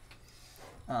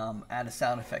 Add a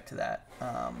sound effect to that.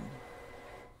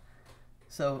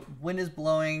 So wind is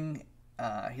blowing.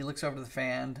 He looks over the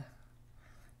fan.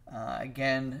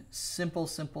 Again,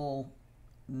 simple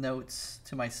notes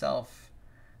to myself.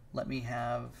 Let me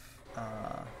have.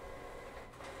 Let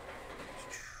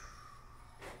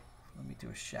me do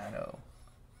a shadow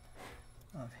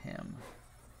of him.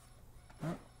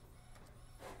 Oh.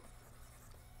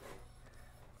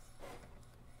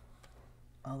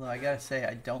 Although I gotta say,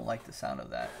 I don't like the sound of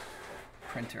that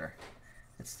printer.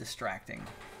 It's distracting.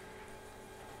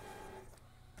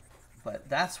 But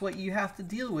that's what you have to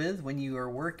deal with when you are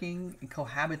working and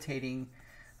cohabitating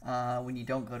when you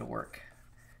don't go to work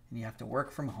and you have to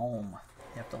work from home.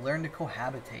 You have to learn to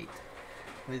cohabitate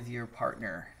with your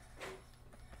partner.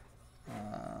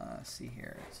 Let's see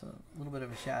here. It's a little bit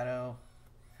of a shadow.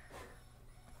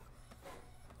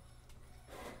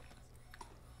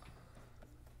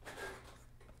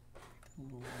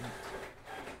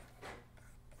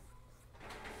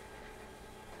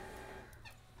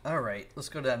 All right, let's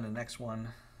go down to the next one.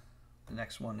 The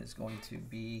next one is going to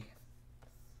be,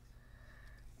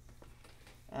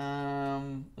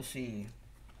 let's see.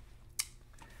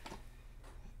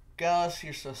 Gauss,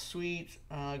 you're so sweet.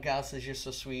 Gauss says, you're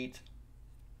so sweet.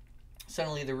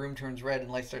 Suddenly the room turns red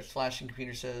and light starts flashing.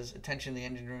 Computer says, attention, the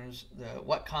engine rooms. The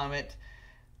what comet?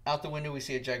 Out the window we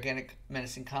see a gigantic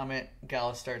menacing comet.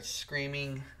 Gallus starts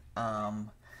screaming.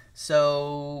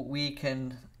 So we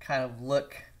can kind of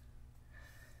look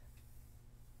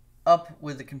up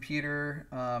with the computer.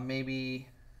 Maybe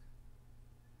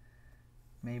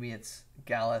it's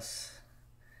Gallus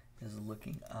is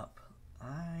looking up.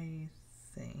 I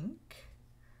think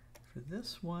for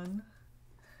this one,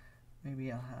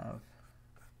 maybe I'll have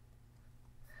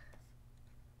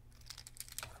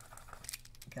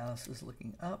Gallus is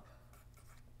looking up.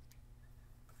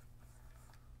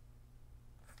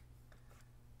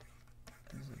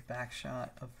 There's a back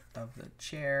shot of the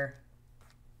chair.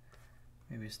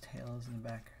 Maybe his tail is in the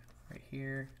back right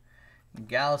here. And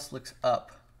Gallus looks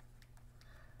up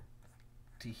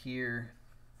to hear,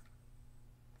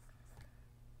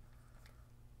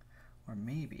 or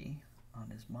maybe on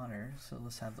his monitor. So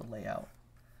let's have the layout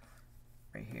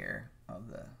right here of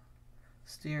the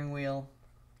steering wheel.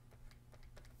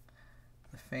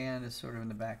 The fan is sort of in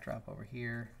the backdrop over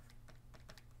here.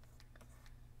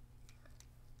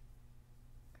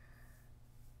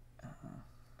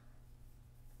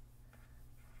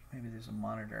 Maybe there's a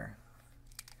monitor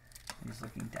and he's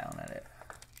looking down at it.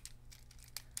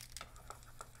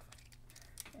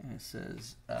 And it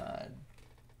says,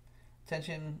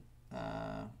 attention,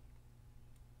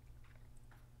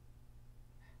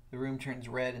 the room turns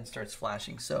red and starts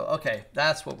flashing. So, okay,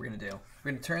 that's what we're going to do.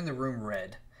 We're going to turn the room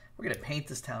red. We're going to paint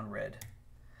this town red.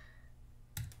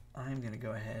 I'm going to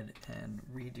go ahead and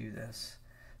redo this.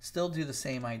 Still do the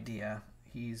same idea.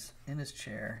 He's in his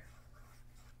chair.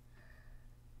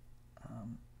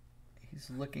 He's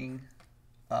looking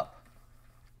up.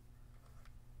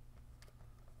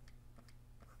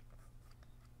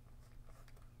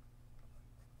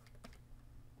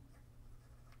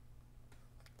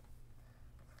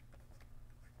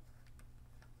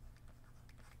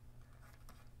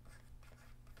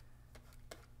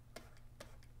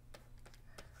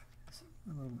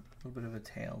 A little bit of a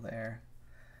tail there.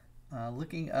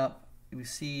 Looking up, we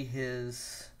see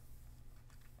his,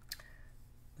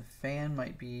 the fan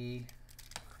might be,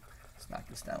 let's knock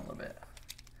this down a little bit.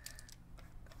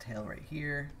 The tail right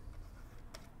here.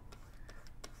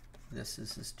 This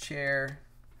is his chair.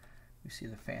 We see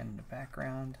the fan in the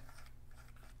background.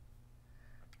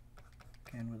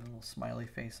 Again, with a little smiley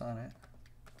face on it.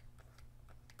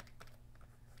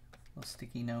 A little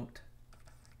sticky note.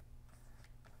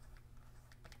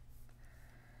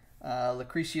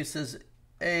 Lucretia says,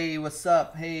 hey, what's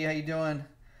up? Hey, how you doing?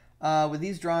 With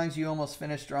these drawings, you almost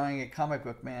finished drawing a comic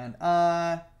book, man.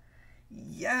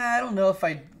 Yeah, I don't know if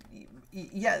I...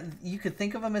 Yeah, you could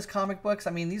think of them as comic books.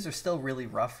 I mean, these are still really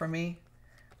rough for me.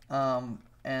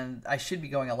 And I should be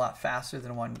going a lot faster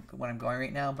than when I'm going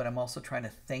right now, but I'm also trying to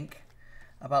think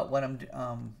about what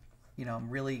I'm... you know, I'm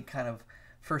really kind of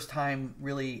first time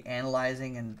really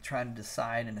analyzing and trying to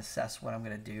decide and assess what I'm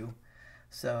going to do.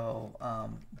 So,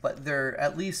 but they're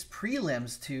at least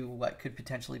prelims to what could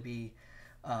potentially be,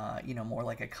 you know, more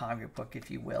like a comic book, if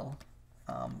you will.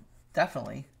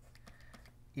 Definitely,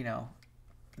 you know,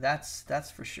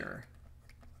 that's for sure.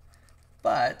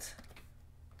 But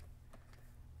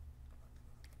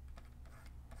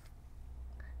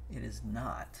it is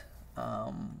not.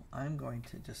 I'm going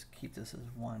to just keep this as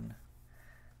one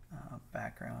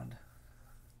background.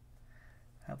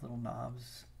 Have little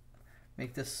knobs.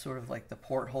 Make this sort of like the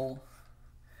porthole.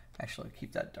 Actually, I'll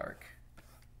keep that dark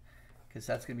because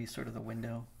that's going to be sort of the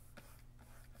window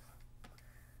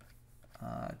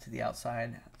to the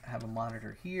outside. Have a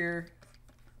monitor here,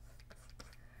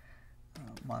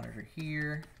 monitor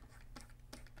here.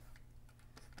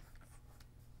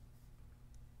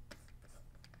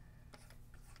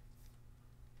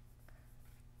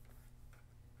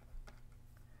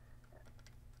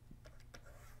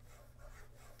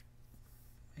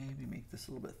 Maybe make this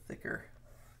a little bit thicker.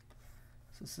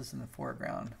 So this is in the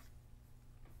foreground.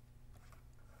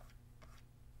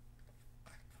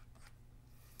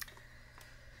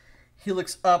 He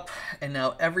looks up, and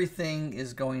now everything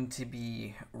is going to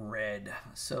be red.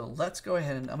 So let's go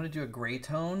ahead and I'm going to do a gray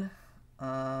tone.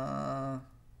 Gray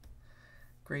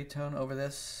tone over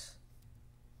this,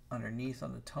 underneath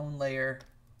on the tone layer.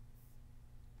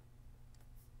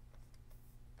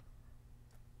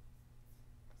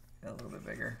 A little bit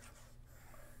bigger.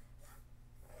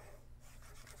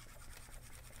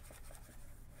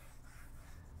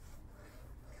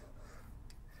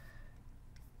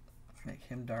 Make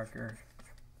him darker.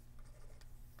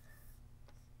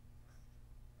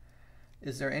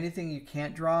 Is there anything you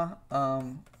can't draw?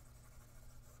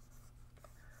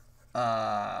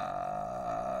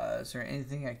 Is there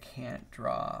anything I can't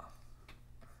draw?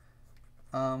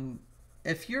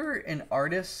 If you're an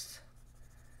artist,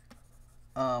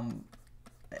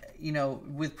 you know,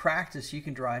 with practice, you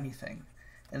can draw anything.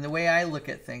 And the way I look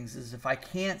at things is if I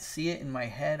can't see it in my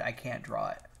head, I can't draw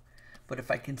it. But if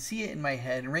I can see it in my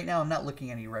head, and right now I'm not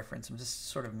looking at any reference, I'm just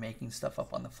sort of making stuff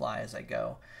up on the fly as I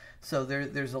go. So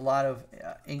there's a lot of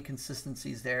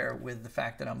inconsistencies there with the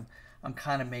fact that I'm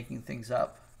kind of making things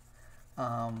up.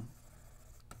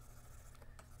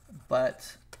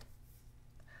 But,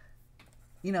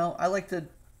 you know, I like to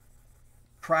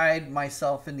pride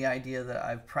myself in the idea that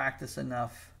I've practiced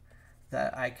enough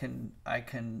that I can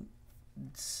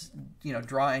you know,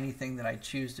 draw anything that I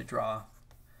choose to draw.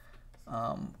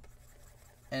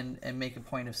 And make a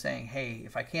point of saying, hey,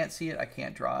 if I can't see it, I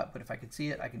can't draw it, but if I can see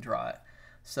it, I can draw it.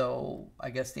 So I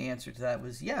guess the answer to that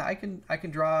was, yeah, I can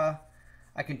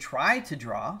try to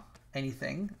draw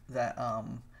anything that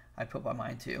I put my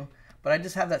mind to, but I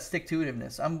just have that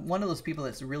stick-to-itiveness. I'm one of those people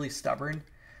that's really stubborn.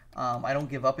 I don't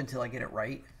give up until I get it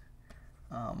right.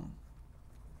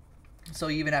 So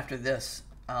even after this,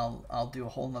 I'll do a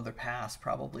whole nother pass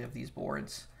probably of these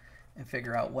boards and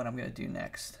figure out what I'm going to do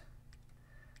next.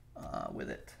 With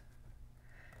it.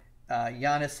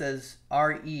 Giannis says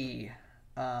R-E.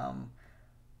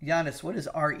 Giannis, what is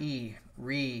R-E?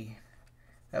 Re.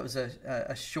 That was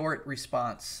a short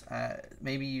response.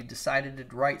 Maybe you decided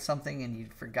to write something and you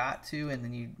forgot to, and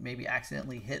then you maybe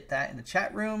accidentally hit that in the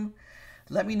chat room.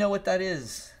 Let me know what that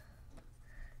is.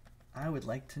 I would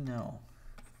like to know.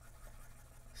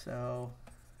 So,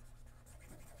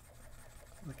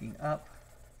 looking up.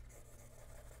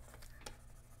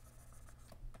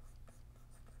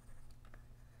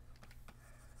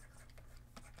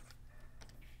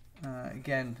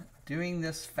 Again, doing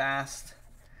this fast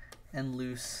and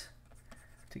loose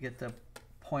to get the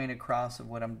point across of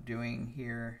what I'm doing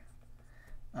here.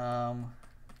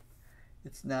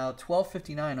 It's now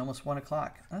 12:59, almost 1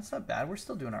 o'clock. That's not bad. We're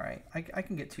still doing all right. I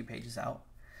can get 2 pages out.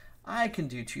 I can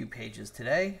do 2 pages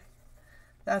today.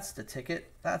 That's the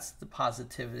ticket. That's the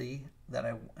positivity that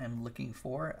I am looking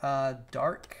for.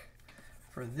 Dark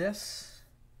for this,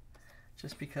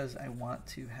 just because I want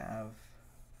to have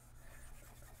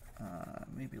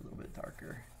maybe a little bit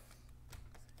darker.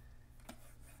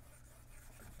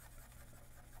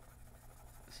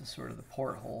 This is sort of the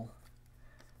porthole.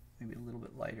 Maybe a little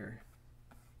bit lighter.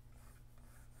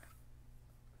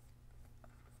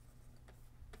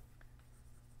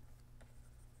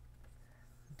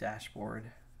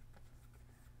 Dashboard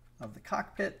of the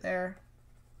cockpit there.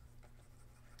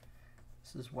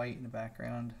 This is white in the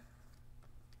background.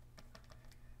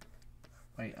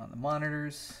 White on the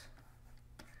monitors.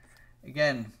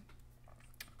 Again,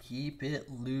 keep it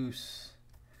loose.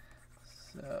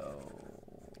 So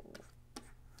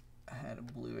I had a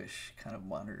bluish kind of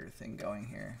monitor thing going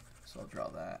here, so I'll draw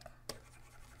that.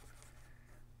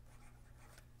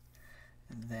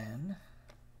 And then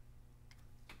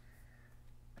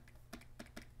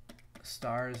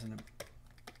stars in a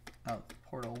out the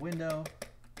portal window,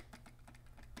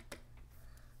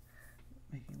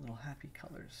 making little happy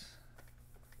colors.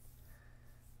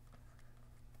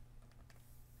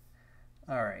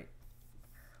 All right,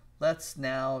 let's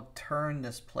now turn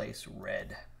this place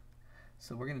red.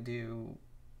 So we're gonna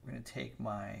take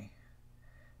my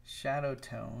shadow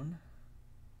tone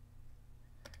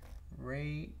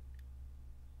right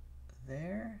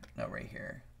there, no, right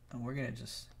here, and we're gonna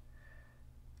just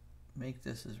make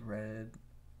this as red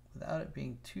without it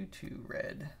being too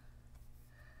red.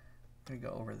 I'm gonna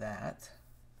go over that.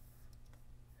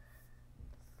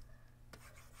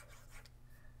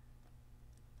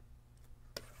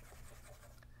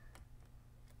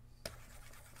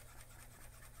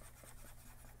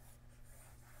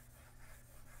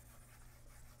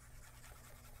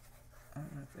 I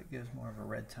don't know if that gives more of a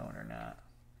red tone or not.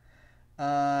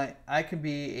 I could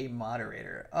be a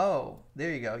moderator. Oh,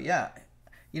 there you go. Yeah.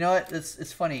 You know what?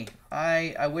 It's funny.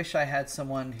 I wish I had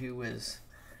someone who was,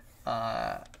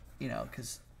 you know,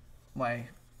 because my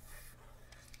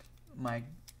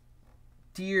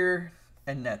dear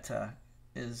Annetta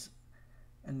is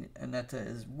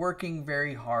working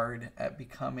very hard at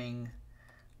becoming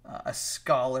a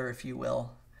scholar, if you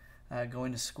will,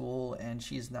 going to school, and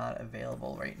she's not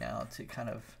available right now to kind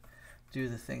of do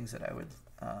the things that I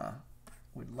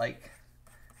would like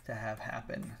to have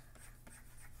happen.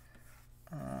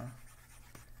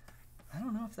 I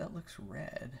don't know if that looks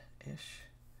red-ish.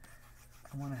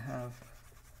 I want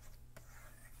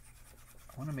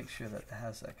to make sure that it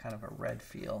has a kind of a red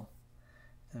feel,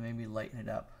 and maybe lighten it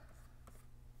up.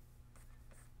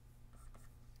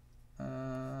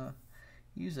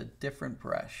 Use a different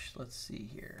brush. Let's see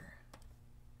here.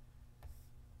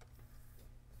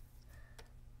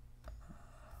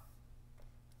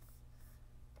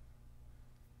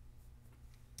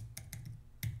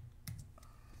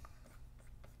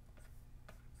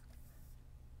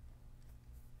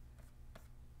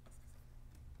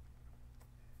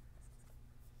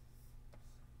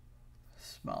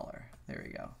 Smaller. There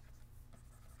we go.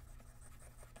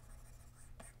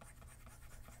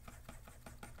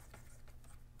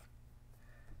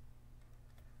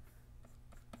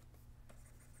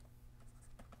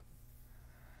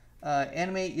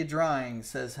 Animate Your Drawing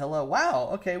says hello. Wow,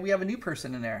 okay, we have a new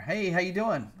person in there. Hey, how you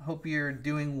doing? Hope you're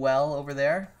doing well over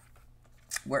there,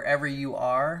 wherever you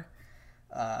are.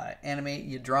 Animate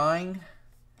Your Drawing.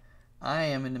 I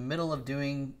am in the middle of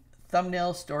doing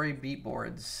thumbnail story beat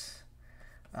boards,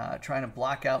 trying to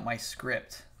block out my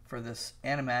script for this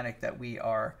animatic that we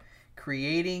are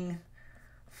creating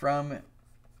from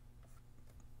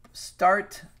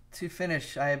start to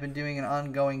finish. I have been doing an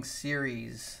ongoing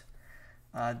series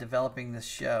developing this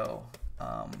show,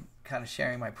 kind of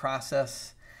sharing my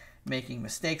process, making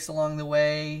mistakes along the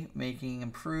way, making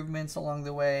improvements along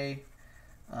the way,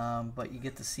 but you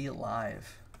get to see it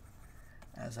live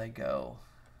as I go.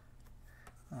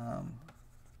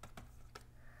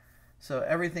 So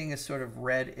everything is sort of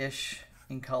red-ish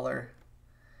in color.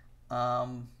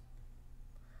 I'll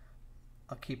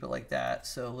keep it like that.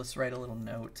 So let's write a little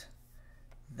note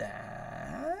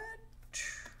that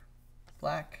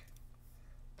black.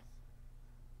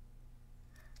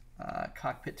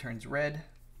 Cockpit turns red.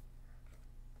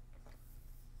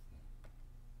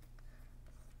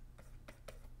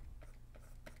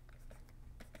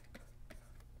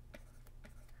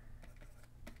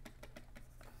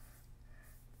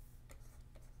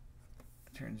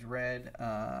 Turns red.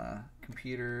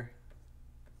 Computer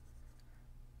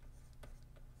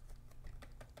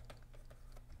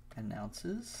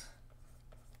announces.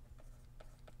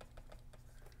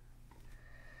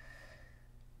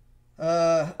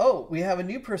 Oh, we have a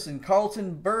new person.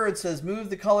 Carlton Bird says, move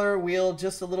the color wheel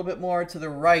just a little bit more to the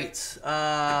right.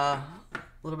 A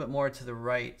little bit more to the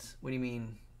right. What do you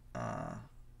mean?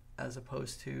 As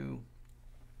opposed to...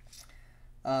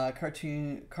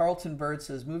 Carlton Bird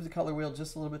says, move the color wheel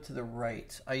just a little bit to the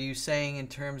right. Are you saying in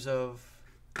terms of...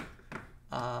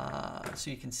 so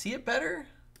you can see it better?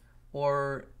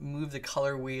 Or move the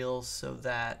color wheel so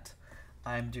that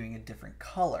I'm doing a different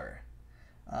color?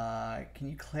 Can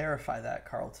you clarify that,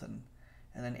 Carlton?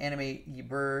 And then Animate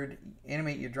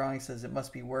Your Drawing says it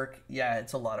must be work. Yeah,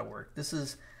 it's a lot of work. This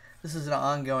is an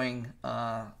ongoing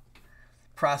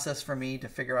process for me to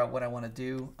figure out what I want to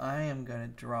do. I am going to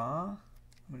draw. I'm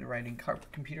going to write in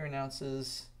computer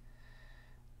announces.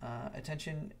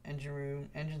 Attention, engine room.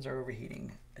 Engines are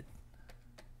overheating.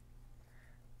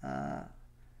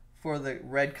 For the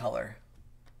red color.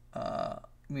 I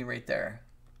mean right there.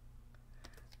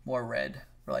 More red.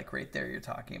 Like right there you're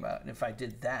talking about. And if I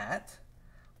did that,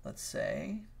 let's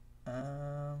say,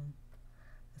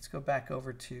 let's go back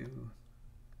over to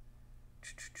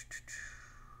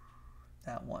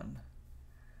that one.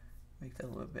 Make that a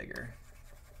little bit bigger.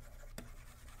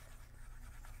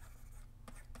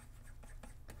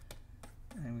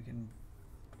 And we can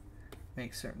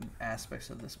make certain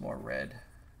aspects of this more red.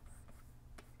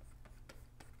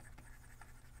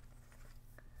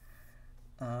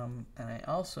 And I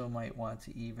also might want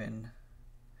to even,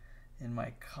 in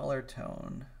my color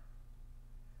tone,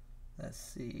 let's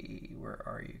see, where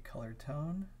are you, color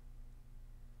tone?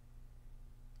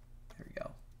 There we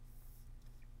go.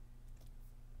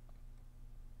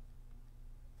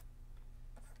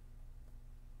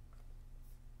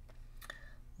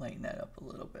 Lighten that up a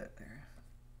little bit there.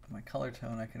 My color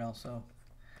tone, I can also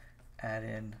add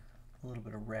in a little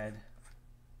bit of red,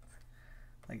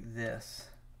 like this.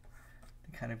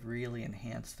 Kind of really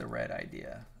enhance the red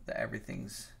idea that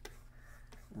everything's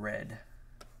red,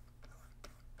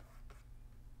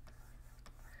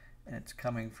 and it's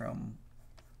coming from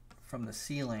the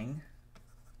ceiling,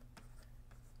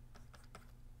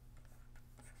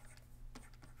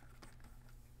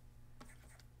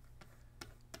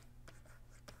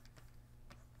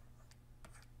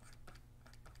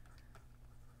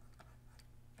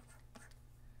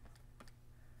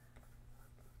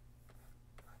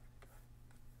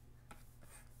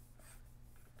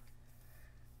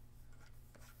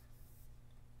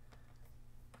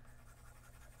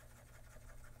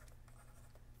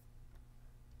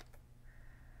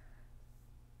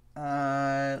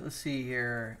 let's see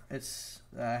here. It's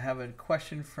I have a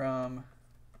question from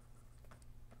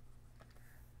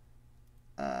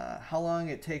how long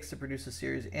it takes to produce a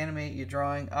series. Animate you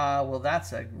drawing. Well,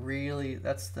 that's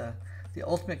the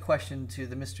ultimate question to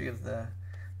the mystery of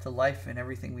to life and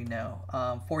everything we know.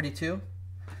 42.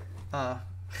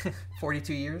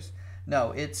 42 years.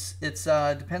 No, it's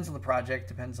depends on the project,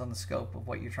 depends on the scope of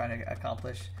what you're trying to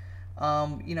accomplish.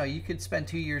 You know, you could spend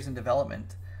 2 years in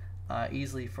development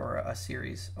easily for a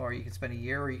series, or you could spend a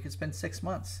year, or you could spend 6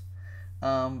 months.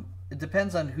 It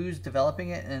depends on who's developing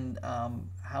it and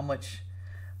how much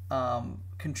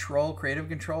creative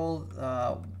control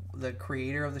the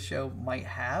creator of the show might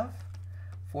have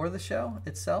for the show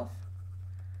itself.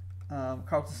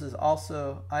 Carlton says,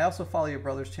 I also follow your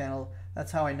brother's channel.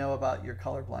 That's how I know about your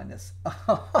color blindness.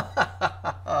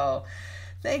 Oh,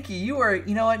 thank you.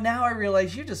 You know what? Now I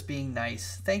realize you're just being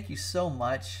nice. Thank you so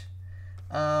much.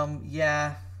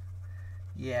 Yeah.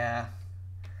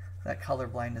 That color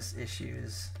blindness issue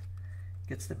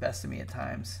gets the best of me at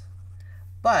times.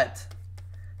 But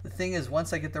the thing is,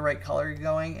 once I get the right color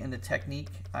going and the technique,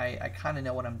 I kind of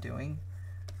know what I'm doing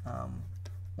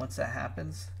once that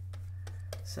happens.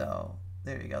 So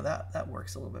there you go. That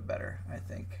works a little bit better, I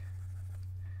think.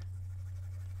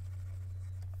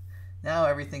 Now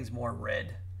everything's more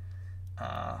red.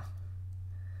 And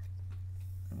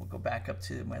we'll go back up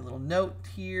to my little note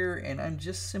here, and I'm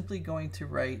just simply going to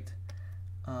write,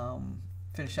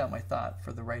 finish out my thought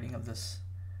for the writing of this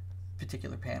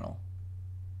particular panel.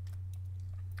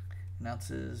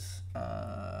 Announces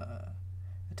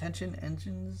attention,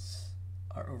 engines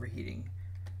are overheating.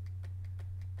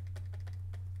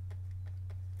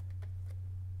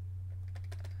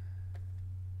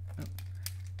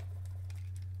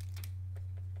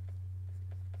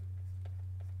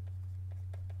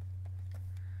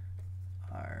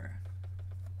 Are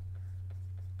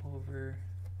overheating.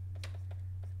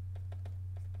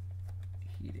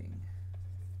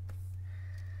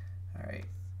 All right.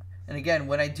 And again,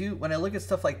 when I look at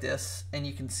stuff like this, and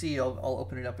you can see, I'll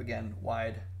open it up again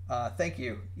wide. Thank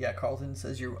you. Yeah, Carlton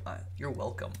says you're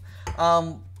welcome.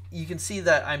 You can see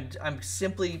that I'm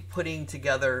simply putting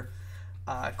together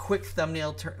quick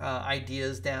thumbnail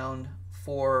ideas down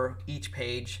for each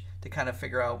page to kind of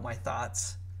figure out my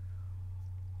thoughts.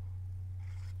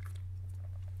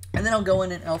 And then I'll go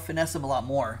in and I'll finesse them a lot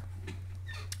more.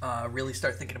 Really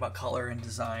start thinking about color and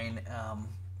design.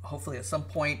 Hopefully at some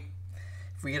point,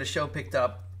 if we get a show picked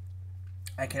up,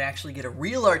 I can actually get a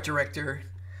real art director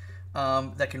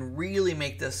that can really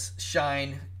make this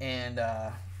shine. And,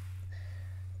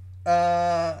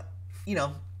 you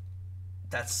know,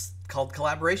 that's called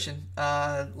collaboration.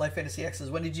 Life Fantasy X says,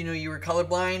 when did you know you were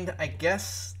colorblind? I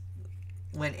guess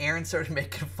when Aaron started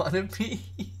making fun of me.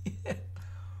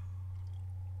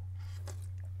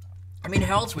 I mean,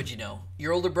 how else would you know?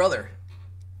 Your older brother.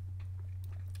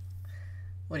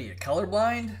 What are you,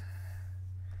 colorblind?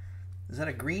 Is that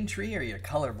a green tree, or are you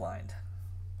colorblind?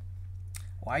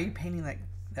 Why are you painting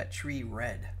that tree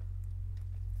red?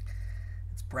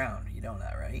 It's brown. You know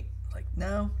that, right? Like,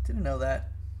 no, didn't know that.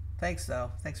 Thanks,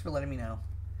 though. Thanks for letting me know.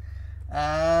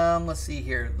 Let's see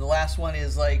here. The last one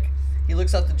is like, he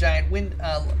looks out the giant wind.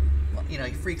 You know,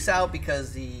 he freaks out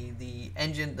because the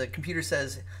computer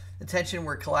says, attention,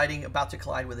 we're about to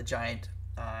collide with a giant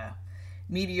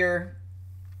meteor.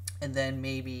 And then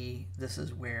maybe this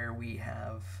is where we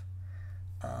have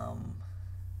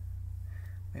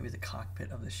maybe the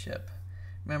cockpit of the ship.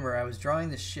 Remember, I was drawing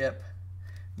the ship.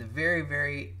 The very,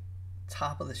 very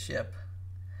top of the ship,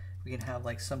 we can have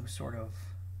like some sort of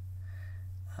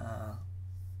I'm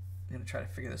going to try to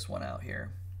figure this one out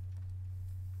here.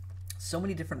 So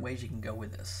many different ways you can go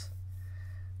with this,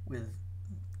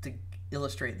 to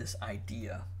illustrate this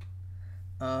idea.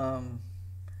 You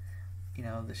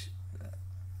know,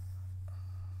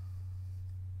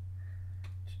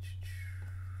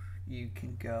 you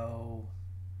can go,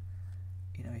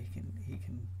 you know, he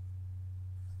can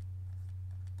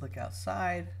look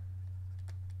outside.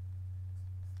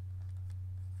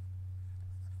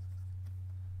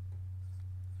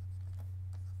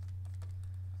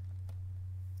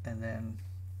 And then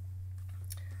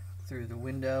through the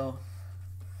window,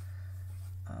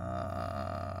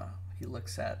 he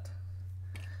looks at,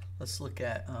 let's look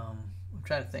at, I'm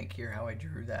trying to think here how I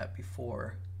drew that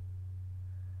before.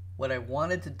 What I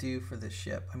wanted to do for this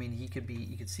ship, I mean, you could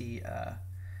see,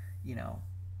 you know,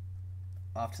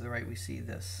 off to the right we see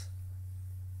this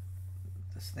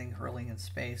thing hurling in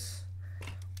space,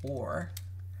 or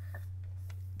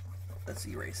let's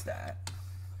erase that.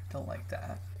 Don't like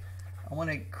that. I want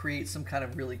to create some kind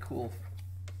of really cool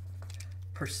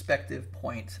perspective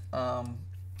point.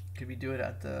 Could we do it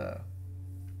at the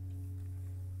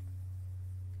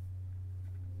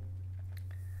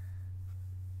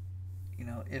you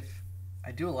know, if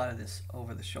I do a lot of this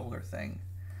over the shoulder thing,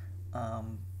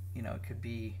 you know, it could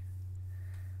be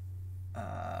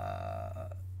a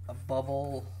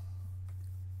bubble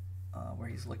where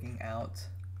he's looking out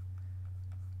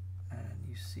and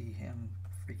you see him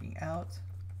freaking out.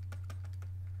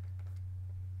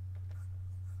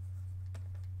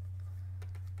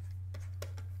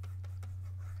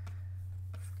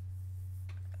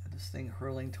 This thing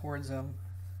hurling towards him.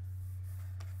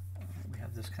 We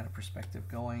have this kind of perspective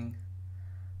going.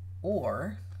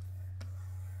 Or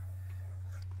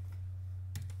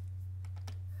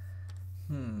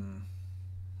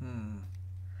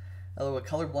although a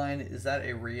colorblind, is that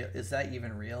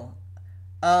even real?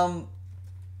 All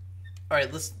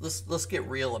right, let's get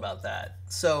real about that.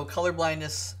 So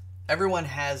colorblindness, everyone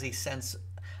has a sense.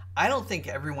 I don't think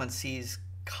everyone sees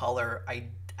color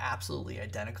absolutely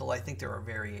identical. I think there are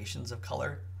variations of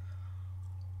color.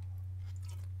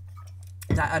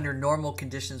 Not under normal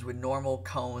conditions with normal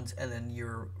cones, and then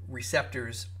your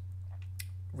receptors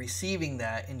receiving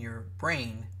that in your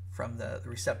brain from the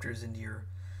receptors in your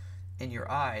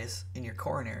eyes, in your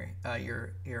coronary,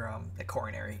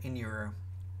 in your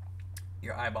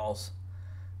eyeballs.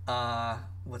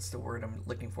 What's the word I'm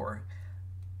looking for?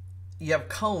 You have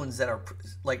cones that are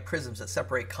like prisms that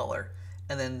separate color,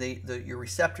 and then your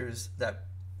receptors that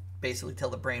basically tell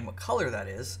the brain what color that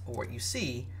is or what you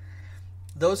see.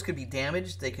 Those could be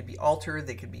damaged, they could be altered,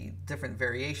 they could be different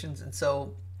variations, and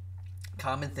so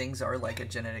common things are like a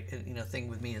genetic, thing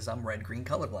with me is I'm red-green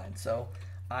colorblind. So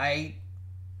I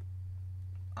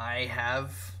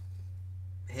have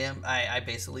him. I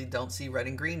basically don't see red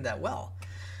and green that well.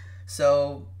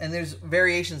 So, and there's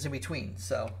variations in between.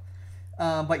 So,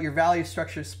 but your value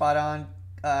structure is spot on.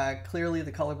 Clearly,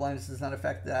 the colorblindness does not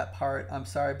affect that part. I'm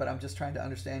sorry, but I'm just trying to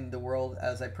understand the world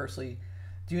as I personally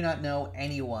do not know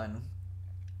anyone.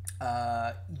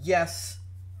 Yes,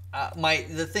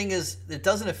 the thing is, it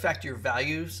doesn't affect your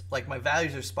values. Like my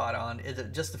values are spot on.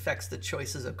 It just affects the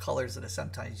choices of colors that I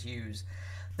sometimes use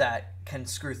that can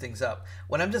screw things up.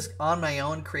 When I'm just on my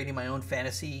own creating my own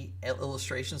fantasy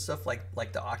illustration stuff,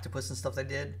 like the octopus and stuff I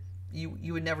did,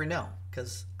 you would never know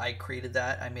because I created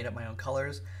that. I made up my own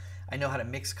colors. I know how to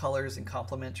mix colors and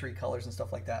complementary colors and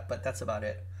stuff like that, but that's about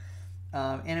it.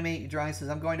 Animate Drawing says,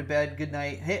 I'm going to bed. Good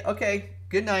night. Hey, okay.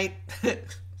 Good night.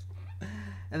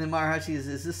 And then Marahachi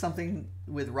is this something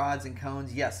with rods and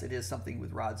cones? Yes, it is something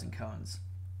with rods and cones.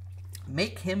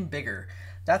 Make him bigger.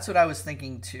 That's what I was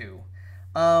thinking too.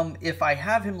 If I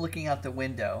have him looking out the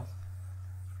window,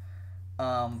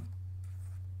 like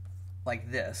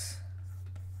this,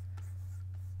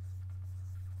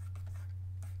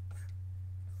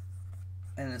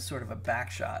 and it's sort of a back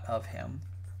shot of him,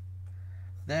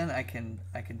 then I can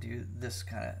do this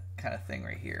kind of thing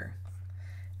right here.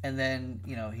 And then,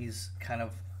 he's kind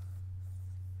of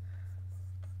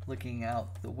looking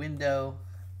out the window.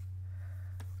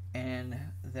 And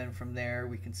then from there,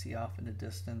 we can see off in the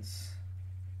distance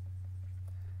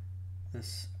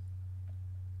this.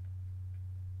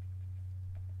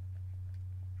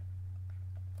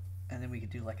 And then we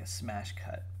could do like a smash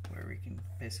cut where we can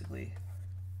basically,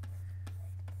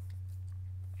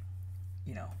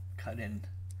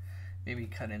 maybe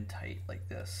cut in tight like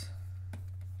this.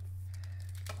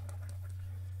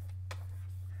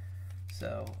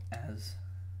 So as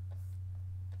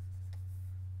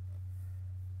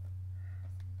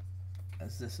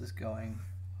this is going,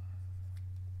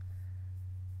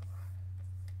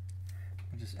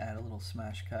 we just add a little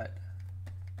smash cut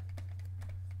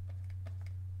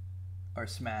or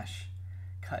smash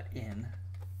cut in.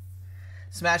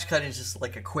 Smash cut is just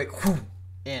like a quick whoo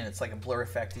in. It's like a blur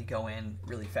effect. You go in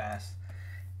really fast.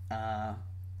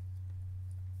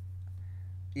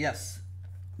 Yes,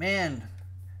 man.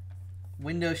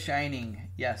 Window shining.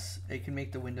 Yes, it can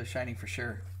make the window shining for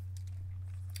sure.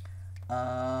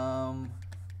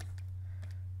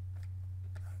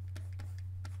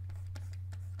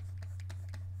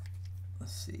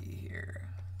 Let's see here.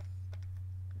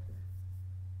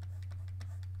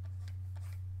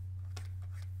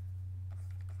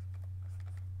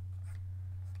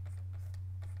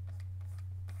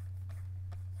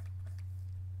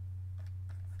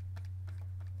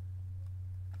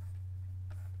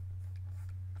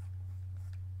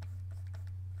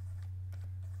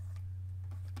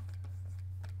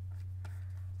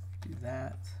 Do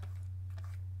that.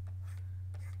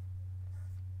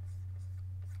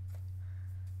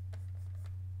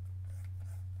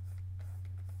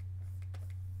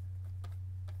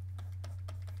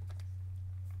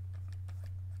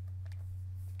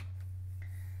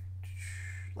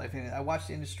 I watched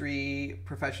the industry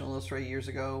professional illustrator years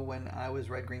ago when I was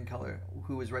red green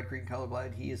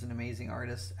colorblind. He is an amazing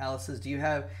artist. Alice says, do you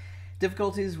have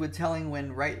difficulties with telling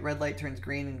when red light turns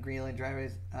green and green light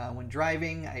driving when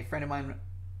driving? A friend of mine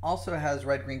also has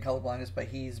red green colorblindness, but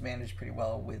he's managed pretty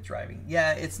well with driving.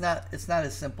 Yeah, it's not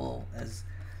as simple as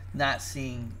not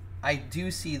seeing. I do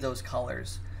see those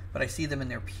colors, but I see them in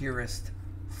their purest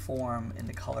form in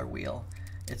the color wheel.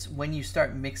 It's when you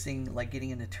start mixing, like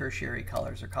getting into tertiary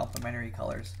colors or complementary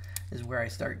colors, is where I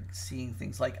start seeing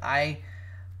things. Like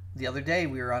the other day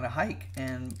we were on a hike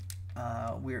and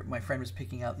my friend was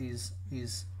picking out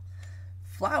these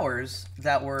flowers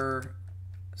that were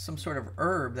some sort of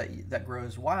herb that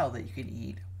grows wild that you can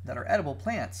eat, that are edible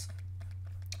plants,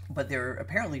 but they're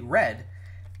apparently red.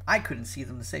 I couldn't see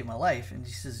them to save my life, and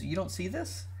she says, "You don't see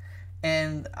this?"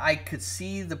 And I could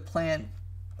see the plant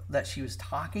that she was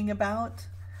talking about,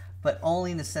 but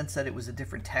only in the sense that it was a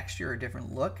different texture or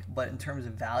different look. But in terms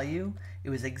of value, it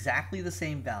was exactly the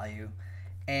same value,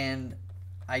 and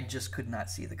I just could not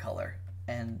see the color.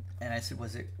 And I said,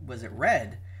 was it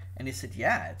red? And he said,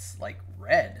 yeah, it's like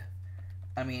red.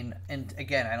 I mean, and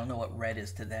again, I don't know what red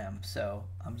is to them, so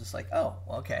I'm just like, oh,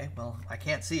 okay, well, I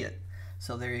can't see it.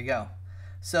 So there you go.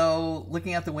 So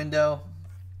looking out the window,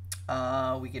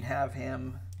 we can have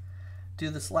him do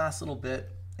this last little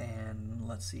bit, and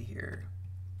let's see here.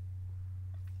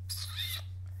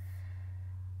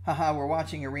 Haha, we're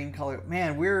watching a green color.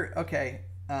 Man, we're okay.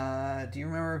 Do you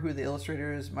remember who the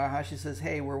illustrator is? Mahashi says,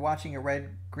 hey, we're watching a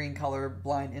red-green color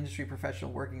blind industry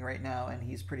professional working right now, and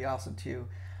he's pretty awesome too.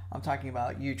 I'm talking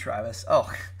about you, Travis.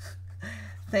 Oh,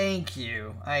 thank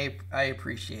you. I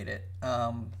appreciate it.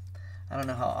 I don't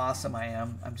know how awesome I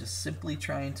am. I'm just simply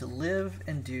trying to live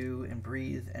and do and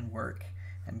breathe and work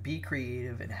and be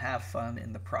creative and have fun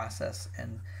in the process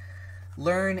and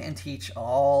learn and teach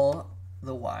all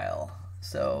the while.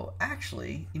 So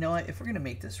actually, you know what? If we're going to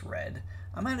make this red,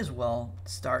 I might as well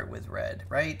start with red,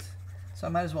 right? So I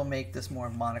might as well make this more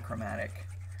monochromatic.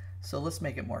 So let's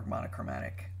make it more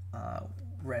monochromatic,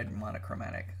 red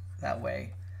monochromatic. That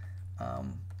way,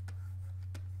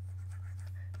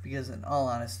 because in all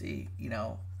honesty, you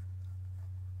know,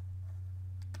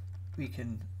 we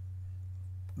can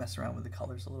mess around with the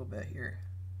colors a little bit here.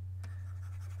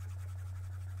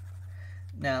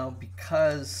 Now,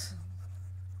 because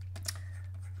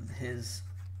his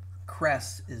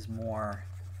crest is more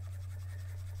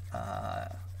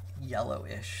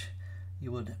yellowish,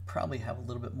 you would probably have a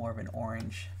little bit more of an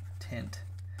orange tint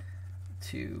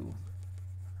to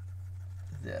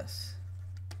this,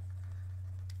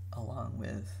 along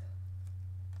with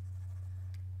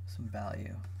some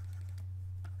value.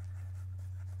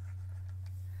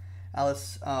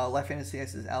 Alice, Life Fantasy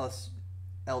says, Alice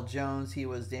L. Jones, he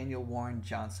was Daniel Warren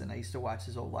Johnson. I used to watch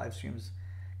his old live streams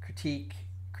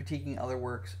critiquing other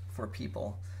works for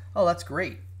people. Oh, that's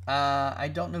great. I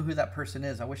don't know who that person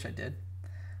is. I wish I did.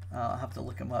 I'll have to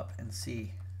look him up and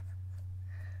see.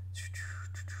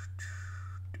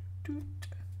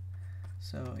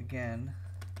 So again,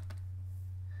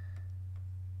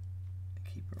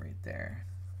 keep it right there.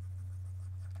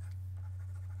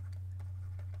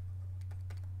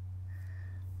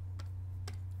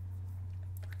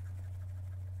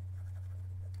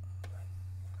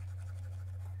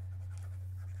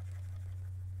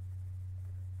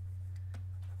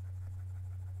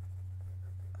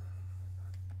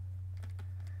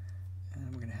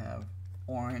 And we're going to have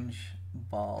orange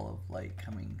ball of light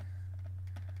coming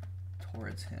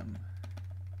towards him.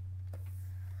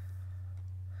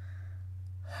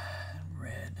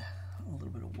 Red, a little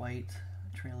bit of white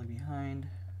trailing behind.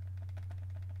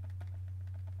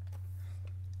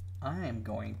 I am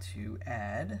going to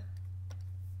add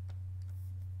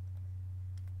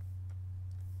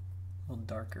a little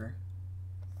darker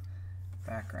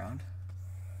background.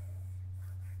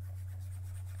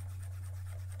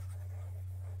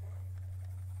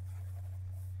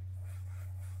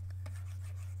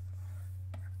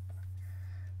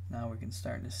 Now we can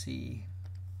start to see,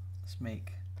 let's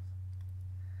make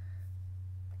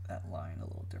that line a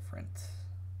little different.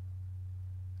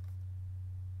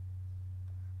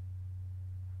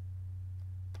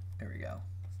 There we go.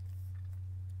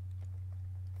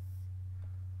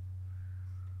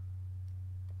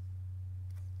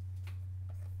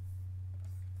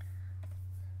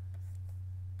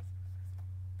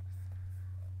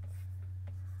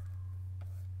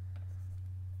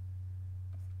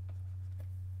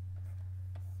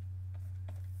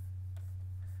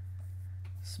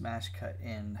 Smash cut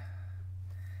in,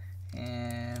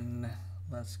 and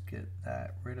let's get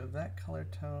that rid of that color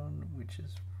tone, which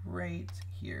is right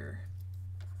here.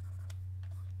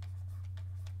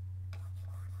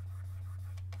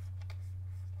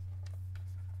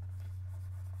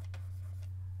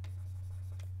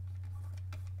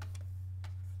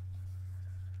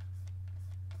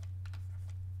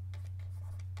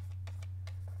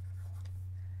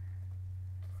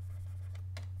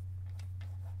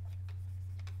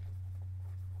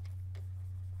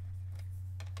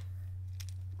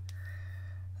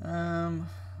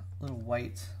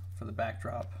 white for the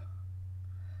backdrop.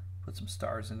 Put some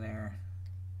stars in there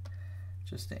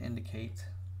just to indicate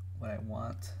what I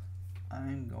want.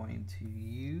 I'm going to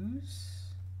use,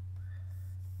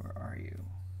 where are you?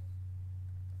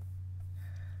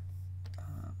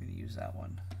 I'm going to use that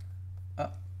one. Oh,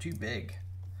 too big.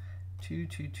 Too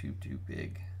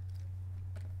big.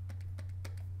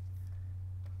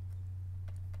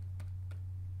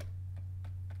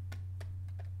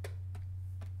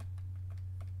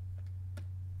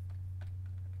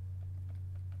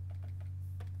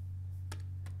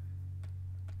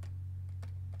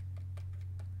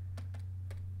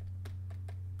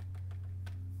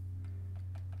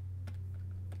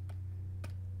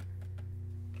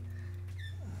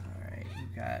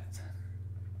 Got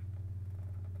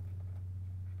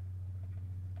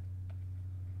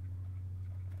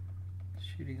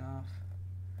shooting off.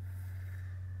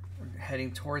 We're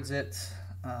heading towards it.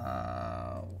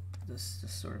 This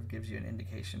just sort of gives you an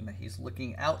indication that he's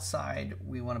looking outside.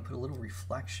 We want to put a little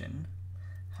reflection.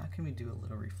 How can we do a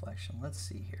little reflection? Let's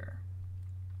see here.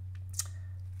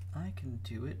 I can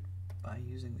do it by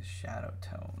using the shadow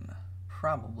tone,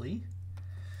 probably.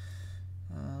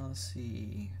 Let's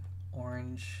see.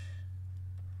 Orange,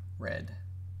 red.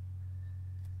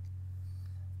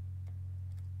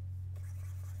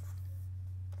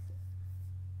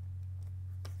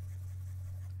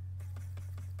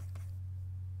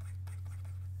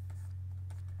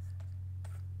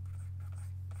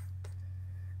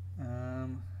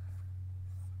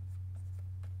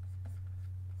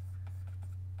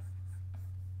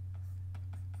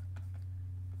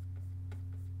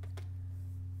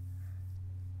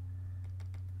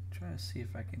 Trying to see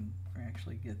if I can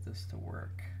actually get this to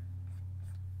work.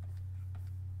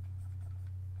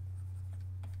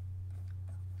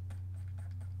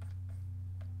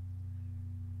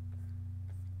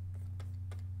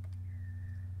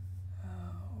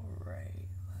 All right,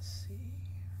 let's see.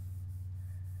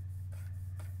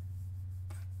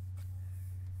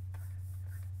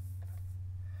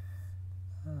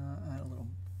 Add a little.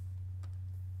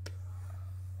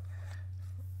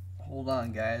 Hold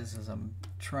on, guys, as I'm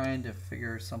trying to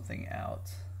figure something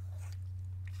out.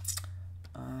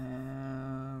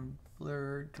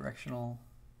 Blur, directional.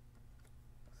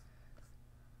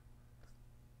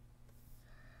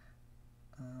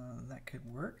 That could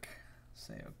work.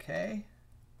 Say okay.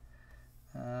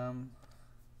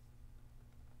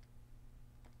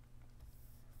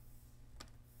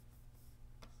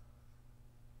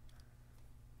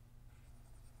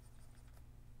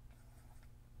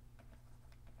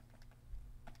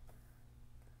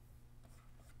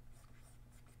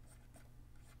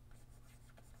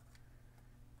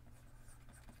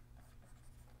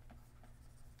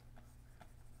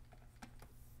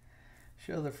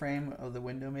 Show the frame of the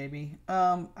window maybe.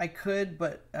 I could,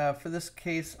 but for this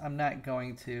case, I'm not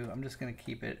going to. I'm just going to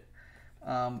keep it.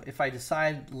 If I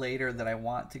decide later that I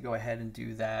want to go ahead and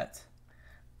do that,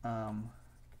 I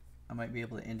might be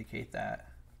able to indicate that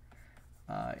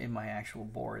in my actual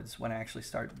boards when I actually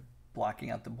start blocking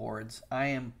out the boards. What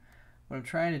I'm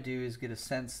trying to do is get a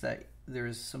sense that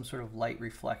there's some sort of light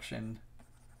reflection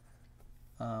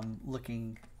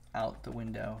looking out the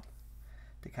window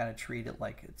to kind of treat it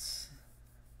like it's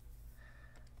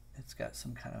got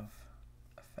some kind of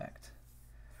effect,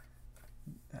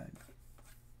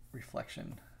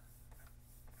 reflection.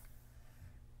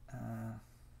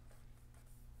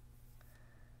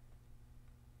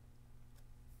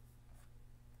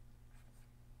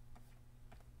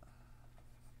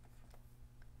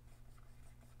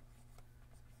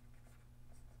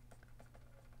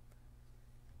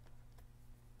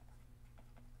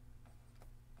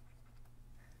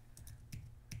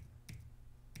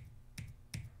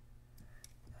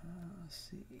 Let's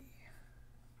see.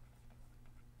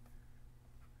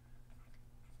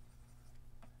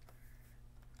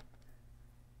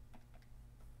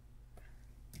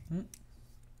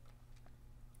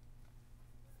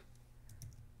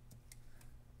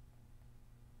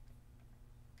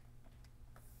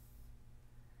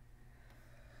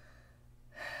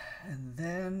 And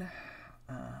then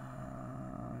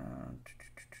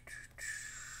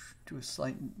do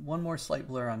one more slight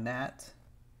blur on that.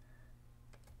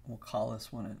 We'll call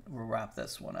this one, we'll wrap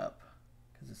this one up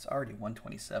because it's already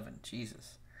 127.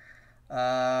 Jesus.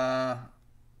 That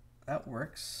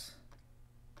works.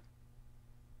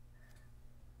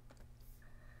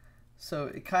 So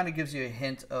it kind of gives you a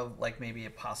hint of like maybe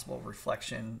a possible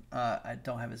reflection. I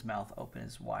don't have his mouth open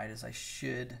as wide as I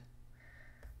should.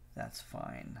 That's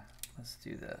fine. Let's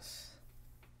do this.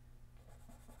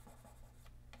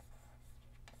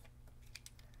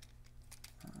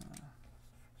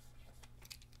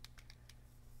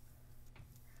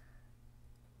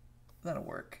 That'll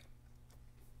work.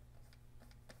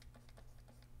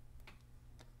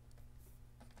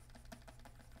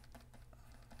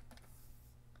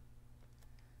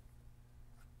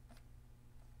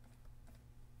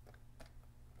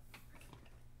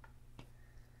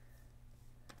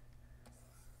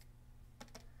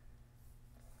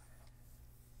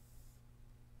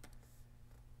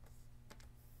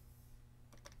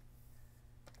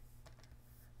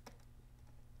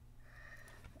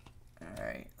 All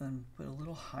right, then put a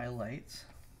little highlights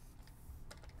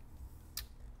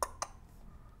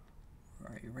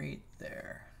right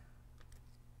there.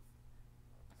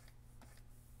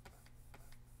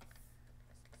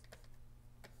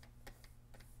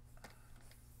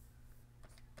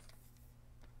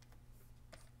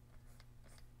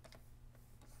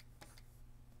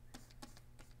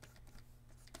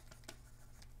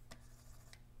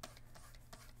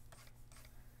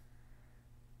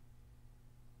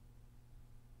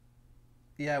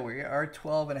 Yeah, we are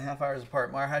 12.5 hours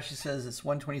apart. Marahashi says it's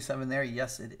 1:27 there.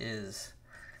 Yes, it is.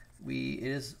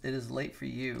 It is late for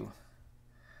you.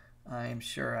 I'm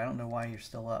sure. I don't know why you're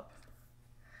still up.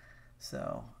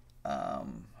 So, there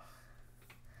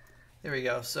we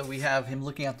go. So we have him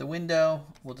looking out the window.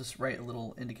 We'll just write a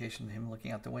little indication of him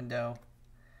looking out the window.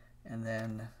 And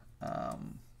then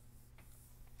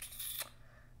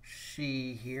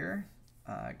she here,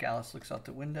 Gallus looks out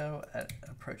the window at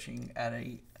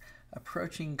a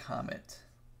approaching comet.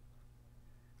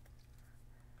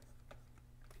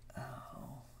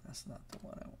 Oh, that's not the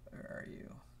one. Where are you?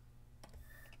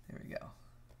 There we go.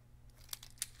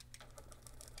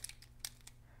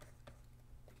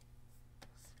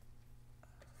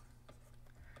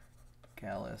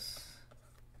 Gallus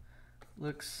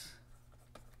looks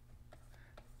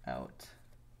out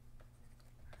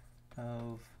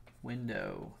of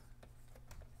window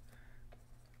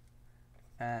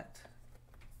at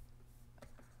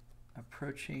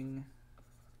approaching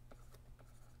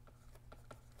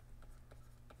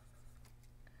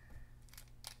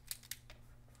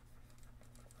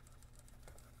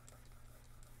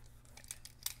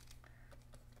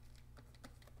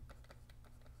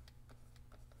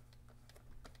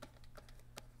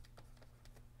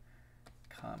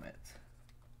comet.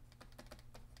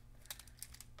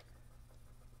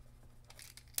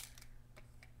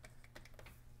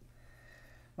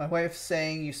 My wife's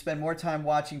saying you spend more time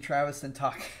watching Travis than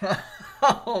talking.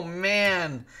 Oh,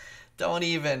 man. Don't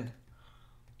even.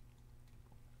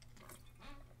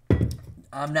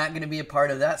 I'm not going to be a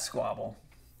part of that squabble.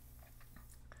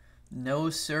 No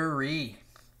siree.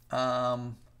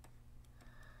 That's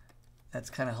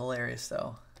kind of hilarious,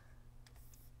 though.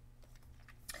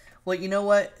 Well, you know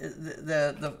what?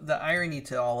 The irony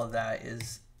to all of that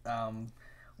is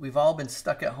we've all been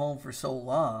stuck at home for so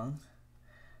long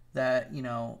that, you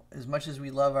know, as much as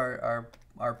we love our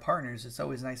partners, it's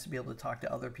always nice to be able to talk to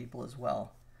other people as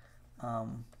well.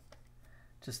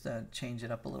 Just to change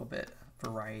it up a little bit,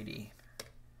 variety.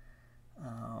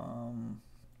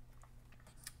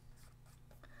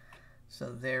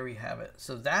 So there we have it.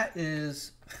 So that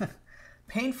is,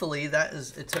 painfully,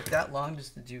 it took that long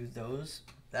just to do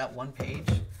that one page.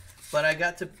 But I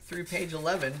got through page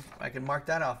 11. I can mark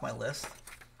that off my list.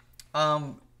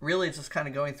 Really, it's just kind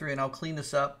of going through, and I'll clean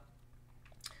this up.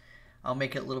 I'll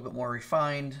make it a little bit more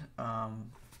refined. As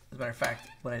a matter of fact,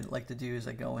 what I'd like to do is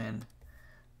I go in,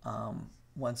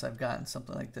 once I've gotten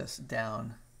something like this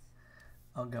down,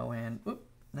 I'll go in, oop,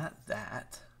 not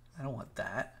that. I don't want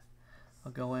that.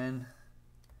 I'll go in,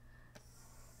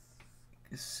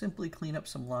 just simply clean up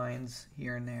some lines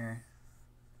here and there.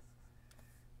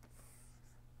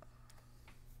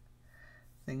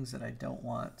 Things that I don't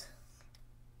want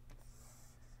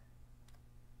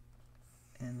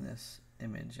in this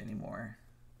image anymore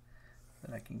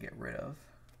that I can get rid of.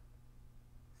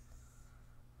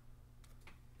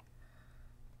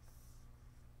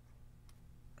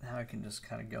 Now I can just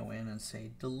kind of go in and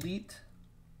say delete.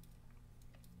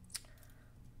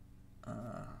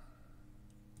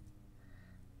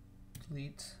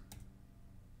 Delete.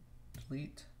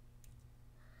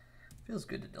 Feels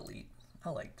good to delete.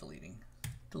 I like deleting.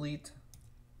 Delete.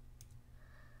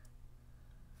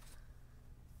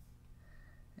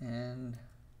 And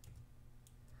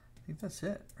I think that's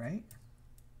it, right?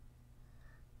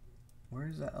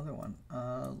 Where's that other one?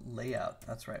 Layout.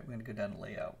 That's right. We're going to go down to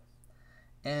layout.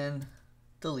 And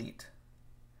delete.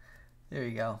 There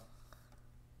you go.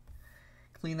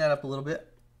 Clean that up a little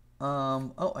bit.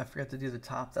 Oh, I forgot to do the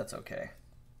top. That's okay.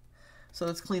 So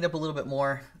let's clean up a little bit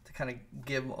more to kind of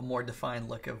give a more defined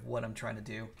look of what I'm trying to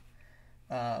do.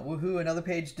 Woohoo, another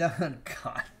page done.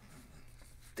 God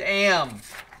damn.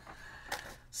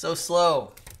 So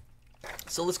slow.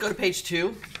 So let's go to page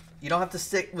 2. You don't have to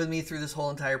stick with me through this whole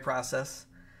entire process.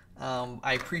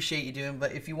 I appreciate you doing,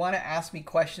 but if you want to ask me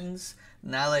questions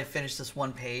now that I finished this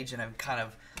one page and I've kind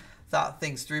of thought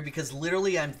things through, because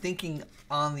literally I'm thinking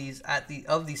on these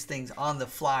of these things on the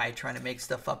fly, trying to make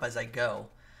stuff up as I go,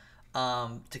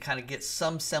 to kind of get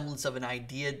some semblance of an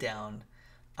idea down,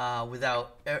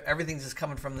 without everything's just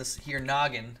coming from this here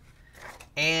noggin.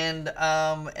 And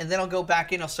then I'll go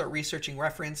back in, I'll start researching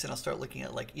reference, and I'll start looking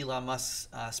at like Elon Musk's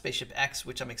Spaceship X,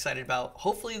 which I'm excited about.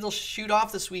 Hopefully they'll shoot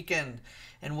off this weekend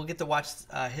and we'll get to watch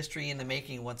history in the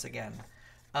making once again.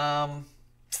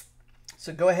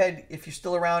 So go ahead, if you're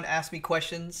still around, ask me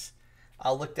questions.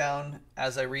 I'll look down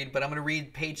as I read, but I'm going to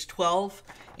read page 12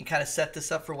 and kind of set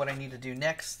this up for what I need to do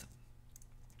next.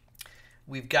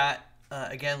 We've got,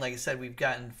 again, like I said, we've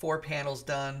gotten 4 panels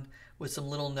done with some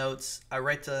little notes.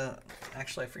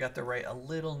 Actually I forgot to write a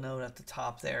little note at the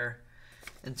top there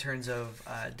in terms of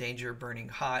danger burning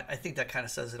hot. I think that kind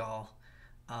of says it all.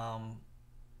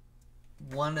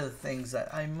 One of the things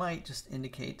that I might just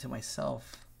indicate to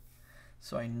myself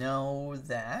so I know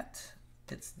that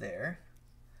it's there.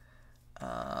 Where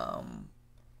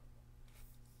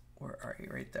are you?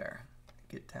 Right there.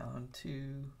 Get down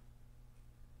to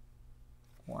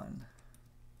 1.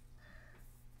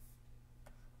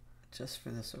 Just for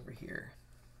this over here.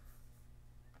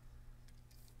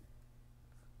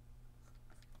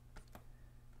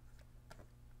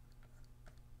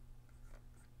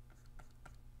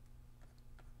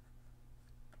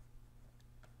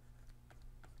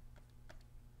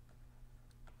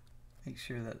 Make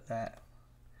sure that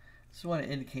just want to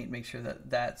indicate, make sure that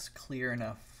that's clear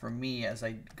enough for me as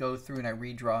I go through and I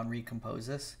redraw and recompose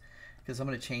this, because I'm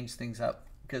going to change things up,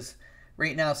 because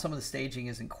right now some of the staging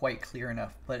isn't quite clear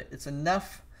enough, but it's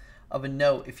enough of a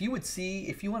note. If you want to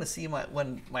see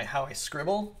how I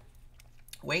scribble,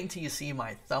 wait until you see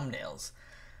my thumbnails.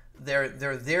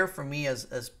 They're there for me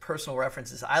as personal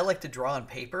references. I like to draw on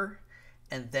paper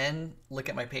and then look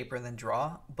at my paper and then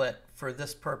draw, but for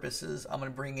this purposes, I'm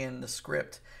going to bring in the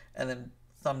script and then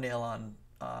thumbnail on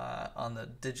the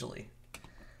digitally.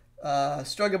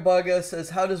 Strugabugga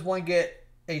says, how does one get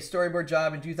a storyboard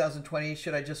job in 2020?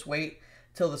 Should I just wait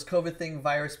till this COVID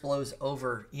virus blows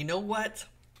over? You know what?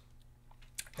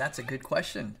 That's a good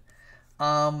question.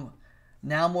 Now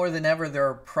more than ever, there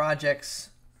are projects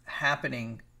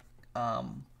happening,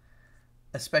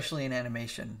 especially in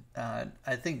animation.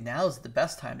 I think now is the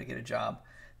best time to get a job.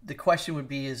 The question would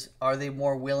be are they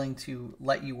more willing to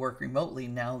let you work remotely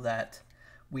now that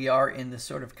we are in this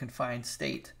sort of confined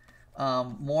state?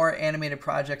 More animated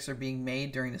projects are being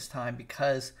made during this time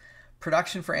because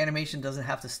production for animation doesn't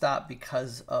have to stop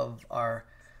because of our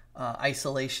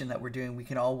isolation that we're doing. We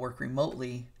can all work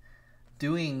remotely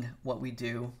doing what we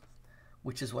do,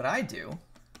 which is what I do.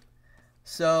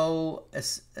 So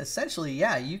essentially,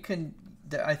 yeah, you can.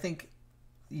 I think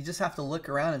you just have to look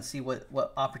around and see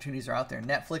what opportunities are out there.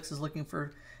 Netflix is looking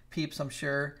for peeps, I'm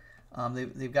sure.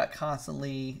 They've got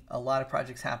constantly a lot of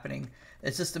projects happening.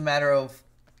 It's just a matter of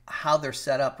how they're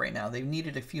set up right now. They've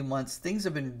needed a few months. Things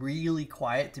have been really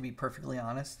quiet, to be perfectly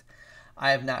honest.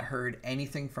 I have not heard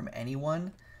anything from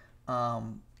anyone.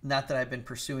 Not that I've been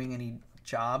pursuing any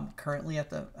job currently at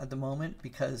the moment,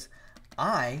 because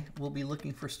I will be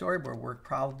looking for storyboard work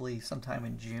probably sometime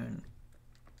in June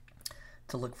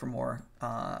to look for more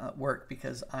work,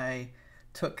 because I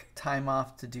took time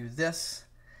off to do this,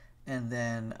 and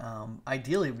then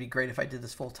ideally it would be great if I did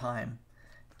this full time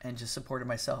and just supported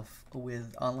myself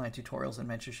with online tutorials and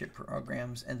mentorship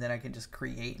programs, and then I can just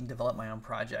create and develop my own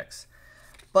projects.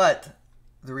 But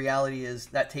the reality is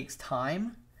that takes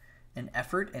time and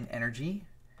effort and energy,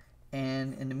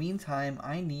 and in the meantime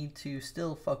I need to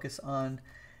still focus on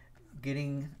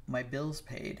getting my bills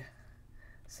paid.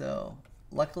 So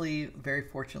luckily, very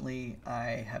fortunately,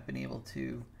 I have been able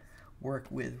to work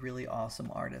with really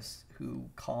awesome artists who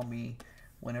call me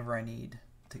whenever I need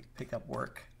to pick up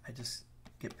work. I just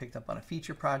get picked up on a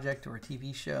feature project or a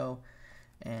TV show,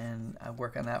 and I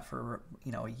work on that for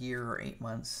a year or 8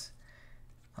 months,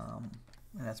 and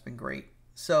that's been great.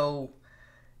 So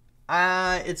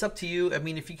it's up to you. I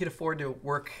mean, if you could afford to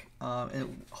work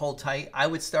and hold tight, I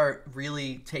would start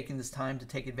really taking this time to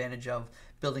take advantage of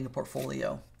building a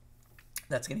portfolio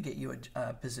that's going to get you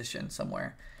a position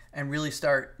somewhere, and really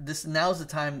start this. Now's the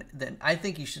time that I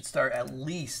think you should start at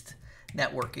least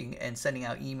networking and sending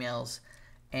out emails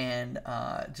and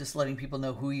just letting people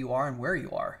know who you are and where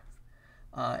you are,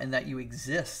 and that you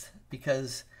exist,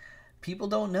 because people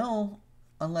don't know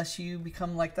unless you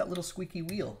become like that little squeaky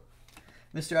wheel.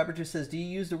 Mr. Aperture says, do you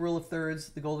use the rule of thirds,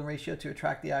 the golden ratio, to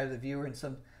attract the eye of the viewer, and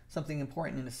something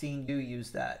important in a scene? Do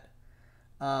use that?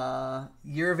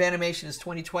 Year of animation is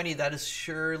 2020. That is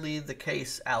surely the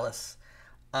case, Alice.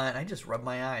 And I just rubbed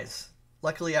my eyes.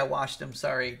 Luckily, I washed them.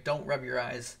 Sorry. Don't rub your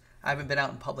eyes. I haven't been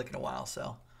out in public in a while,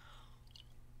 so.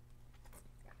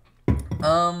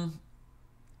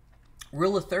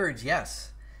 Rule of thirds,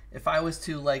 yes. If I was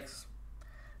to, like,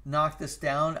 knock this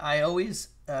down, I always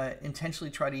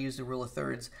intentionally try to use the rule of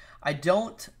thirds. I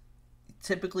don't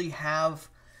typically have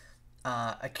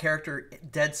a character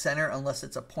dead center unless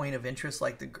it's a point of interest,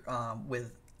 like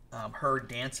with her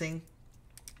dancing,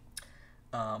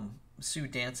 Sue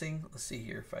dancing. Let's see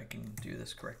here if I can do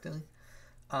this correctly.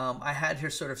 I had her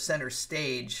sort of center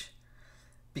stage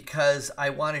because I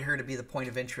wanted her to be the point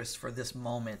of interest for this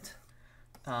moment.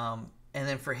 And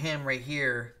then for him right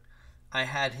here, I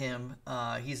had him,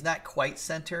 he's not quite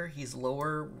center, he's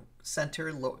lower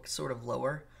center, sort of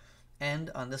lower end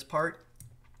on this part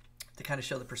to kind of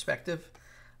show the perspective.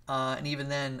 And even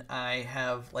then I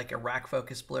have like a rack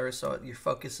focus blur, so your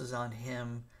focus is on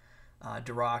him,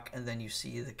 Duroc, and then you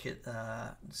see the kid,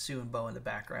 Sue and Bo in the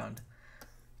background.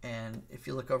 And if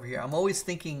you look over here, I'm always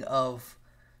thinking of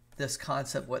this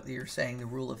concept, what you're saying, the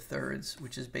rule of thirds,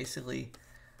 which is basically,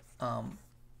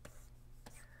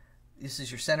 this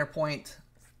is your center point.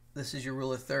 This is your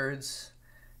rule of thirds.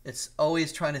 It's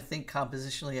always trying to think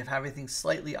compositionally of having things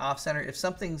slightly off center. If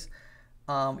something's,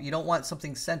 you don't want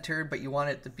something centered, but you want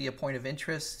it to be a point of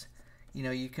interest, you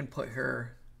know, you can put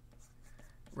her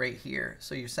right here.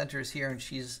 So your center is here and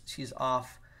she's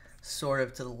off sort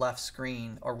of to the left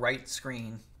screen or right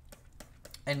screen.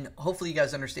 And hopefully you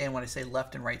guys understand when I say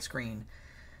left and right screen.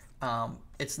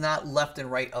 It's not left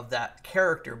and right of that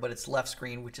character, but it's left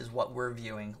screen, which is what we're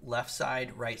viewing. Left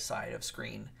side, right side of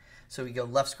screen. So we go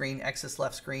left screen, exits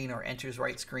left screen, or enters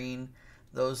right screen.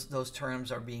 Those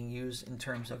terms are being used in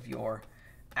terms of your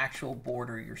actual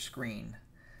border, your screen.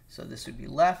 So this would be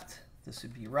left, this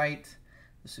would be right,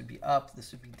 this would be up,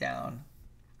 this would be down.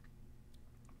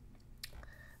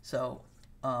 So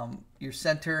your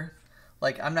center,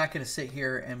 like I'm not going to sit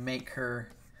here and make her,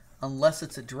 unless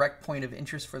it's a direct point of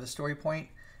interest for the story point.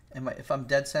 And if I'm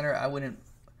dead center, I wouldn't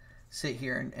sit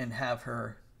here and have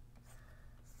her,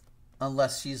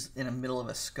 unless she's in the middle of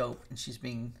a scope and she's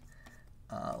being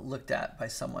looked at by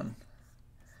someone.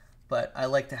 But I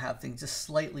like to have things just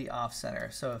slightly off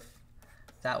center. So if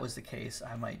that was the case,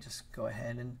 I might just go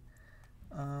ahead and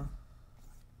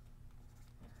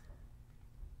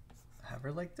have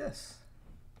her like this.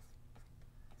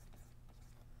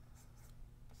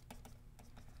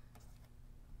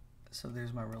 So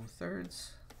there's my rule of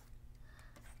thirds.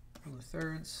 Rule of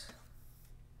thirds.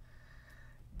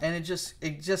 And it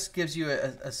just gives you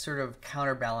a sort of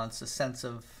counterbalance, a sense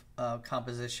of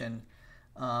composition.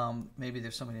 Maybe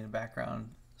there's somebody in the background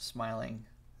smiling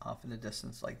off in the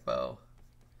distance like Bo.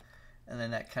 And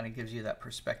then that kind of gives you that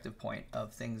perspective point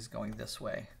of things going this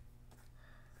way.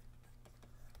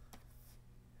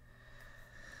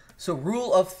 So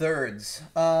rule of thirds.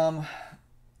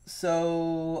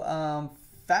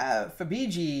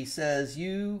 Fabigi says,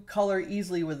 you color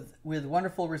easily with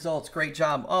wonderful results. Great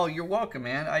job. Oh, you're welcome,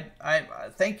 man. I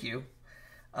thank you.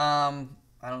 I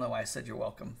don't know why I said you're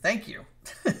welcome. Thank you.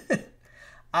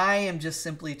 I am just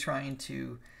simply trying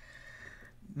to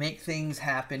make things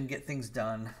happen, get things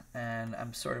done. And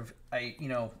I'm sort of,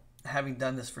 having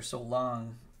done this for so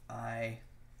long, I'm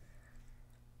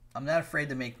not afraid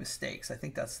to make mistakes. I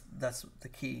think that's the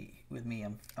key with me.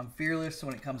 I'm fearless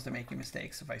when it comes to making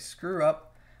mistakes. If I screw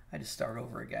up, I just start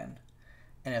over again.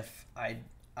 And if I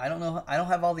don't know, I don't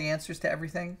have all the answers to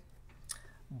everything,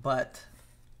 but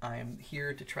I'm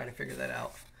here to try to figure that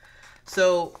out.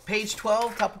 So page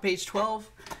 12, top of page 12,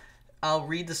 I'll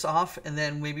read this off and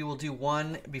then maybe we'll do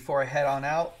one before I head on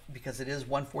out because it is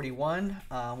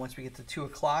 1:41. Once we get to 2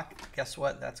 o'clock, guess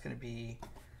what? That's going to be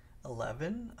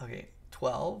 11. Okay,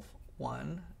 12,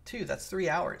 1, 2. That's 3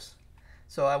 hours.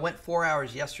 So I went 4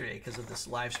 hours yesterday because of this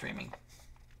live streaming.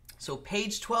 So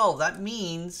page 12, that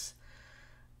means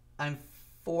I'm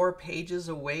 4 pages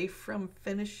away from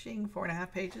finishing,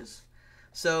 4.5 pages.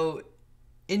 So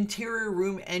interior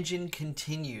room engine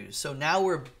continues. So now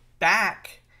we're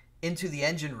back into the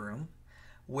engine room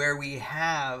where we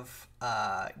have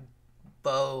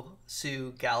Bo,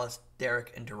 Sue, Gallus,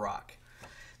 Derek, and Duroc.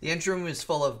 The engine room is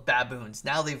full of baboons.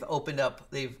 Now they've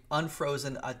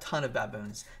unfrozen a ton of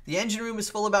baboons. The engine room is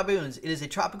full of baboons. It is a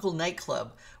tropical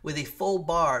nightclub with a full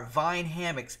bar, vine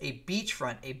hammocks, a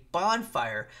beachfront, a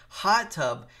bonfire, hot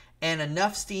tub, and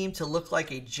enough steam to look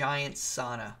like a giant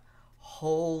sauna.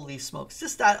 Holy smokes.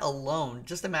 Just that alone.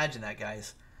 Just imagine that,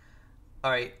 guys.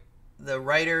 All right. The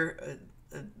writer,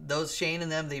 those Shane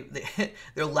and them,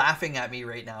 they're laughing at me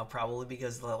right now probably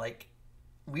because they're like,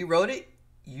 we wrote it,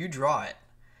 you draw it.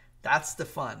 That's the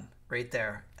fun right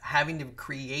there. Having to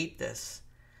create this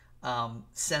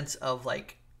sense of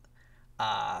like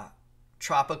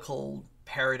tropical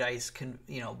paradise,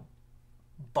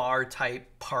 bar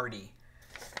type party.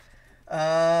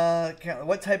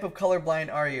 What type of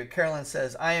colorblind are you? Carolyn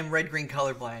says, I am red-green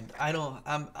colorblind.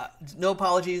 No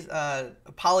apologies.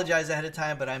 Apologize ahead of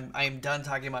time, but I'm done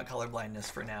talking about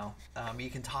colorblindness for now. You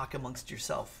can talk amongst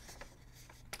yourself.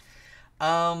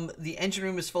 The engine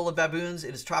room is full of baboons.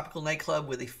 It is a tropical nightclub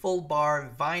with a full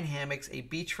bar, vine hammocks, a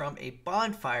beach room, a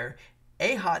bonfire,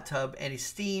 a hot tub, and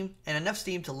enough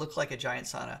steam to look like a giant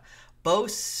sauna. Bo,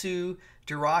 Sue,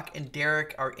 Duroc, and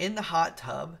Derek are in the hot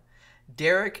tub.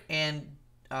 Derek and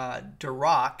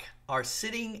Duroc are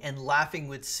sitting and laughing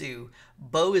with Sue.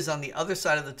 Bo is on the other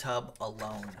side of the tub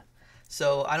alone.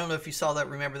 So I don't know if you saw that.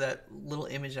 Remember that little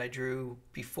image I drew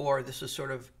before? This was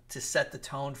sort of to set the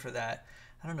tone for that.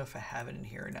 I don't know if I have it in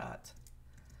here or not.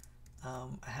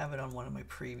 I have it on one of my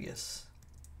previous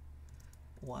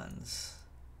ones.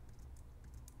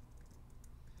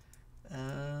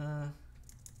 Again,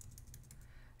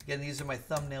 these are my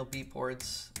thumbnail beat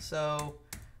boards. So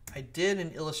I did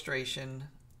an illustration,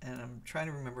 and I'm trying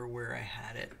to remember where I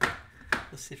had it.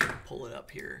 Let's see if I can pull it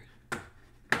up here.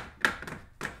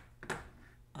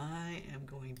 I am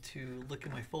going to look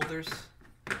at my folders.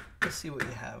 Let's see what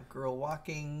you have. Girl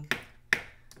walking,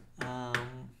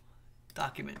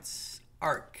 documents,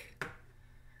 ARC,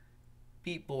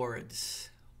 beat boards.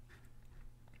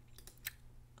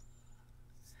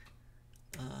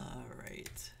 All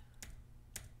right.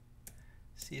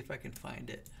 See if I can find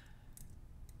it.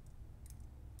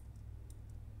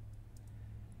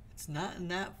 It's not in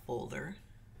that folder,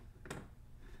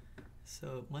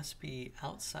 so it must be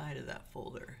outside of that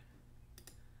folder.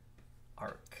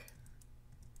 ARC.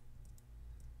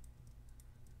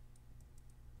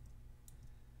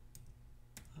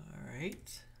 All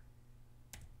right.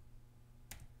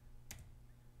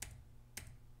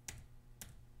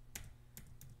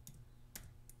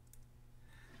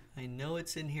 I know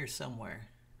it's in here somewhere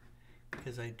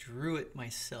because I drew it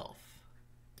myself.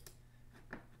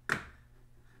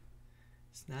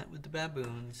 It's not with the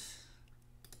baboons.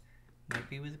 Might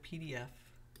be with a PDF.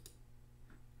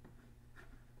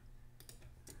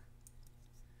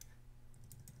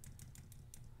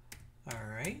 All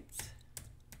right.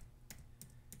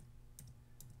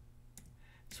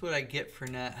 That's what I get for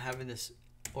not having this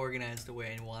organized the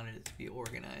way I wanted it to be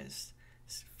organized.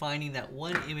 It's finding that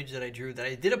one image that I drew that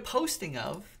I did a posting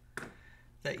of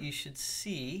that you should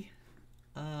see.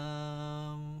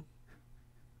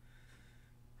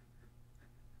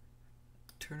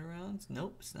 Turnarounds?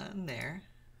 Nope, it's not in there.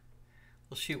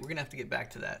 Well, shoot, we're gonna have to get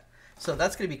back to that. So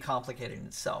that's gonna be complicated in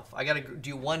itself. I gotta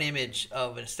do one image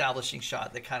of an establishing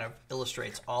shot that kind of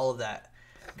illustrates all of that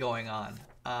going on.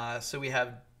 So we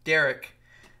have Derek.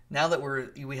 Now that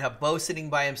we have Bo sitting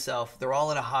by himself, they're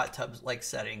all in a hot tub like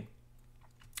setting.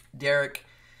 Derek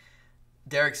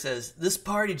says, this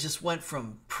party just went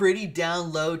from pretty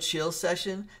down low chill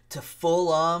session to full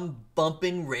on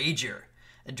bumping rager.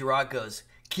 And Duroc goes,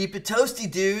 keep it toasty,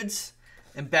 dudes.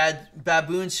 And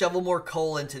baboons shovel more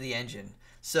coal into the engine.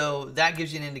 So that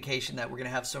gives you an indication that we're going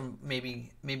to have some,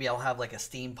 maybe I'll have like a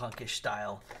steampunkish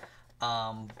style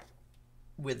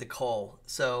with the coal.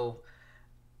 So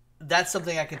that's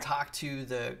something I can talk to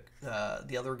the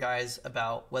other guys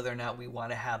about, whether or not we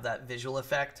want to have that visual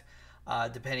effect,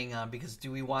 depending on, because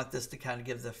do we want this to kind of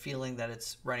give the feeling that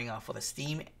it's running off of a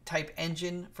steam type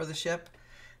engine for the ship?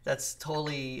 That's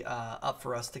totally up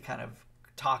for us to kind of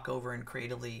talk over and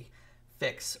creatively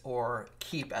fix or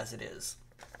keep as it is.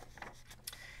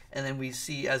 And then we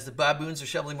see as the baboons are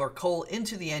shoveling more coal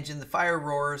into the engine, the fire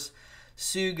roars.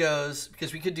 Sue goes,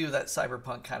 because we could do that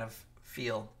cyberpunk kind of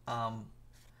feel,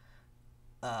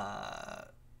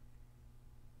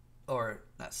 or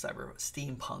not cyber,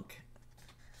 steampunk.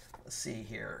 Let's see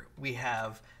here. We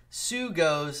have Sue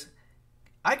goes,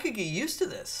 I could get used to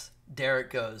this.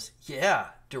 Derek goes, yeah.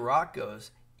 Duroc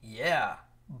goes, yeah.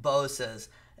 Bo says,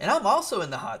 and I'm also in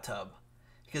the hot tub,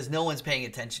 because no one's paying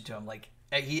attention to him. Like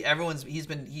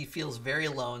he feels very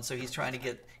alone, so he's trying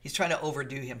to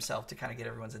overdo himself to kind of get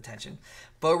everyone's attention.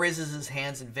 Bo raises his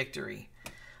hands in victory.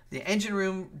 The engine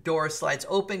room door slides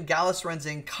open. Gallus runs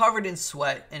in, covered in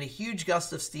sweat, and a huge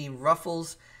gust of steam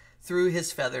ruffles through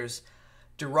his feathers.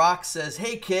 Duroc says,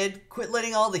 hey kid, quit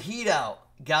letting all the heat out.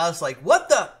 Gallus like, what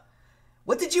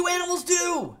did you animals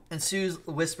do? And Sue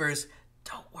whispers,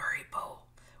 don't worry, Bo.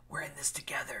 We're in this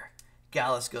together.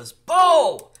 Gallus goes,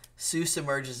 Bo! Sue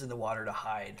submerges in the water to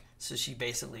hide. So she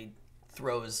basically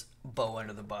throws Bo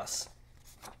under the bus.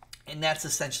 And that's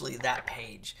essentially that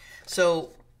page.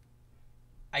 So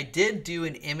I did do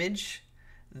an image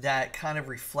that kind of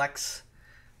reflects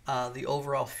the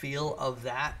overall feel of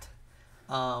that.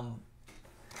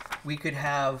 We could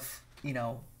have, you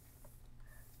know,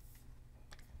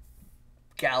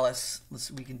 Gallus.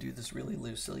 We can do this really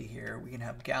loosely here. We can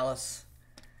have Gallus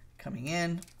coming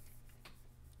in,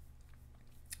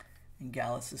 and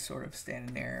Gallus is sort of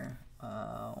standing there.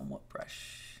 What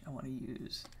brush I want to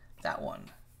use? That one.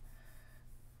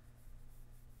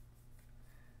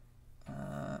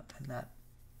 And that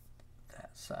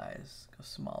size, go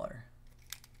smaller.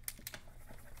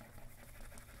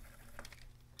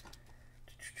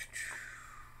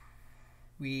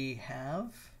 We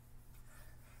have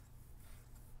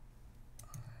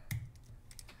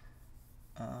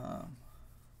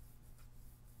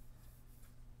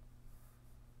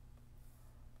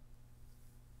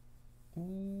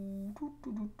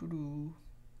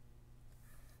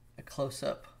a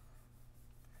close-up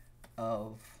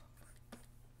of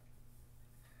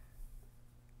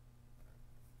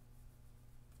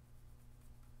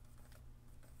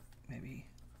maybe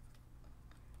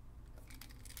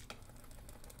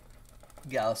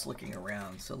Gallus looking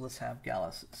around. So let's have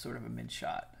Gallus sort of a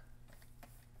mid-shot.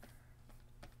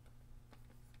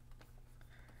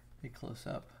 Be close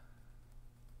up.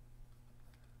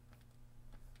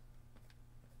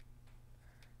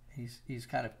 He's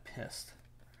kind of pissed.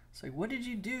 It's like, what did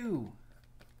you do?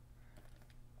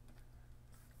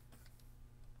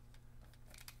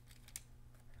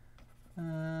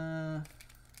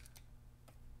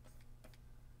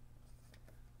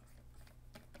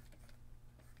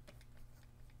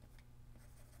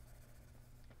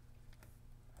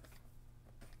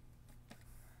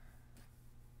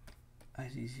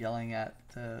 As he's yelling at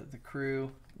the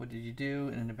crew, what did you do?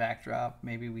 And in the backdrop,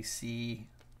 maybe we see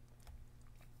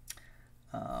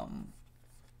a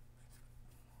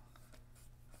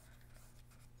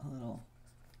little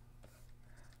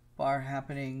bar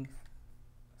happening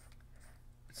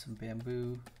with some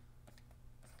bamboo.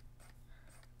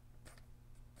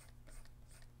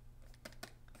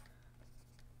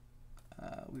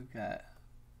 We've got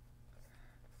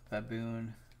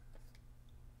baboon.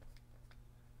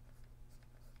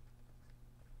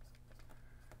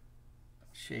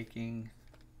 Shaking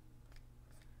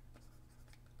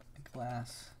the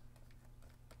glass.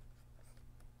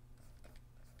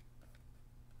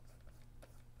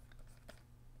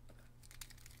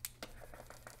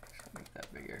 Just make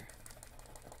that bigger.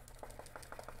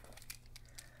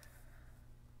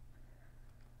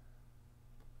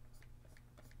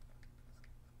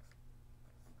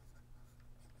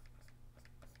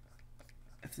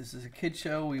 If this is a kid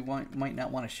show, we might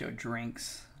not want to show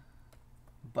drinks,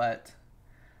 but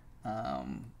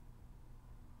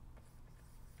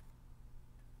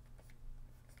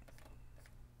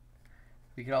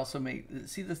we could also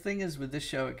see, the thing is with this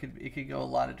show, it could go a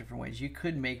lot of different ways. You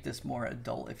could make this more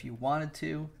adult if you wanted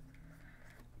to,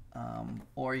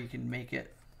 or you can make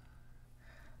it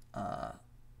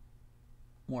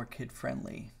more kid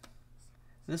friendly.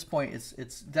 At this point,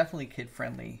 it's definitely kid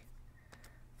friendly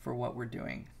for what we're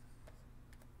doing.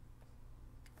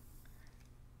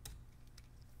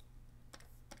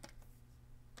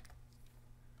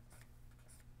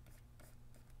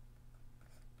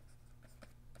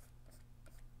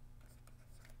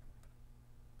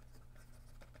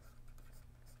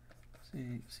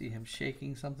 See him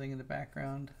shaking something in the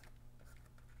background.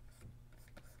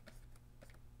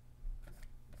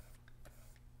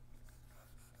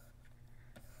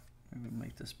 Maybe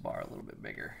make this bar a little bit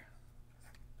bigger.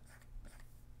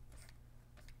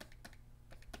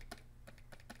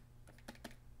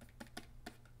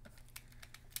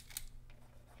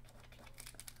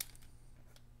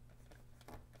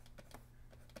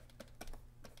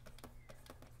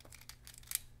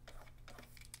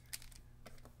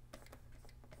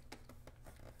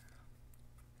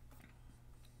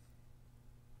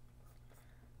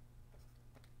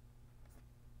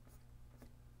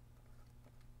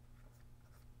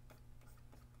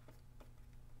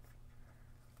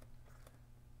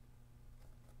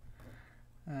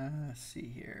 Let's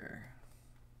see here.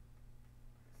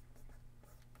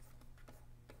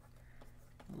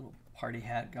 A little party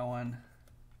hat going.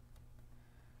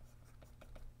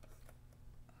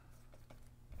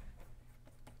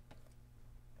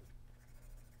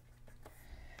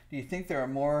 Do you think there are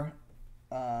more?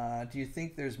 Do you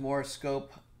think there's more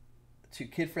scope to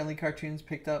kid-friendly cartoons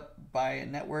picked up by a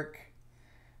network?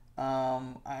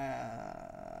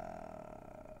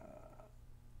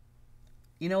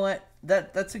 You know what?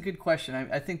 That's a good question.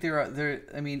 I think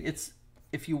I mean, it's,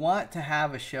 if you want to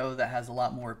have a show that has a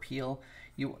lot more appeal,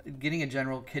 getting a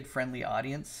general kid-friendly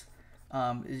audience,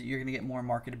 you're going to get more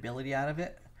marketability out of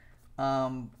it.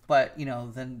 But you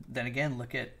know, then again,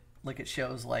 look at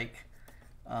shows like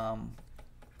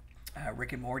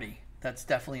Rick and Morty. That's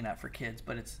definitely not for kids,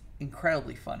 but it's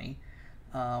incredibly funny.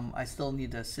 I still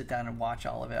need to sit down and watch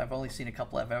all of it. I've only seen a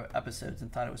couple of episodes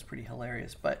and thought it was pretty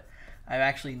hilarious, but I've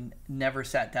actually never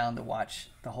sat down to watch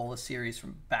the whole series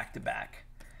from back to back.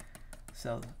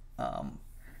 So,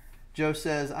 Joe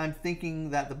says, I'm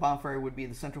thinking that the bonfire would be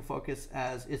the central focus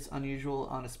as it's unusual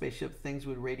on a spaceship. Things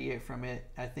would radiate from it.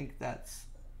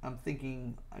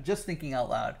 Just thinking out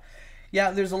loud.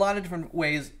 Yeah, there's a lot of different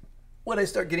ways. When I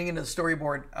start getting into the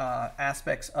storyboard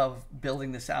aspects of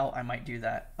building this out, I might do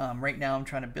that. Right now, I'm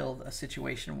trying to build a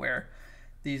situation where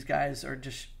these guys are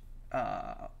just,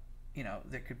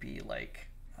 there could be like,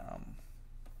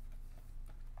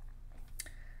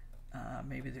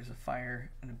 maybe there's a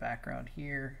fire in the background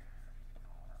here.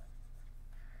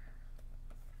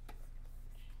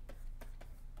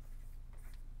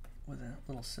 With a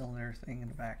little cylinder thing in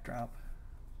the backdrop.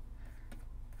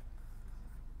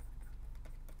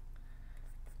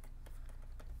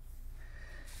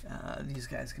 These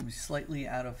guys can be slightly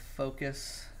out of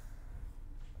focus.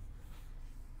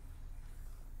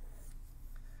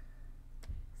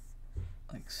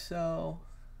 Like so.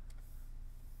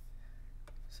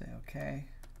 Say okay.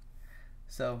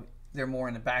 So they're more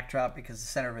in the backdrop because the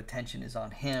center of attention is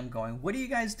on him going, what are you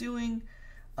guys doing?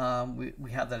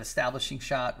 We have that establishing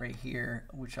shot right here,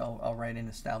 which I'll write in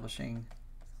establishing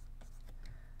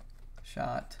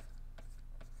shot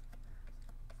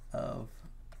of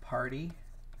party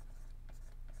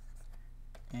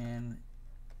in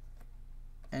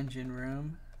engine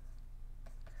room.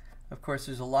 Of course,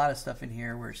 there's a lot of stuff in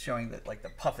here where it's showing that like the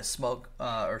puff of smoke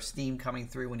or steam coming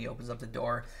through when he opens up the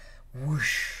door.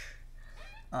 Whoosh.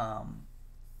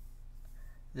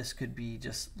 This could be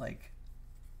just like,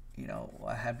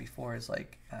 what I had before is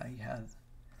like you had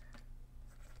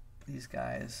these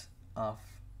guys off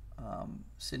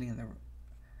sitting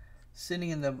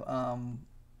in the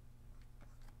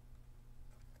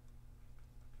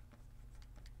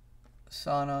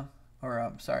sauna,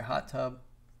 or sorry, hot tub.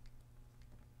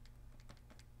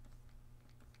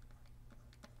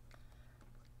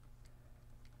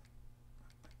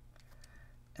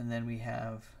 And then we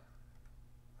have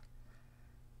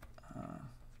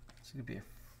it's going to be a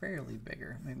fairly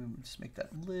bigger. Maybe we'll just make that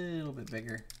a little bit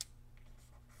bigger.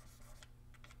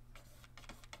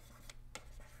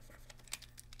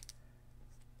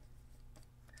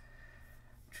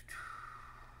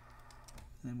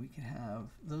 And then we can have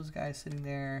those guys sitting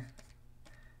there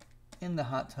in the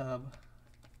hot tub.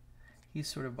 He's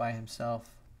sort of by himself.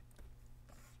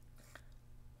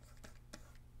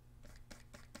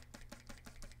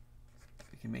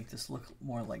 We can make this look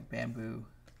more like bamboo.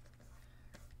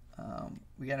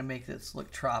 We got to make this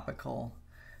look tropical,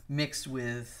 mixed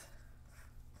with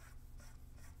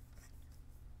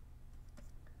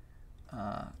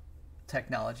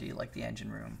technology like the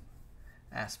engine room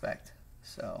aspect.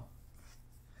 So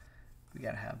we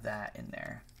got to have that in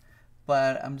there.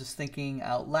 But I'm just thinking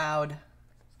out loud.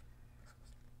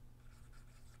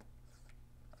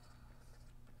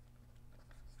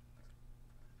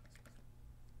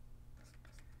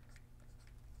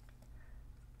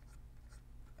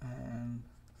 And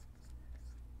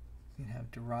we can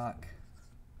have Duroc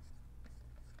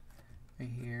right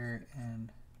here,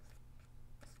 and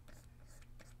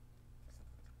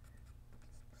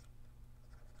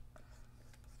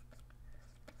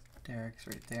Derek's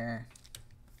right there.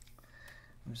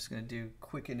 I'm just going to do a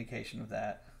quick indication of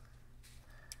that.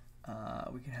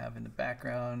 We can have in the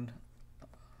background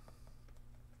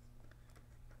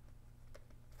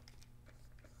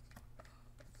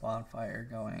bonfire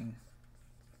going.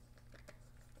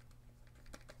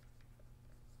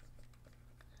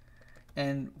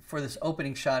 And for this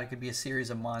opening shot, it could be a series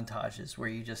of montages where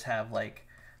you just have like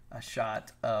a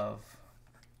shot of,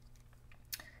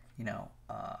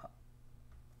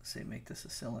 say make this a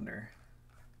cylinder.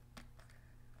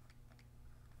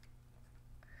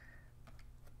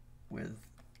 With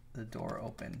the door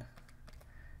open,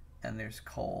 and there's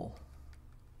coal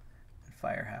and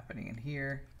fire happening in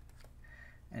here,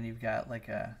 and you've got like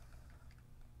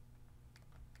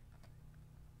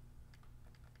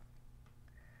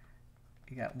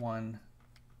you got one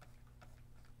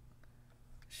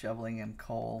shoveling in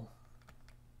coal,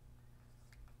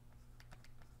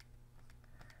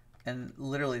 and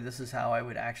literally this is how I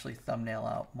would actually thumbnail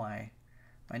out my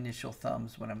initial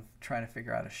thumbs when I'm trying to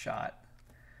figure out a shot.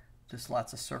 Just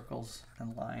lots of circles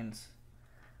and lines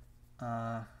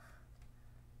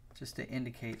just to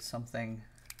indicate something.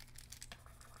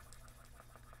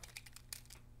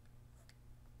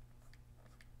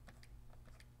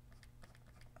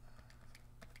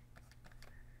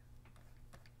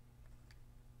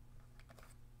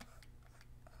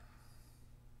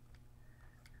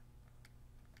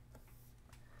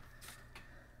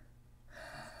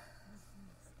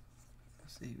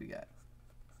 see, we got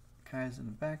guys in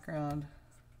the background.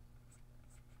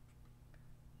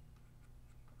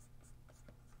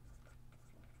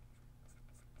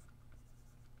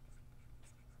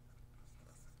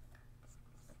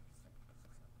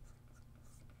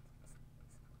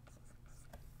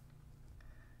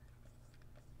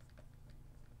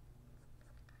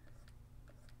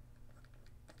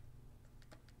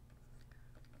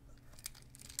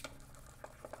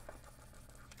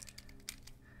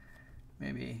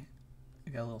 Maybe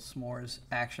we got a little s'mores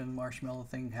action marshmallow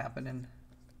thing happening.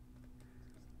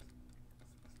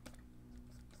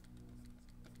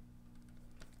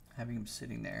 Having him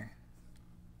sitting there.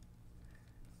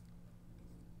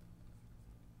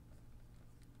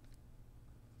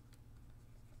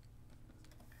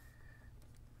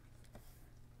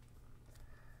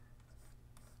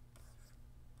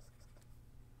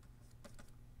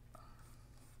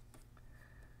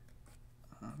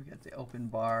 We got the open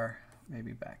bar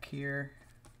maybe back here.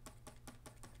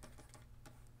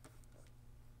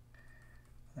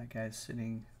 That guy's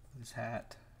sitting with his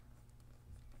hat.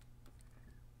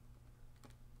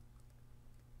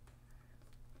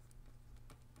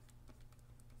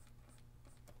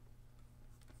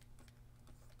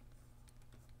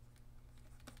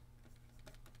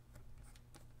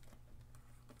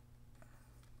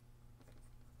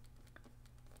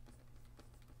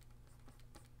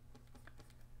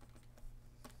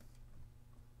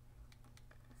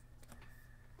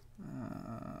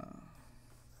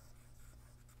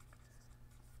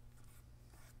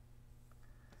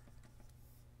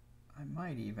 I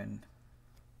might even,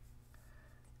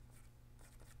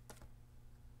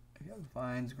 I got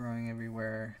vines growing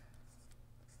everywhere.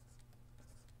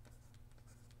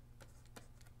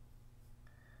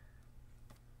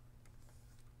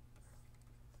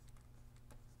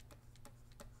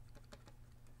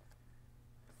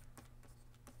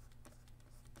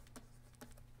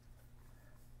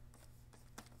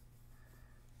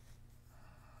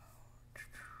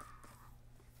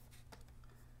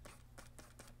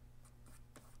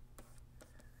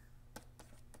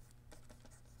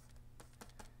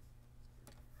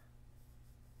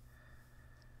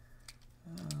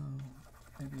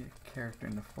 Maybe a character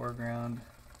in the foreground.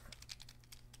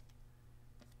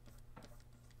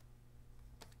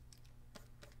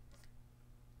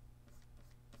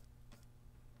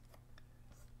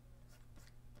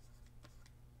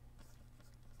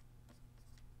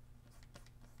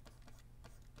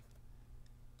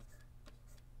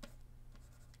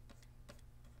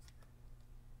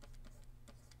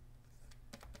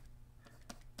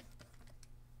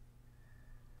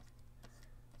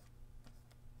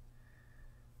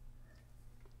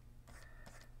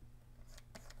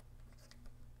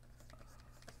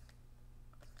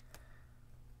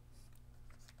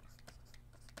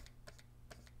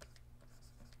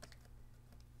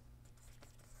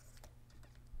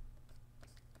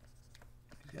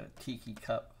 He's got a tiki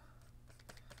cup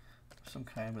of some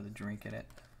kind with a drink in it.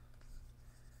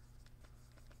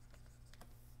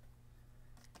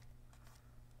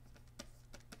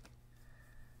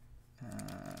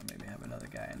 Maybe have another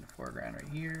guy in the foreground right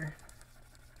here.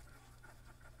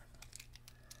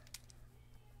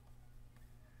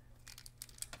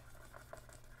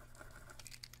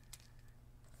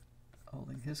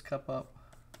 Holding his cup up.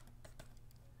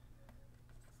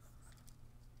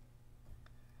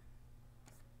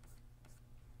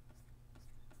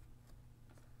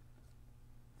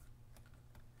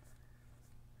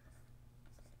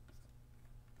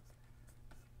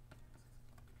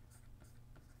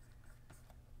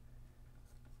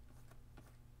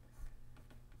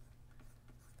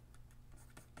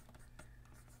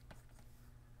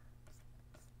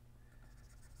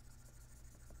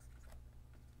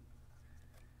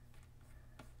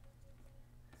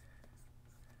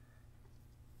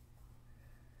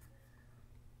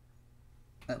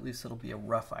 At least it'll be a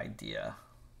rough idea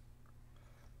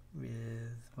with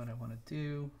what I want to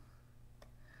do.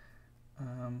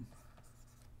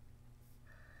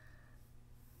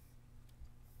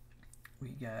 We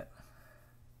got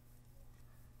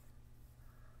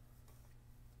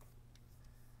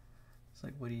it's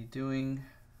like, what are you doing?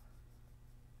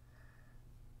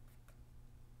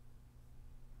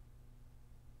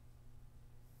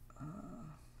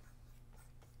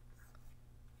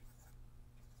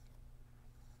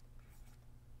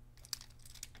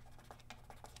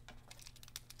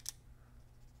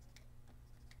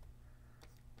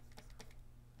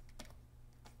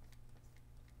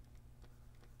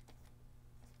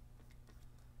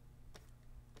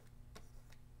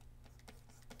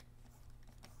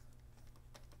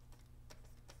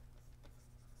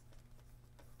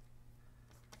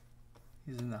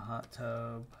 He's in the hot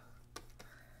tub.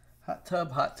 Hot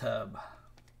tub, hot tub.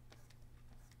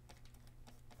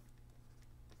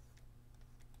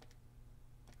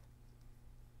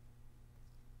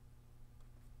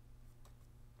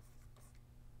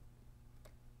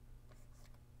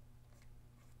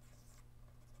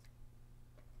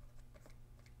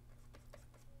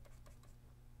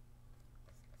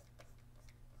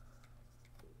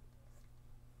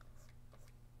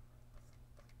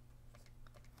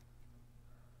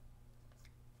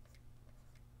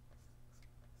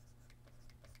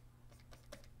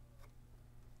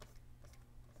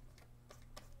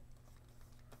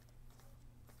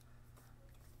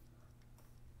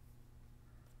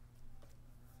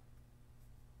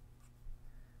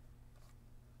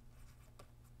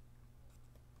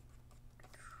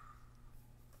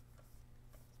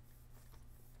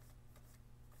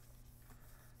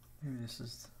 Maybe this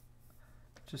is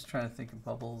just trying to think of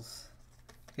bubbles.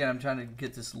 Again, I'm trying to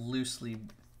get this loosely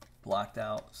blocked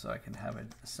out so I can have a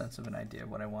sense of an idea of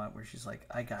what I want, where she's like,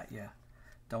 I got you.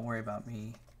 Don't worry about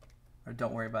me. Or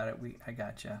don't worry about it. I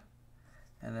got you.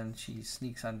 And then she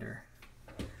sneaks under.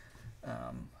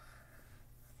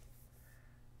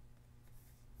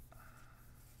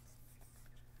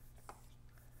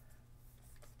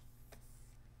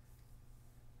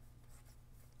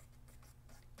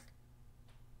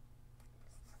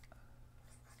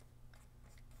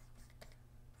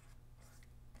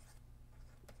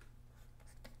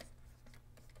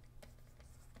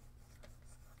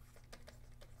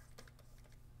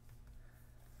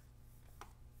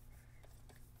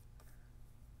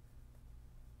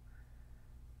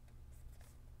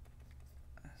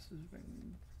 This is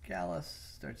when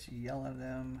Gallus starts to yell at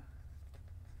them.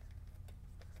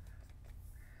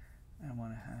 I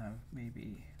want to have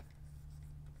maybe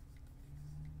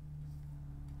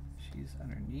she's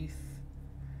underneath.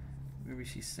 Maybe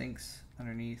she sinks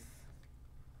underneath.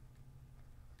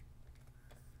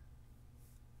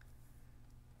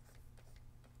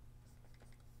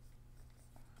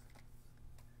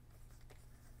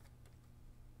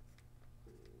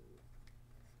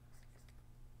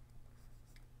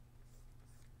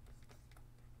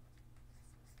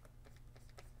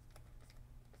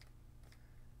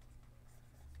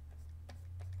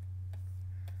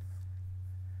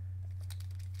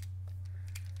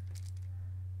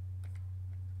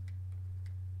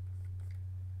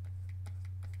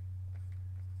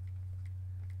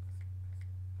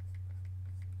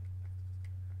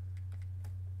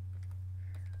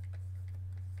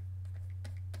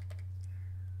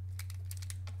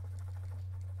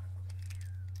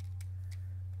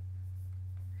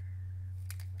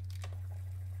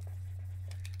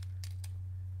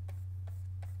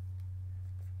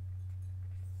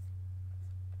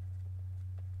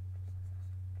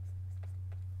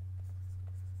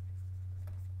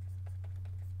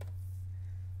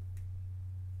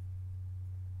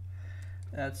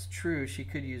 That's true. She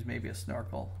could use maybe a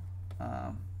snorkel.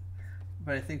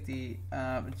 But I think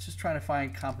it's just trying to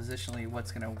find compositionally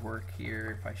what's going to work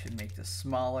here. If I should make this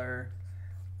smaller.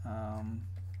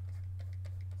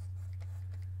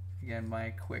 Again, my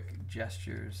quick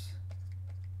gestures.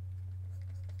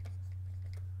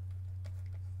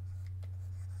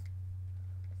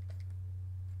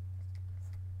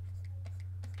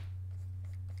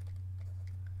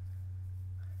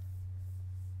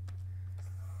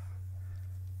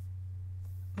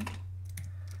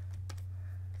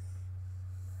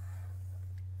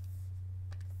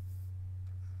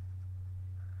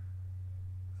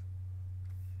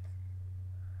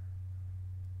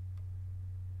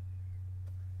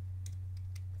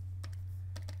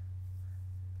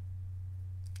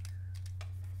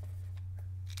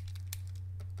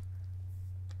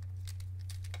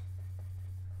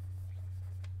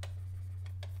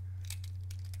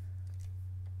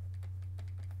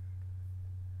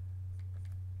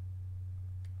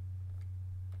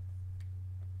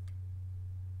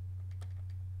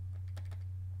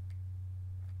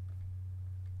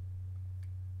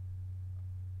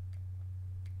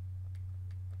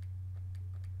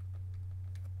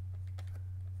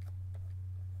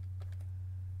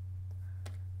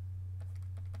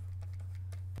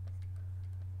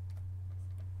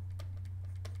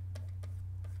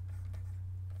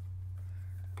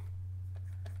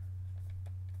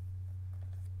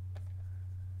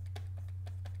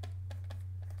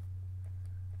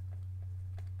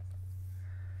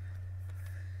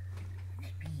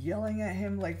 Yelling at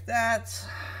him like that.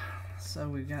 So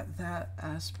we've got that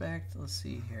aspect. Let's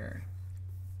see here.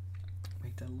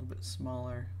 Make that a little bit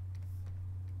smaller.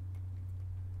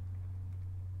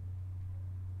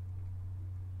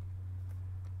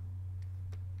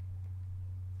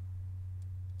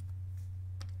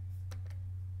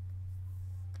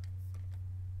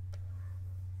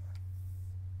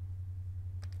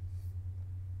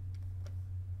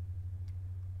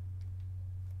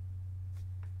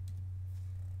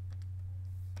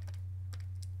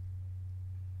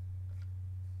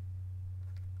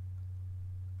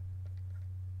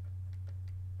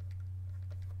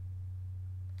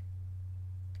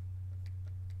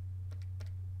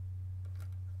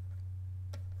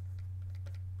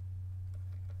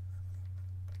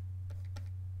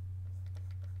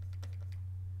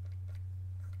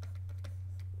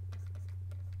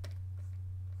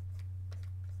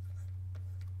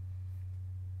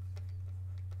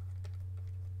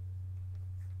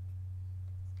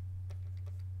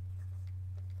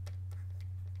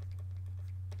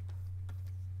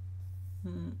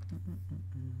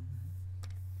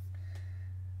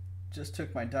 Just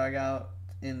took my dog out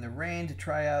in the rain to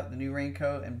try out the new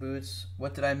raincoat and boots.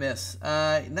 What did I miss?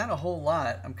 Not a whole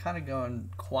lot. I'm kind of going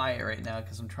quiet right now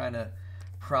because I'm trying to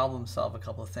problem solve a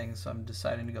couple of things. So I'm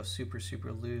deciding to go super,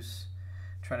 super loose,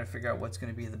 trying to figure out what's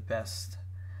going to be the best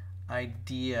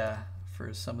idea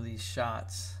for some of these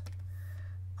shots.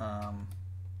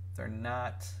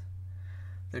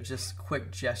 They're just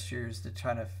quick gestures to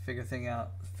try to figure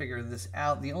this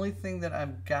out. The only thing that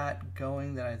I've got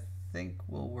going that I think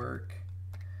will work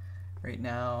right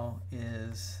now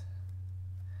is,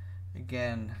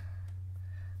 again,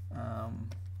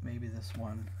 maybe this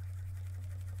one.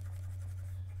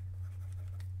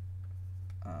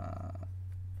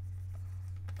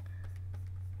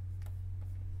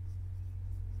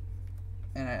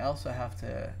 And I also have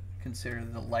to consider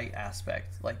the light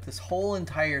aspect. Like this whole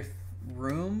entire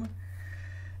room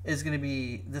is going to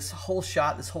be, this whole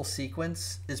shot, this whole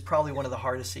sequence is probably one of the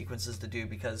hardest sequences to do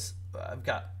because I've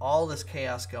got all this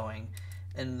chaos going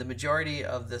and the majority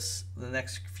of the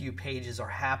next few pages are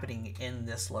happening in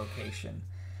this location.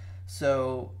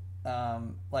 So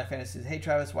Life Fantasy says, hey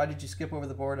Travis, why did you skip over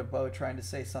the board of Bo trying to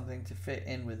say something to fit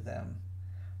in with them?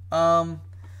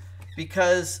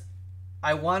 Because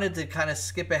I wanted to kind of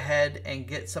skip ahead and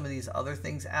get some of these other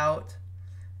things out.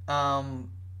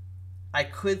 I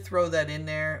could throw that in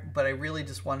there, but I really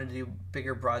just wanted to do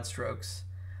bigger broad strokes.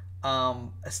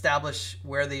 Establish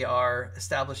where they are,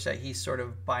 establish that he's sort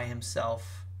of by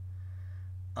himself.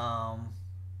 I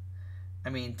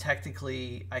mean,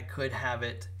 technically, I could have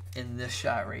it in this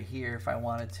shot right here if I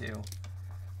wanted to.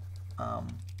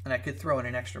 And I could throw in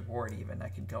an extra board even. I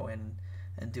could go in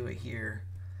and do it here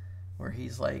where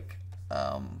he's like,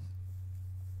 let's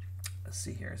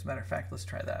see here. As a matter of fact, let's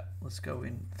try that. Let's go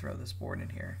and throw this board in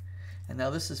here. And now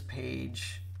this is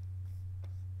page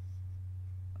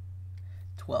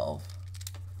 12.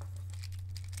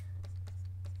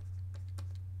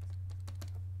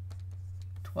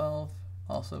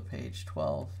 Also page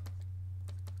 12.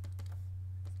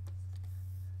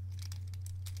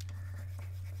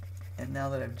 And now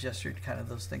that I've gestured kind of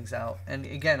those things out, and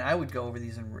again, I would go over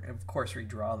these and of course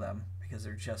redraw them because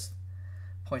they're just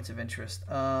points of interest.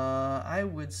 I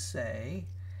would say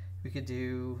we could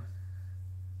do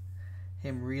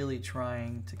him really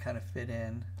trying to kind of fit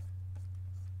in.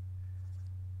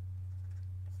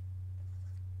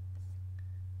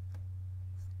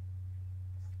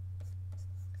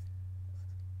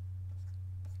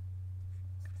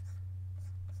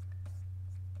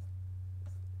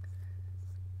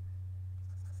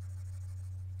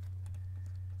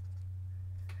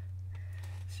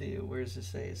 See, where does it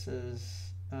say? It says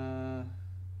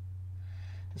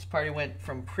this party went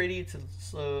from pretty to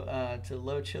slow to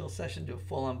low chill session to a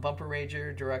full-on bumper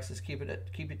rager. Direct says keep it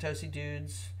toasty,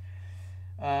 dudes.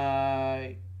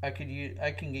 I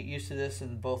can get used to this,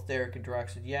 and both Derek and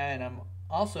Direct said yeah, and I'm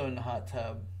also in the hot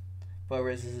tub. Bo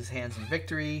raises his hands in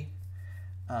victory.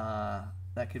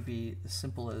 That could be as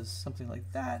simple as something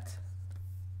like that.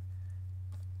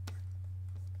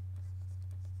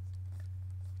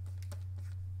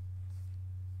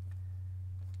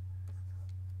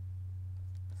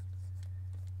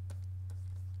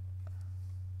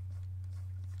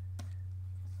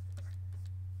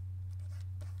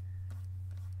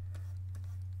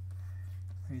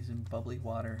 He's in bubbly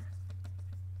water.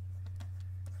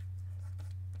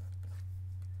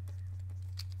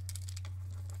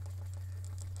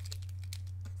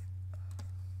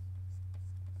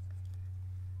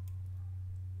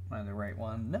 Am I the right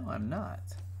one? No, I'm not.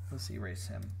 Let's erase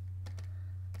him.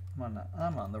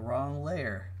 I'm on the wrong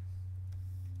layer.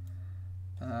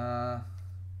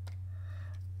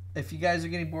 If you guys are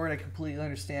getting bored, I completely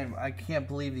understand. I can't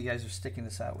believe you guys are sticking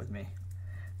this out with me.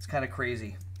 It's kind of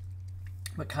crazy,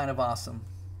 but kind of awesome.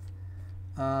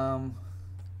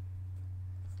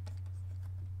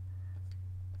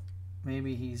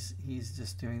 Maybe he's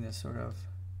just doing this sort of.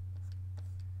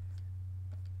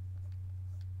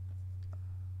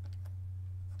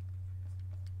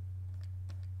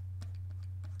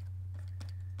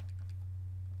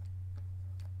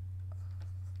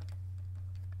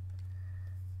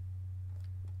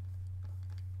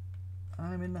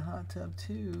 I'm in the hot tub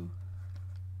too.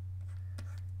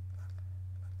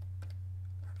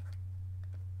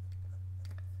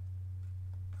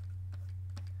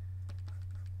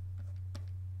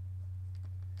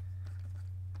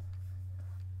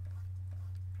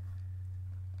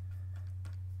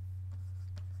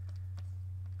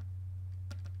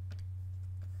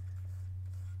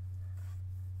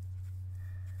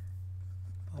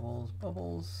 Bubbles,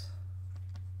 bubbles.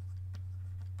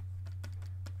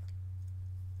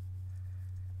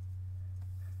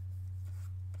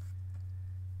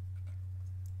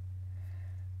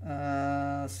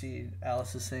 see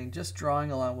Alice is saying, just drawing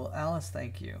along. Well, Alice,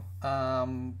 thank you. I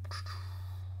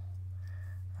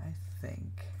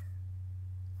think.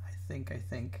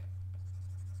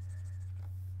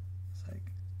 It's like,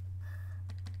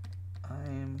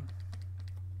 I'm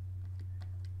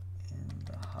in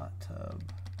the hot tub.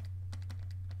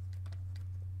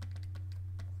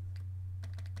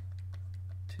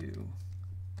 Too.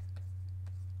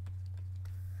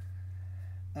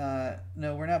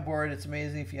 No, we're not bored. It's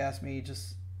amazing if you ask me.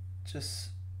 Just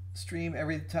stream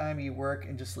every time you work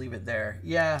and just leave it there.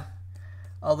 Yeah.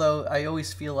 Although I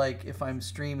always feel like if I'm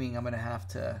streaming,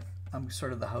 I'm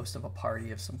sort of the host of a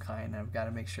party of some kind. I've got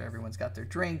to make sure everyone's got their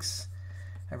drinks.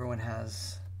 Everyone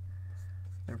has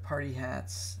their party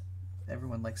hats.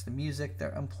 Everyone likes the music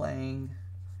that I'm playing.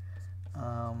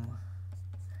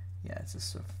 Yeah, it's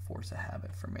just a force of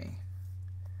habit for me.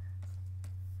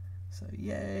 So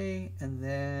yay, and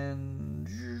then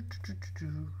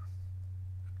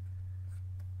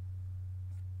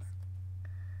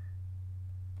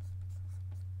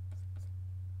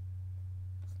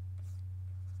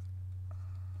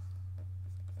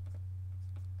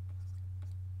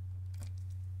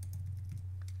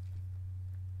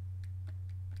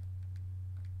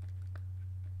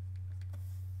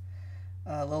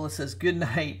Lola says, good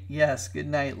night. Yes, good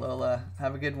night, Lola.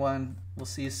 Have a good one. We'll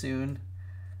see you soon.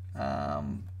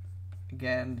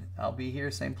 Again, I'll be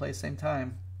here, same place, same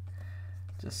time.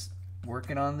 Just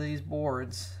working on these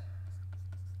boards.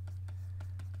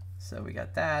 So we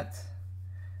got that.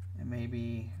 And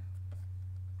maybe...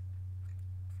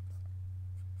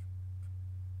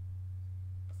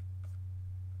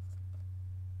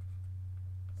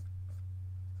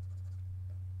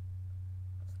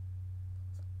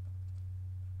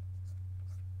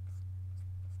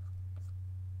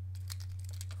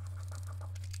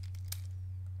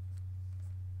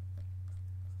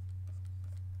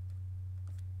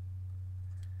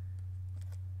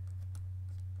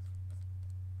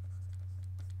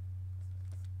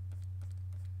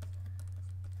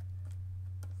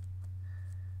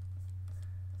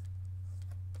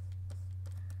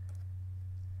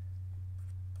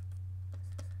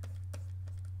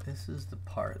 This is the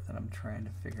part that I'm trying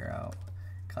to figure out,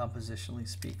 compositionally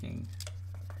speaking.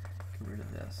 Get rid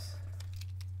of this.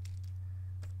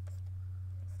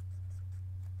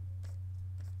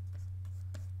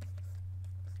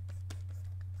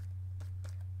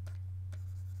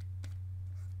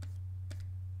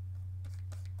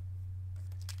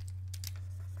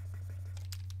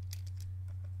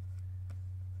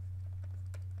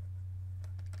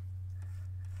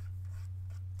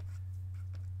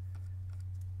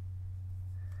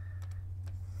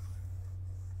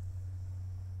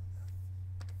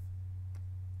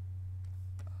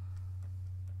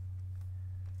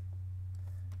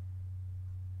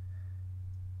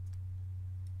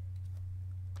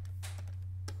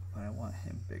 But I want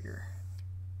him bigger.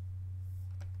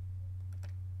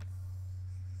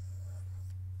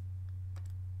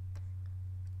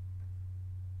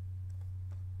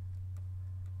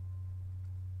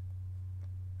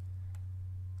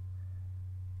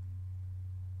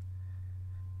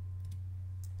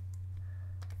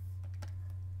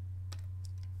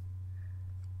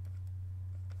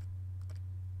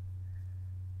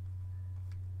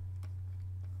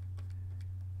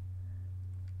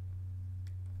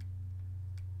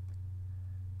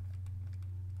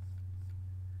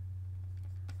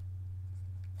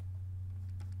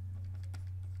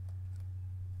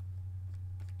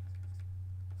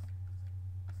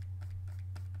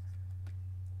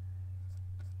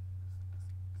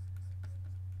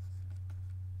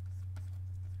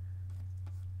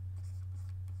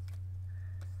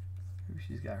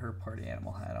 She's got her party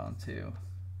animal hat on too.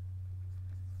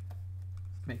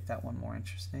 Make that one more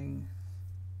interesting.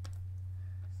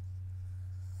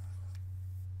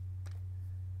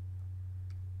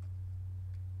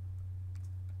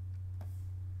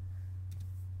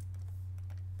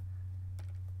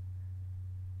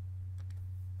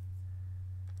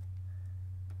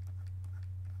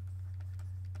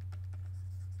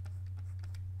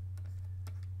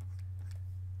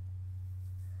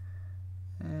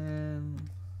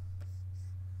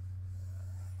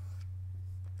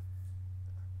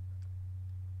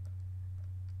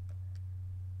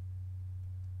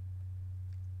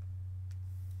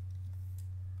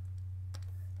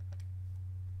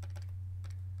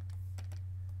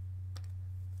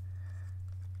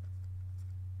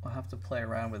 I'll have to play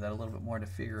around with that a little bit more to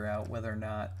figure out whether or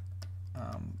not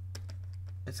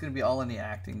it's going to be all in the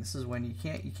acting. This is when you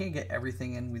can't get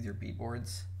everything in with your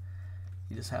beatboards.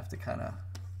 You just have to kind of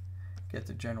get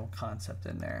the general concept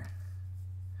in there.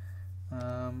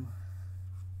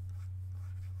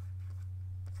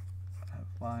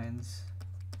 lines.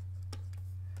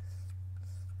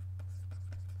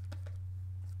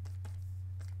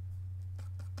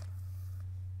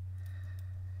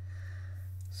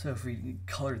 So if we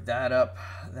colored that up,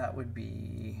 that would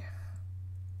be,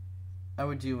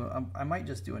 I might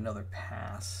just do another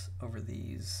pass over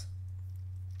these,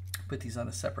 put these on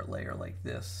a separate layer like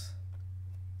this.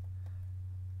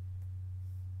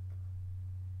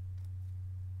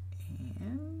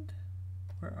 And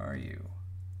where are you?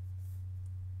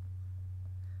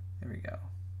 There we go.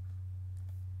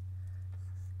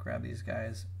 Grab these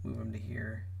guys, move them to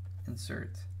here,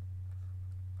 insert,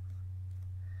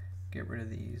 get rid of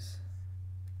these.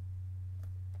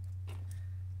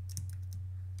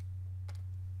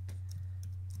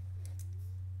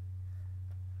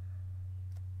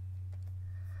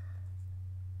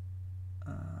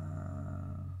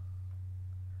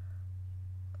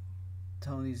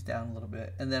 Tone these down a little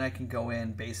bit, and then I can go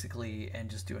in basically and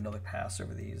just do another pass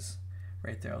over these.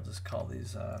 Right there, I'll just call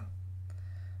these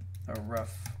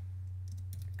rough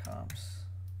comps,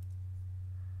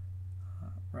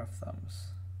 rough thumbs.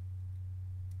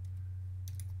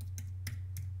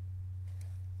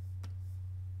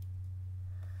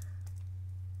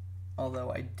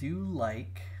 Although I do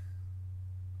like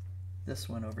this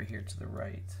one over here to the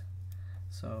right.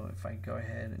 So if I go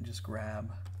ahead and just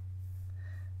grab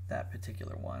that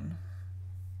particular one,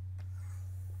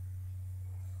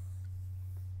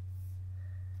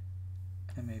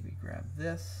 and maybe grab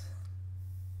this,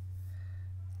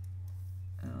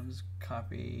 and I'll just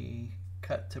copy,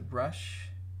 cut to brush,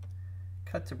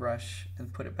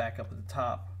 and put it back up at the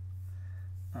top.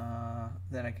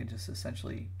 Then I can just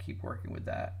essentially keep working with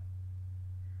that.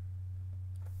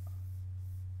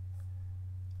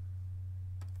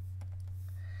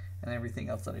 And everything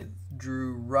else that I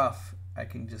drew rough, I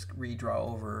can just redraw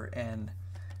over and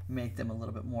make them a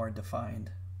little bit more defined.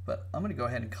 But I'm going to go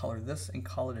ahead and color this and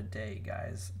call it a day,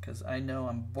 guys, because I know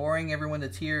I'm boring everyone to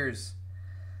tears.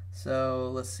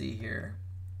 So let's see here.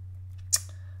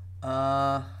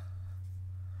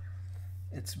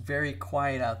 It's very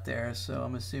quiet out there, so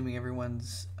I'm assuming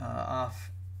everyone's off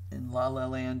in La La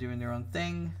Land doing their own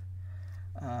thing.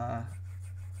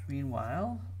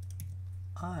 Meanwhile,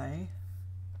 I'm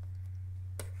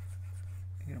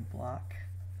gonna block,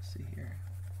 let's see here,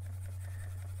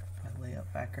 my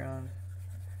layout background.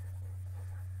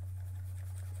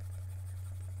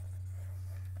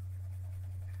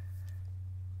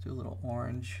 Do a little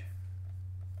orange.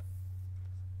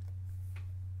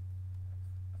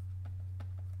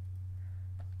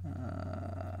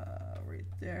 Right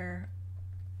there.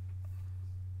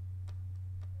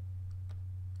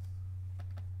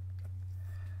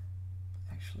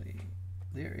 Actually,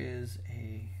 there is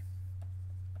a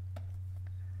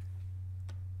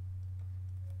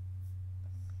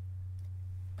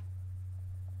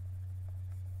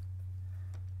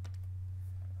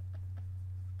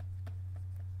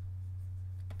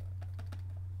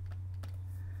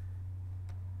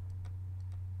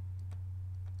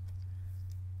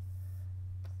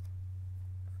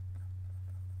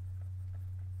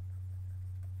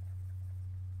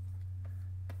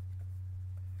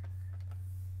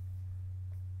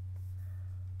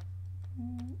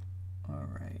all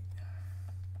right.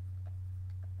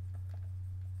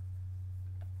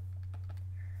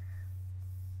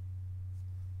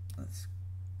 Let's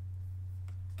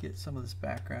get some of this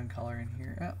background color in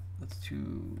here. Oh, that's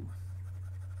too.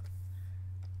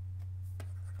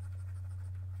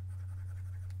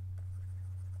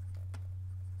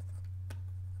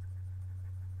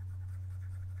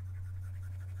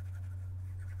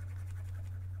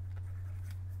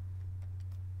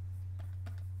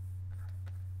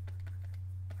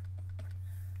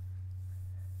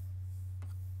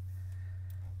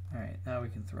 All right, now we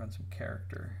can throw in some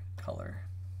character color.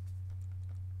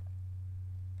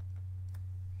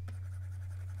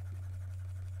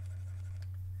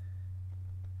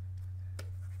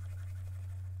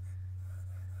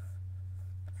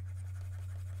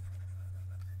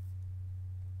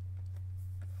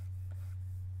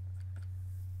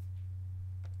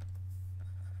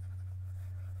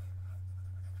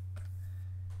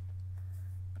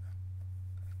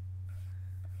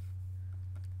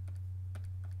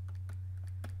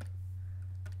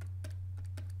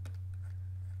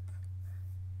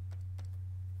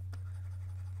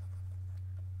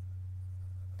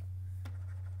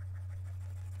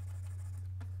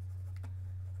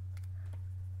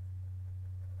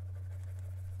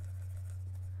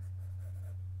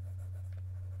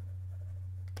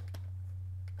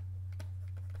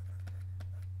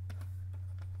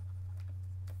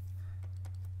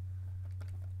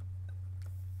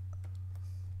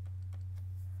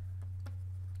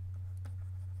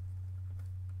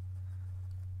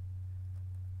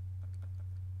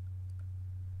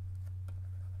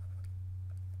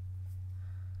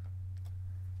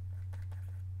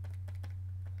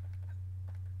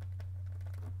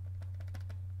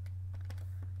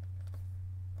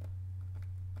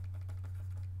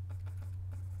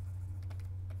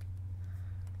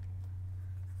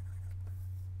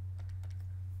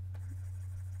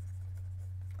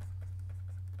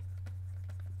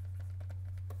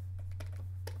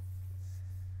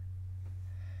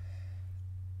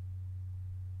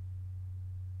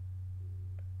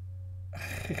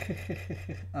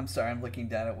 I'm sorry, I'm looking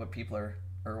down at what people are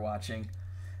watching.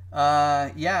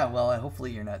 Yeah, well,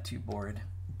 hopefully you're not too bored,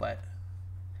 but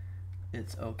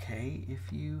it's okay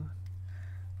if you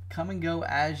come and go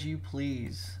as you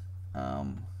please.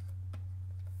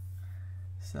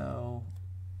 So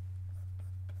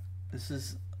this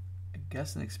is, I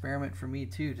guess, an experiment for me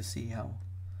too, to see how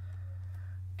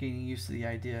getting used to the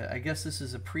idea. I guess this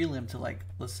is a prelim to, like,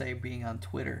 let's say being on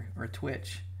Twitter or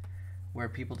Twitch, where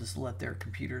people just let their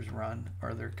computers run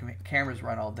or their cameras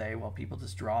run all day while people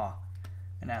just draw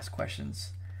and ask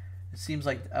questions. It seems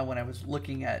like when I was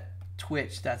looking at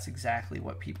Twitch, that's exactly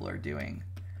what people are doing.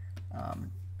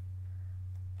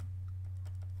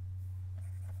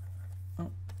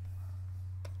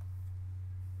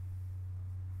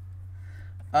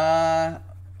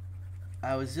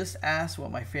 I was just asked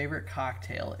what my favorite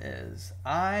cocktail is.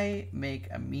 I make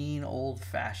a mean old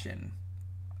fashioned,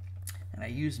 and I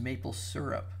use maple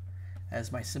syrup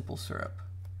as my simple syrup.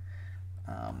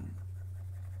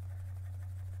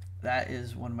 That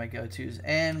is one of my go-tos.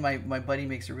 And my buddy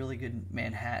makes a really good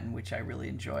Manhattan, which I really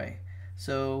enjoy.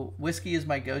 So whiskey is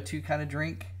my go-to kind of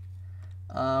drink.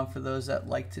 For those that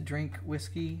like to drink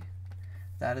whiskey,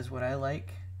 that is what I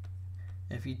like.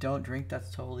 If you don't drink, that's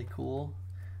totally cool.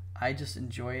 I just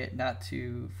enjoy it, not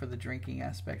for the drinking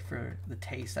aspect, for the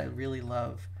taste. I really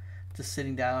love just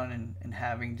sitting down and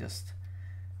having, just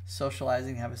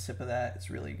socializing, have a sip of that. It's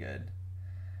really good.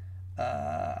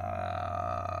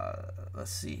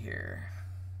 Let's see here.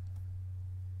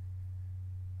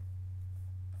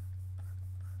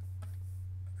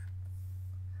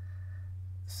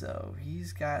 So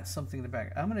he's got something in the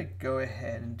back. I'm going to go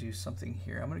ahead and do something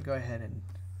here. I'm going to go ahead and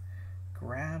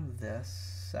grab this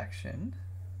section,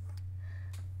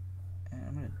 and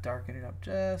I'm going to darken it up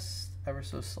just ever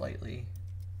so slightly.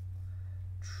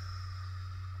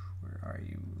 Where are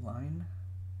you, line?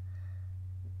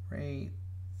 Right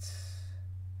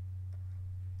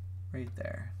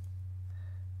there.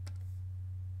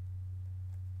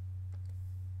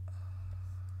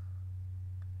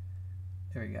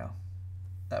 There we go.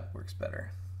 That works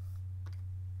better.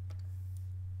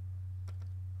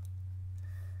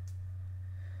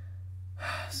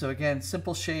 So again,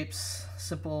 simple shapes,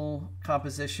 simple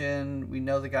composition. We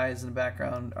know the guys in the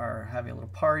background are having a little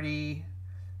party.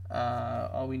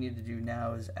 All we need to do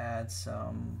now is add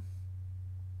some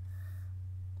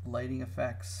lighting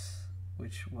effects,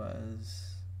 which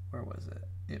was, where was it?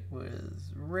 It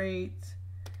was right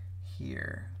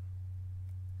here.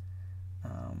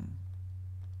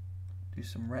 Do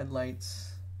some red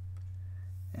lights,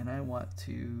 and I want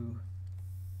to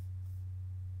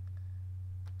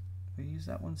use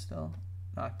that one still.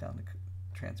 Knock down the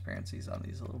transparencies on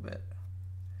these a little bit.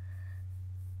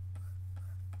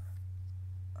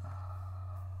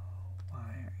 Why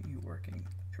are you working?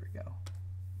 There we go.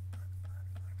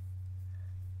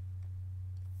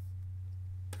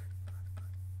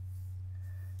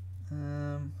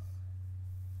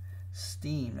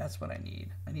 Steam, that's what I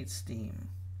need. I need steam.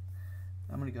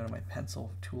 I'm going to go to my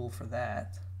pencil tool for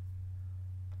that.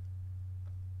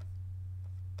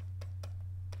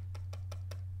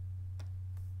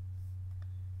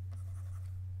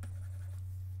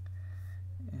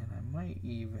 And I might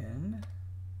even,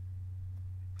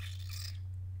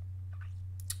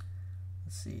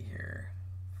 let's see here,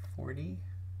 40.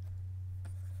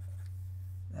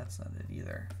 That's not it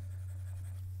either.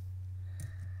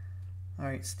 All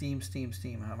right, steam.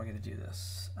 How am I going to do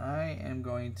this? I am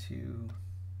going to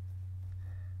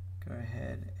go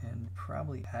ahead and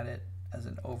probably add it as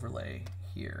an overlay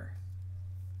here.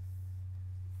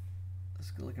 Let's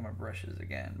go look at my brushes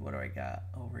again. What do I got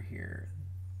over here?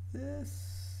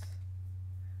 This.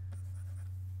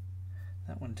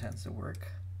 That one tends to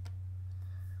work.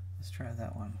 Let's try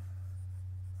that one.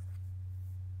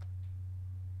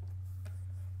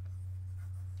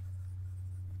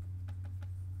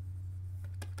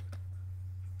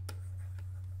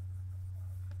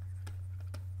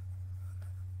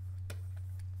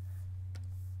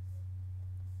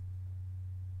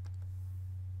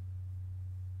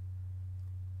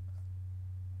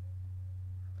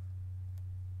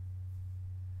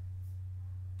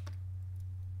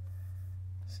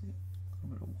 See, a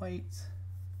little bit of white.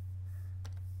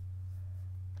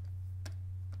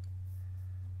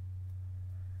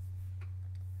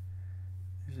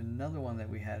 There's another one that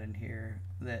we had in here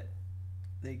that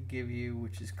they give you,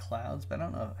 which is clouds, but I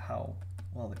don't know how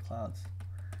well the clouds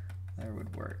there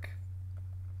would work.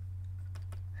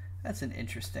 That's an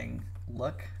interesting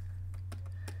look.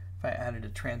 If I added a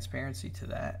transparency to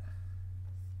that,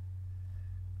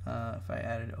 if I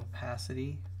added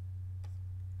opacity,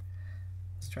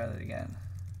 let's try that again.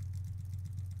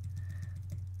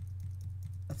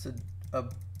 That's a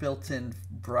built-in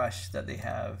brush that they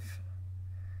have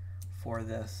for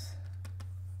this.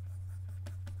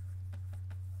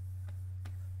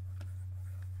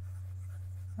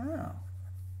 Oh.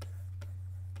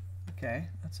 Okay,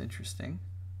 that's interesting.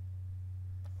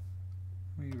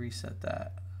 Let me reset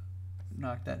that.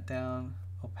 Knock that down.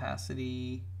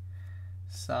 Opacity,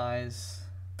 size.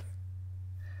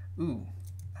 Ooh,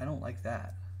 I don't like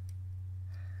that.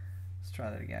 Let's try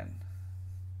that again.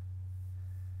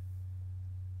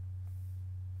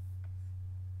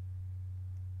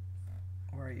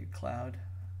 Where are you, cloud?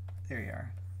 There you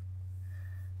are.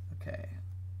 Okay.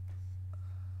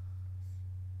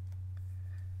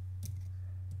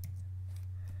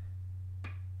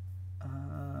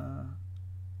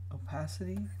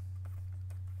 Opacity.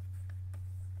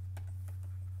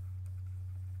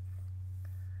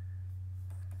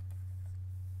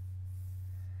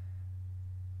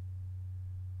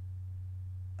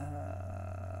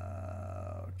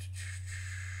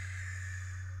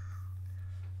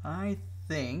 I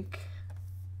think,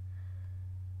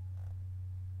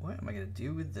 what am I going to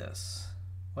do with this?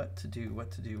 What to do,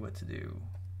 what to do, what to do.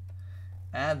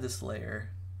 Add this layer.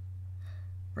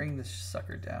 Bring this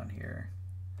sucker down here.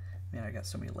 Man, I got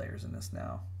so many layers in this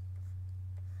now.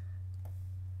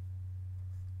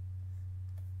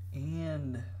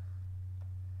 And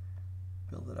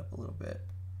build it up a little bit.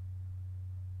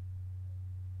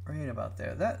 Right about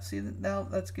there. That, see, now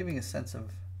that's giving a sense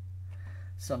of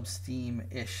some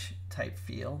Steam-ish type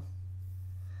feel.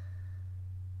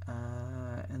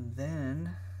 And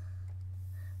then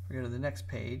we go to the next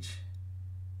page.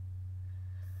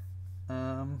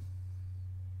 I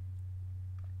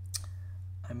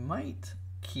might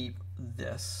keep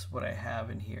this, what I have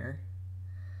in here.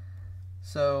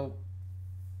 So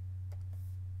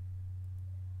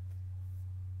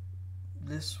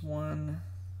this one,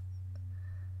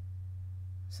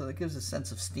 so that gives a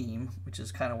sense of Steam, which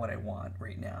is kind of what I want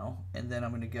right now. And then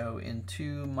I'm going to go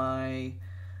into my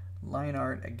line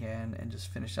art again and just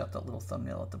finish out that little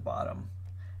thumbnail at the bottom.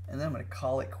 And then I'm going to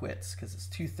call it quits because it's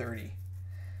 2:30.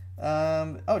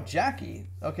 Oh, Jackie.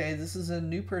 Okay, this is a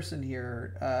new person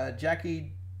here.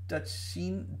 Jackie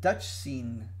Dutchscene.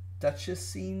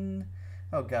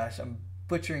 Oh gosh, I'm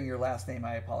butchering your last name.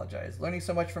 I apologize. Learning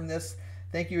so much from this.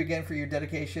 Thank you again for your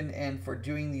dedication and for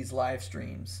doing these live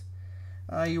streams.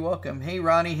 You're welcome. Hey,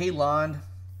 Ronnie. Hey, Lon.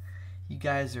 You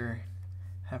guys are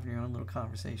having your own little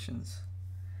conversations.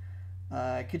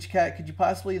 Could you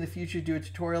possibly in the future do a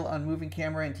tutorial on moving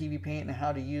camera and TV Paint and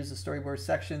how to use the storyboard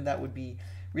section? That would be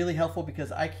really helpful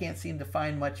because I can't seem to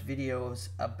find much videos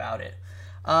about it.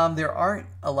 There aren't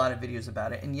a lot of videos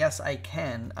about it, and yes, I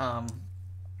can.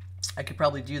 I could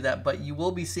probably do that, but you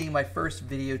will be seeing my first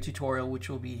video tutorial, which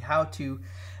will be how to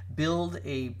build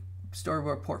a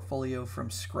storyboard portfolio from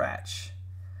scratch.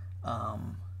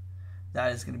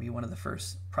 That is going to be one of the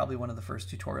first, probably one of the first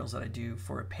tutorials that I do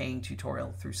for a paying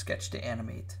tutorial through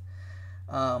Sketchtoanimate.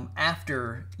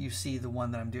 After you see the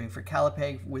one that I'm doing for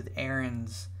Calipeg with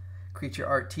Aaron's Creature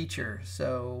Art Teacher.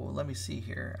 So let me see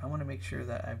here. I want to make sure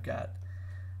that I've got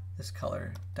this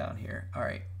color down here. All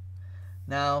right.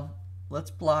 Now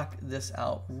let's block this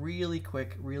out really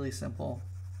quick, really simple.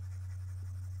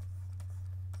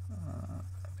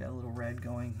 I've got a little red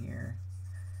going here.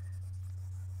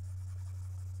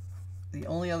 The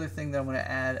only other thing that I'm going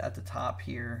to add at the top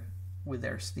here with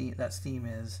their Steam, that Steam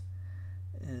is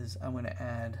I'm going to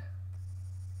add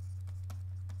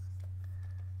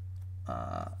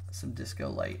some disco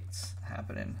lights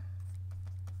happening.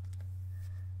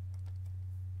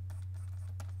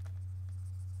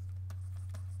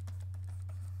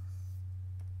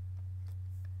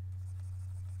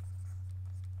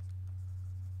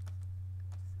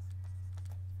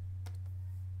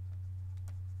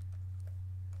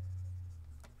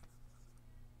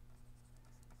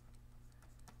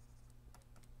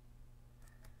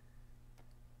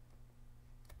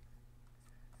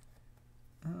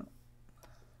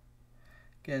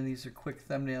 Again, these are quick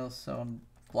thumbnails, so I'm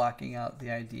blocking out the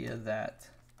idea that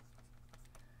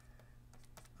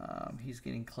he's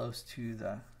getting close to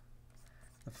the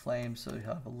flame, so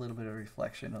he'll have a little bit of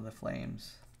reflection of the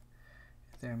flames.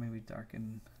 There, maybe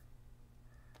darken.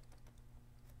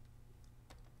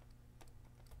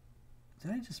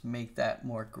 Did I just make that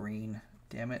more green?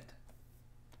 Damn it.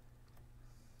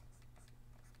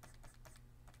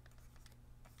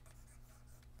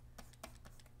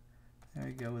 There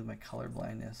we go with my color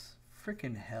blindness.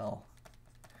 Frickin' hell.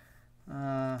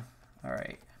 All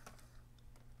right.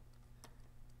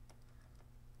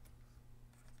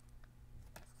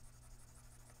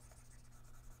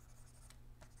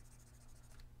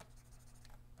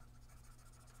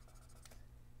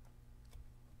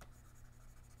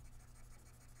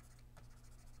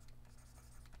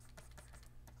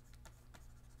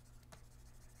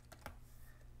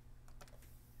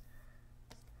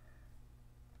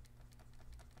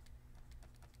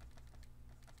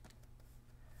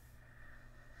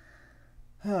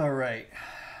 All right.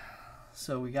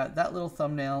 So we got that little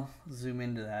thumbnail. Zoom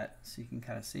into that so you can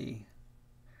kind of see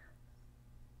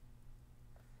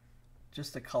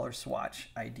just a color swatch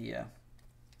idea.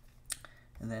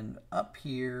 And then up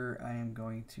here, I am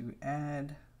going to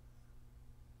add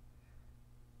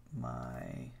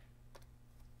my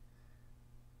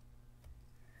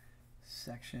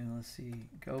section. Let's see,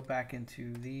 go back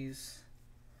into these,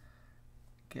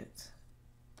 get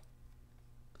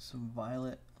some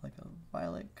violet, like a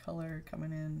violet color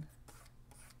coming in.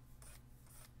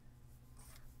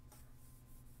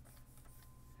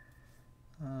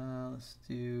 Let's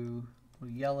do a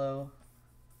little yellow.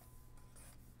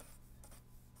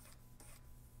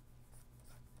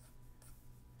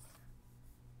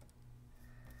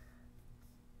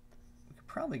 We could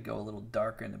probably go a little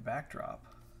darker in the backdrop,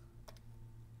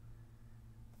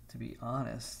 to be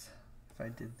honest. If I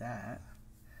did that,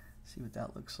 see what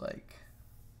that looks like.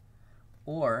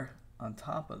 Or on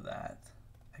top of that,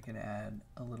 I can add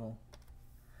a little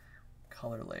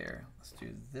color layer. Let's do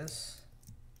this.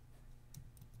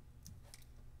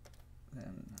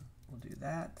 Then we'll do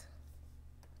that.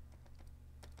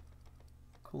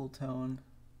 Cool tone,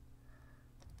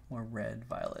 more red,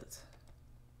 violet.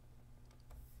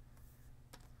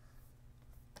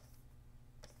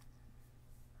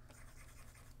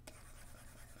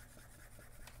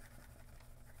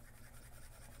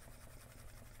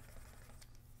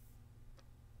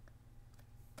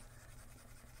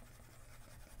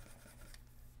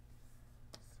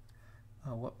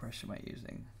 Oh, what brush am I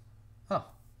using? Oh,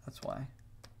 that's why.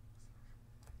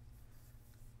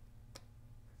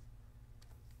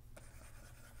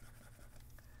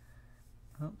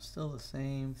 Oh, still the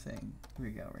same thing. Here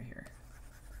we go, right here.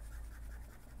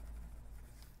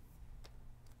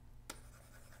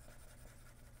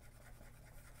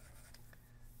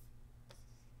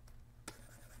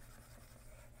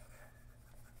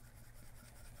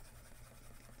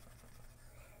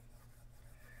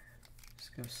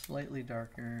 Just go slightly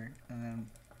darker and then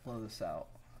blow this out.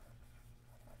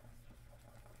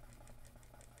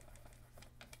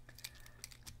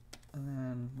 And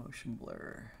then motion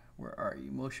blur. Where are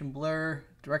you? Motion blur,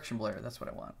 direction blur. That's what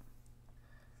I want.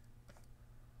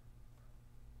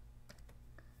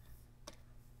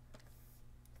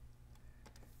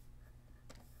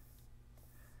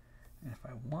 And if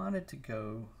I wanted to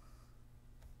go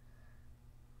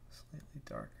slightly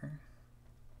darker,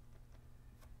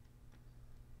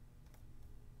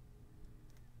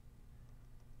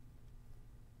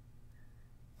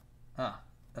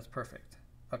 that's perfect.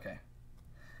 Okay.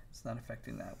 It's not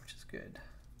affecting that, which is good.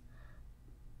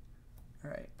 All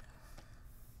right.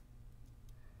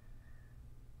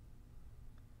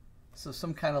 So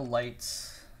some kind of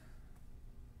lights.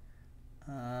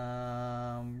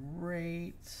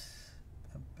 Right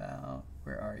about,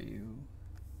 where are you?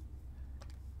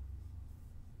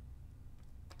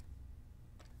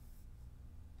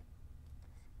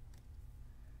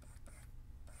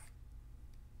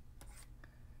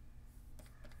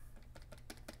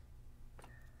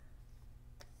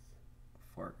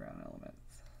 Foreground element.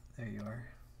 There you are.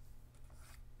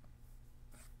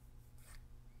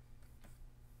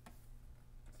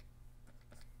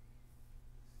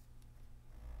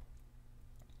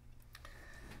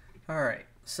 All right,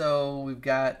 so we've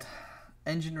got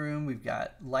engine room, we've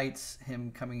got lights,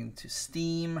 him coming into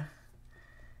steam,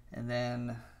 and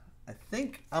then I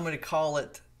think I'm going to call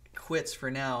it quits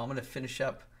for now. I'm going to finish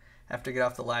up after I get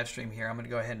off the live stream here. I'm going to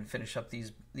go ahead and finish up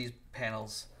these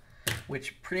panels,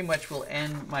 which pretty much will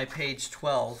end my page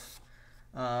 12.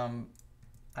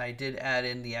 I did add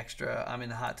in the extra I'm in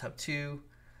the hot tub too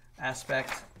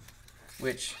aspect,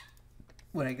 which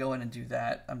when I go in and do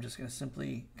that, I'm just going to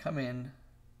simply come in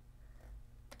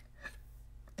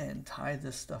and tie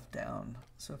this stuff down.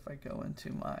 So if I go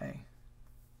into my,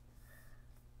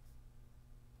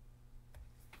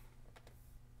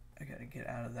 I gotta get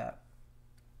out of that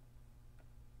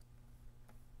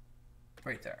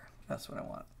right there. That's what I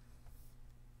want.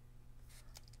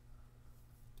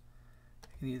 I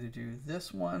can either do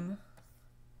this one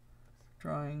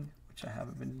drawing, which I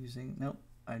haven't been using. Nope,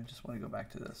 I just want to go back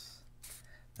to this.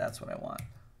 That's what I want.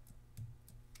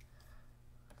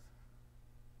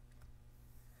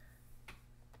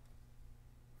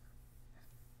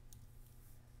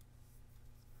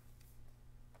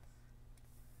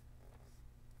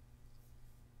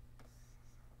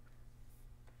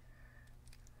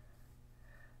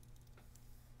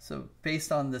 So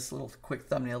based on this little quick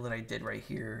thumbnail that I did right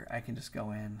here, I can just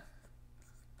go in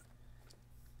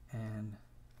and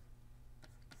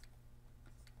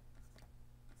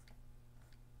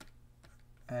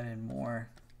add in more.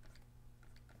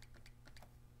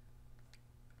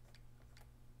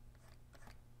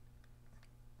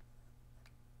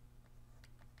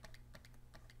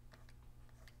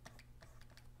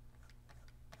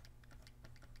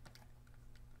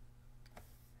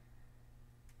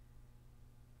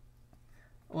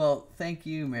 Well, thank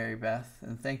you, Mary Beth,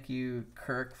 and thank you,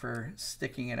 Kirk, for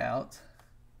sticking it out.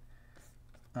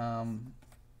 I'm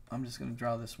just going to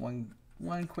draw this one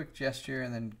quick gesture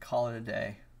and then call it a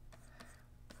day.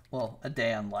 Well, a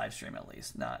day on live stream at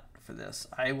least, not for this.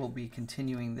 I will be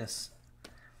continuing this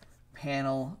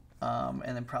panel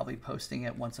and then probably posting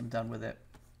it once I'm done with it.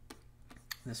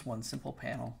 This one simple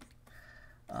panel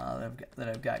that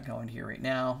I've got going here right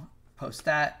now. Post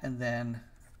that and then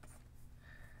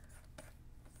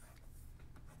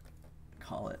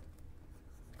call it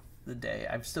the day.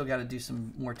 I've still got to do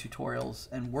some more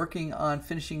tutorials and working on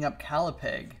finishing up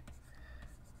Calipeg.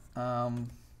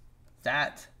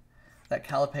 That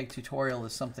Calipeg tutorial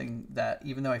is something that,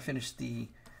 even though I finished the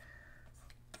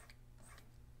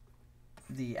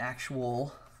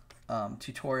actual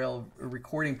tutorial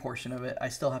recording portion of it, I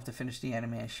still have to finish the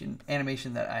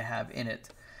animation that I have in it,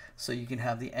 so you can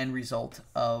have the end result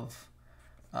of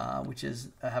which is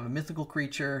I have a mythical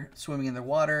creature swimming in the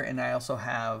water, and I also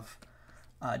have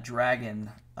a dragon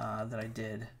that I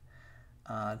did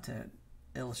to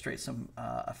illustrate some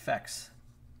effects.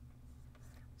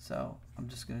 So I'm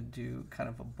just going to do kind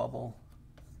of a bubble.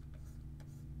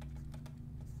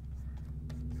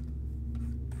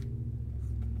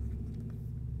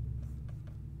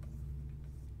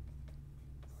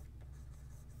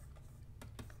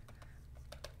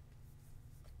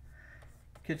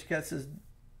 Kitchen Cat says,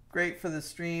 great for the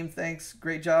stream. Thanks.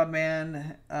 Great job,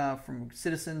 man. From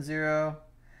Citizen Zero.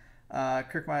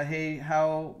 Kirkmire, hey,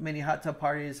 how many hot tub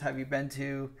parties have you been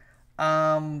to?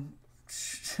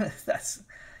 That's,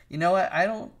 you know what? I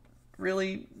don't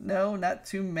really know. Not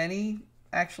too many,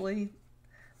 actually.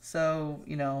 So,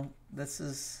 you know,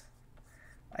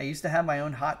 I used to have my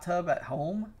own hot tub at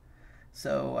home.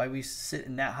 So I used to sit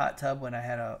in that hot tub when I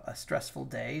had a stressful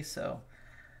day. So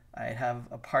I'd have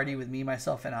a party with me,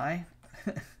 myself, and I.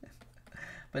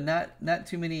 But not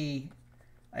too many,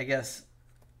 I guess,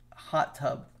 hot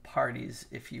tub parties,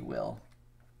 if you will.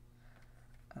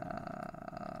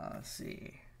 Let's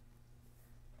see.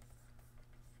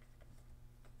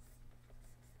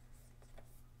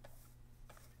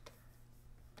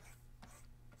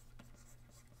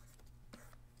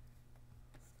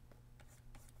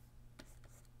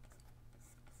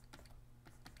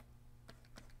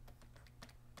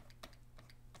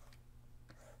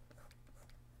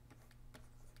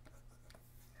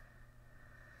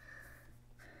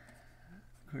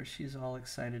 Of course, she's all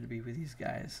excited to be with these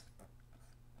guys.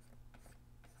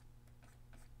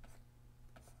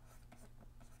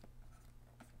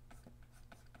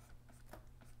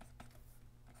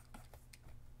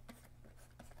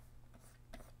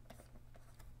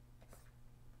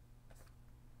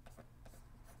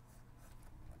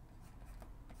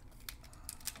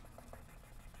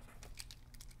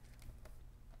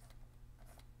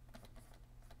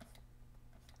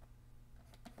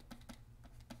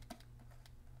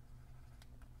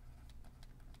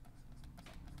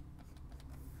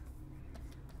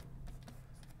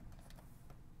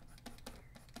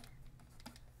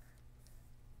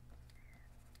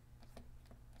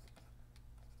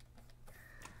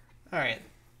 All right,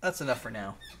 that's enough for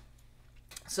now.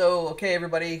 So, okay,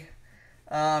 everybody.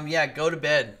 Yeah, go to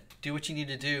bed. Do what you need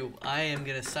to do. I am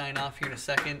going to sign off here in a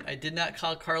second. I did not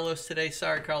call Carlos today.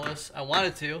 Sorry, Carlos. I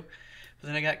wanted to, but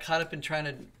then I got caught up in trying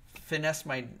to finesse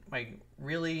my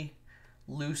really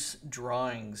loose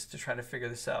drawings to try to figure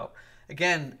this out.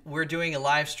 Again, we're doing a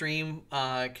live stream,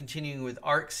 continuing with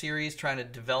A.R.C series, trying to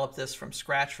develop this from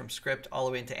scratch, from script all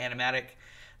the way into animatic,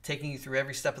 taking you through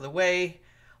every step of the way.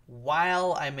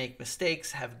 While I make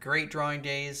mistakes, have great drawing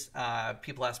days.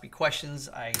 People ask me questions.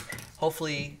 I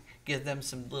hopefully give them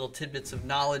some little tidbits of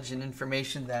knowledge and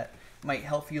information that might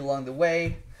help you along the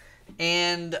way.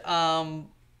 And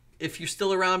if you're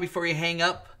still around before you hang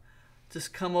up,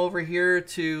 just come over here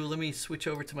to, let me switch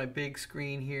over to my big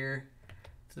screen here,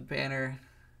 to the banner.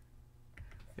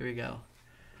 There we go.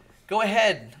 Go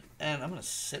ahead, and I'm going to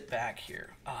sit back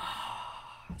here.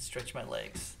 Stretch my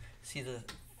legs. See the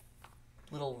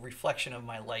little reflection of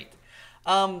my light.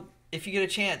 If you get a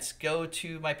chance, go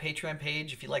to my Patreon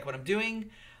page if you like what I'm doing.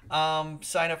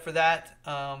 Sign up for that.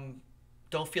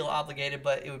 Don't feel obligated,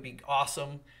 but it would be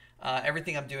awesome.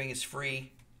 Everything I'm doing is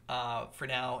free for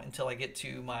now until I get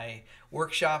to my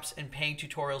workshops and paying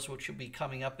tutorials, which will be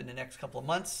coming up in the next couple of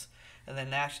months. And then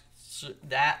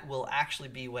that will actually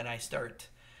be when I start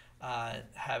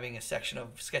having a section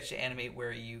of Sketchtoanimate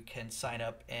where you can sign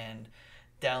up and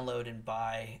download and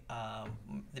buy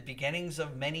the beginnings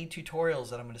of many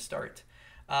tutorials that I'm going to start.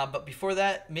 But before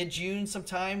that, mid-June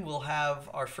sometime, we'll have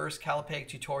our first Calipeg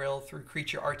tutorial through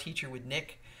Creature Art Teacher with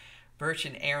Nick Birch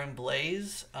and Aaron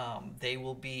Blaze. They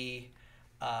will be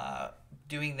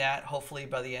doing that hopefully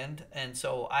by the end. And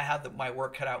so I have my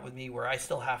work cut out with me where I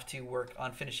still have to work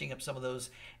on finishing up some of those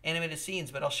animated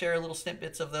scenes, but I'll share little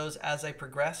snippets of those as I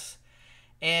progress.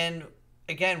 And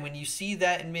again, when you see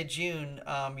that in mid-June,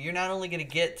 you're not only going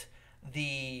to get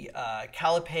the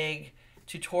Calipeg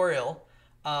tutorial,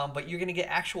 but you're going to get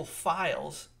actual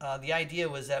files. The idea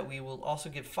was that we will also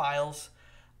get files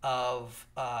of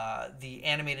the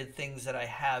animated things that I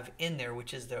have in there,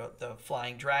 which is the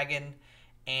flying dragon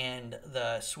and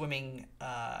the swimming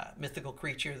mythical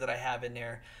creature that I have in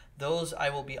there. Those I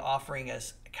will be offering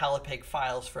as Calipeg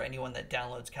files for anyone that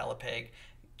downloads Calipeg,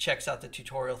 checks out the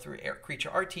tutorial through Creature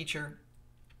Art Teacher.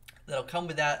 That'll come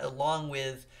with that, along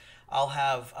with I'll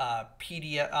have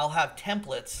PDF. I'll have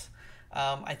templates.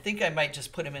 I think I might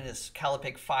just put them in as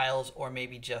Calipeg files, or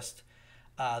maybe just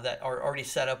that are already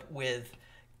set up with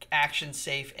action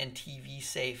safe and TV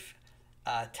safe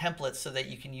templates, so that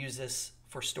you can use this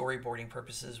for storyboarding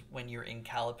purposes when you're in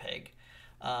Calipeg.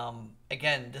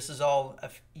 Again, this is all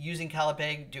using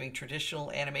Calipeg, doing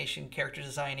traditional animation, character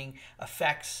designing,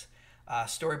 effects,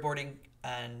 storyboarding,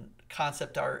 and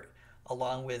concept art,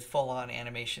 along with full-on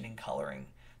animation and coloring.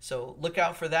 So look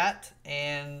out for that.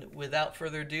 And without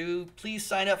further ado, please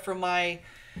sign up for my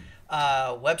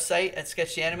website at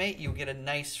Sketchtoanimate. You'll get a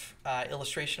nice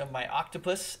illustration of my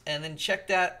octopus. And then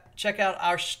check out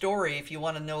our story if you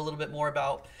want to know a little bit more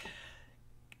about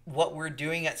what we're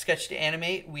doing at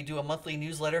Sketchtoanimate. We do a monthly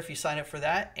newsletter if you sign up for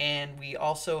that. And we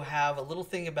also have a little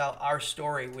thing about our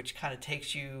story, which kind of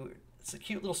takes you, it's a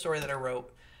cute little story that I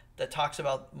wrote that talks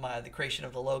about the creation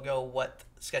of the logo, what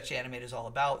Sketchtoanimate is all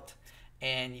about.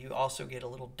 And you also get a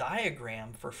little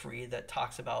diagram for free that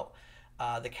talks about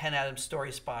the Ken Adams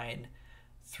story spine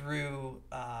through,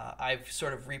 I've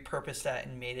sort of repurposed that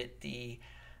and made it the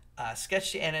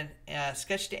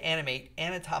Sketchtoanimate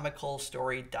anatomical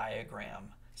story diagram.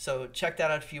 So check that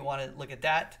out if you want to look at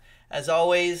that. As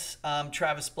always,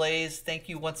 Travis Blaze, thank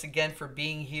you once again for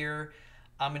being here.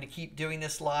 I'm going to keep doing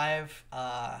this live.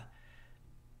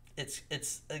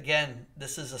 It's again,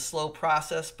 this is a slow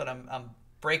process, but I'm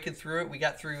breaking through it. We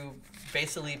got through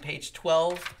basically page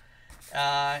 12,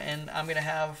 and I'm going to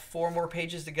have 4 more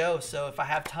pages to go. So if I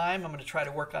have time, I'm going to try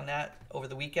to work on that over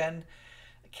the weekend.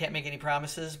 I can't make any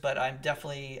promises, but I'm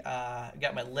definitely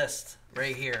got my list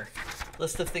right here.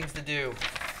 List of things to do.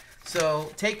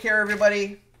 So take care,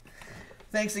 everybody.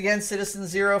 Thanks again, Citizen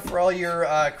Zero, for all your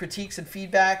critiques and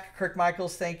feedback. Kirk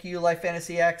Michaels, thank you. Life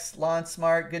Fantasy X, Lon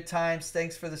Smart, good times.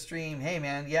 Thanks for the stream. Hey,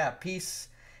 man, yeah, peace.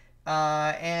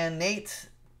 And Nate,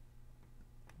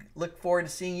 look forward to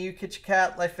seeing you. Kitchen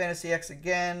Cat, Life Fantasy X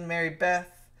again. Mary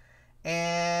Beth,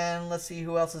 and let's see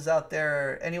who else is out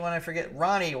there. Anyone I forget?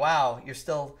 Ronnie, wow, you're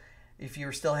still, if you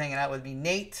were still hanging out with me.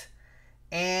 Nate,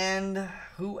 and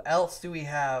who else do we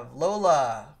have?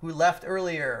 Lola, who left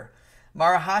earlier.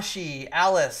 Marahashi,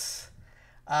 Alice,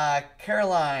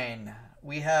 Caroline.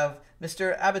 We have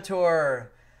Mr. Abator,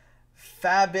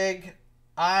 Fabig,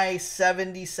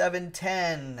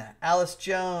 I7710, Alice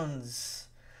Jones,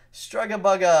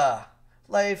 Strugabugga,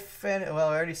 well,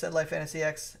 I already said Life Fantasy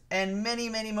X, and many,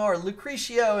 many more.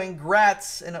 Lucretio and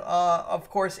Gratz, and of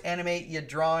course, Animate, you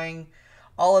drawing,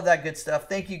 all of that good stuff.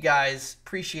 Thank you guys.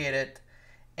 Appreciate it.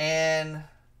 And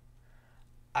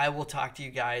I will talk to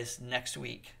you guys next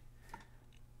week.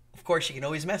 Of course, you can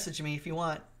always message me if you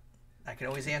want. I can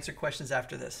always answer questions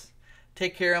after this.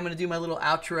 Take care. I'm going to do my little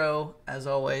outro, as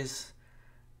always.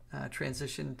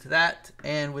 Transition to that.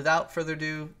 And without further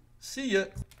ado, see ya.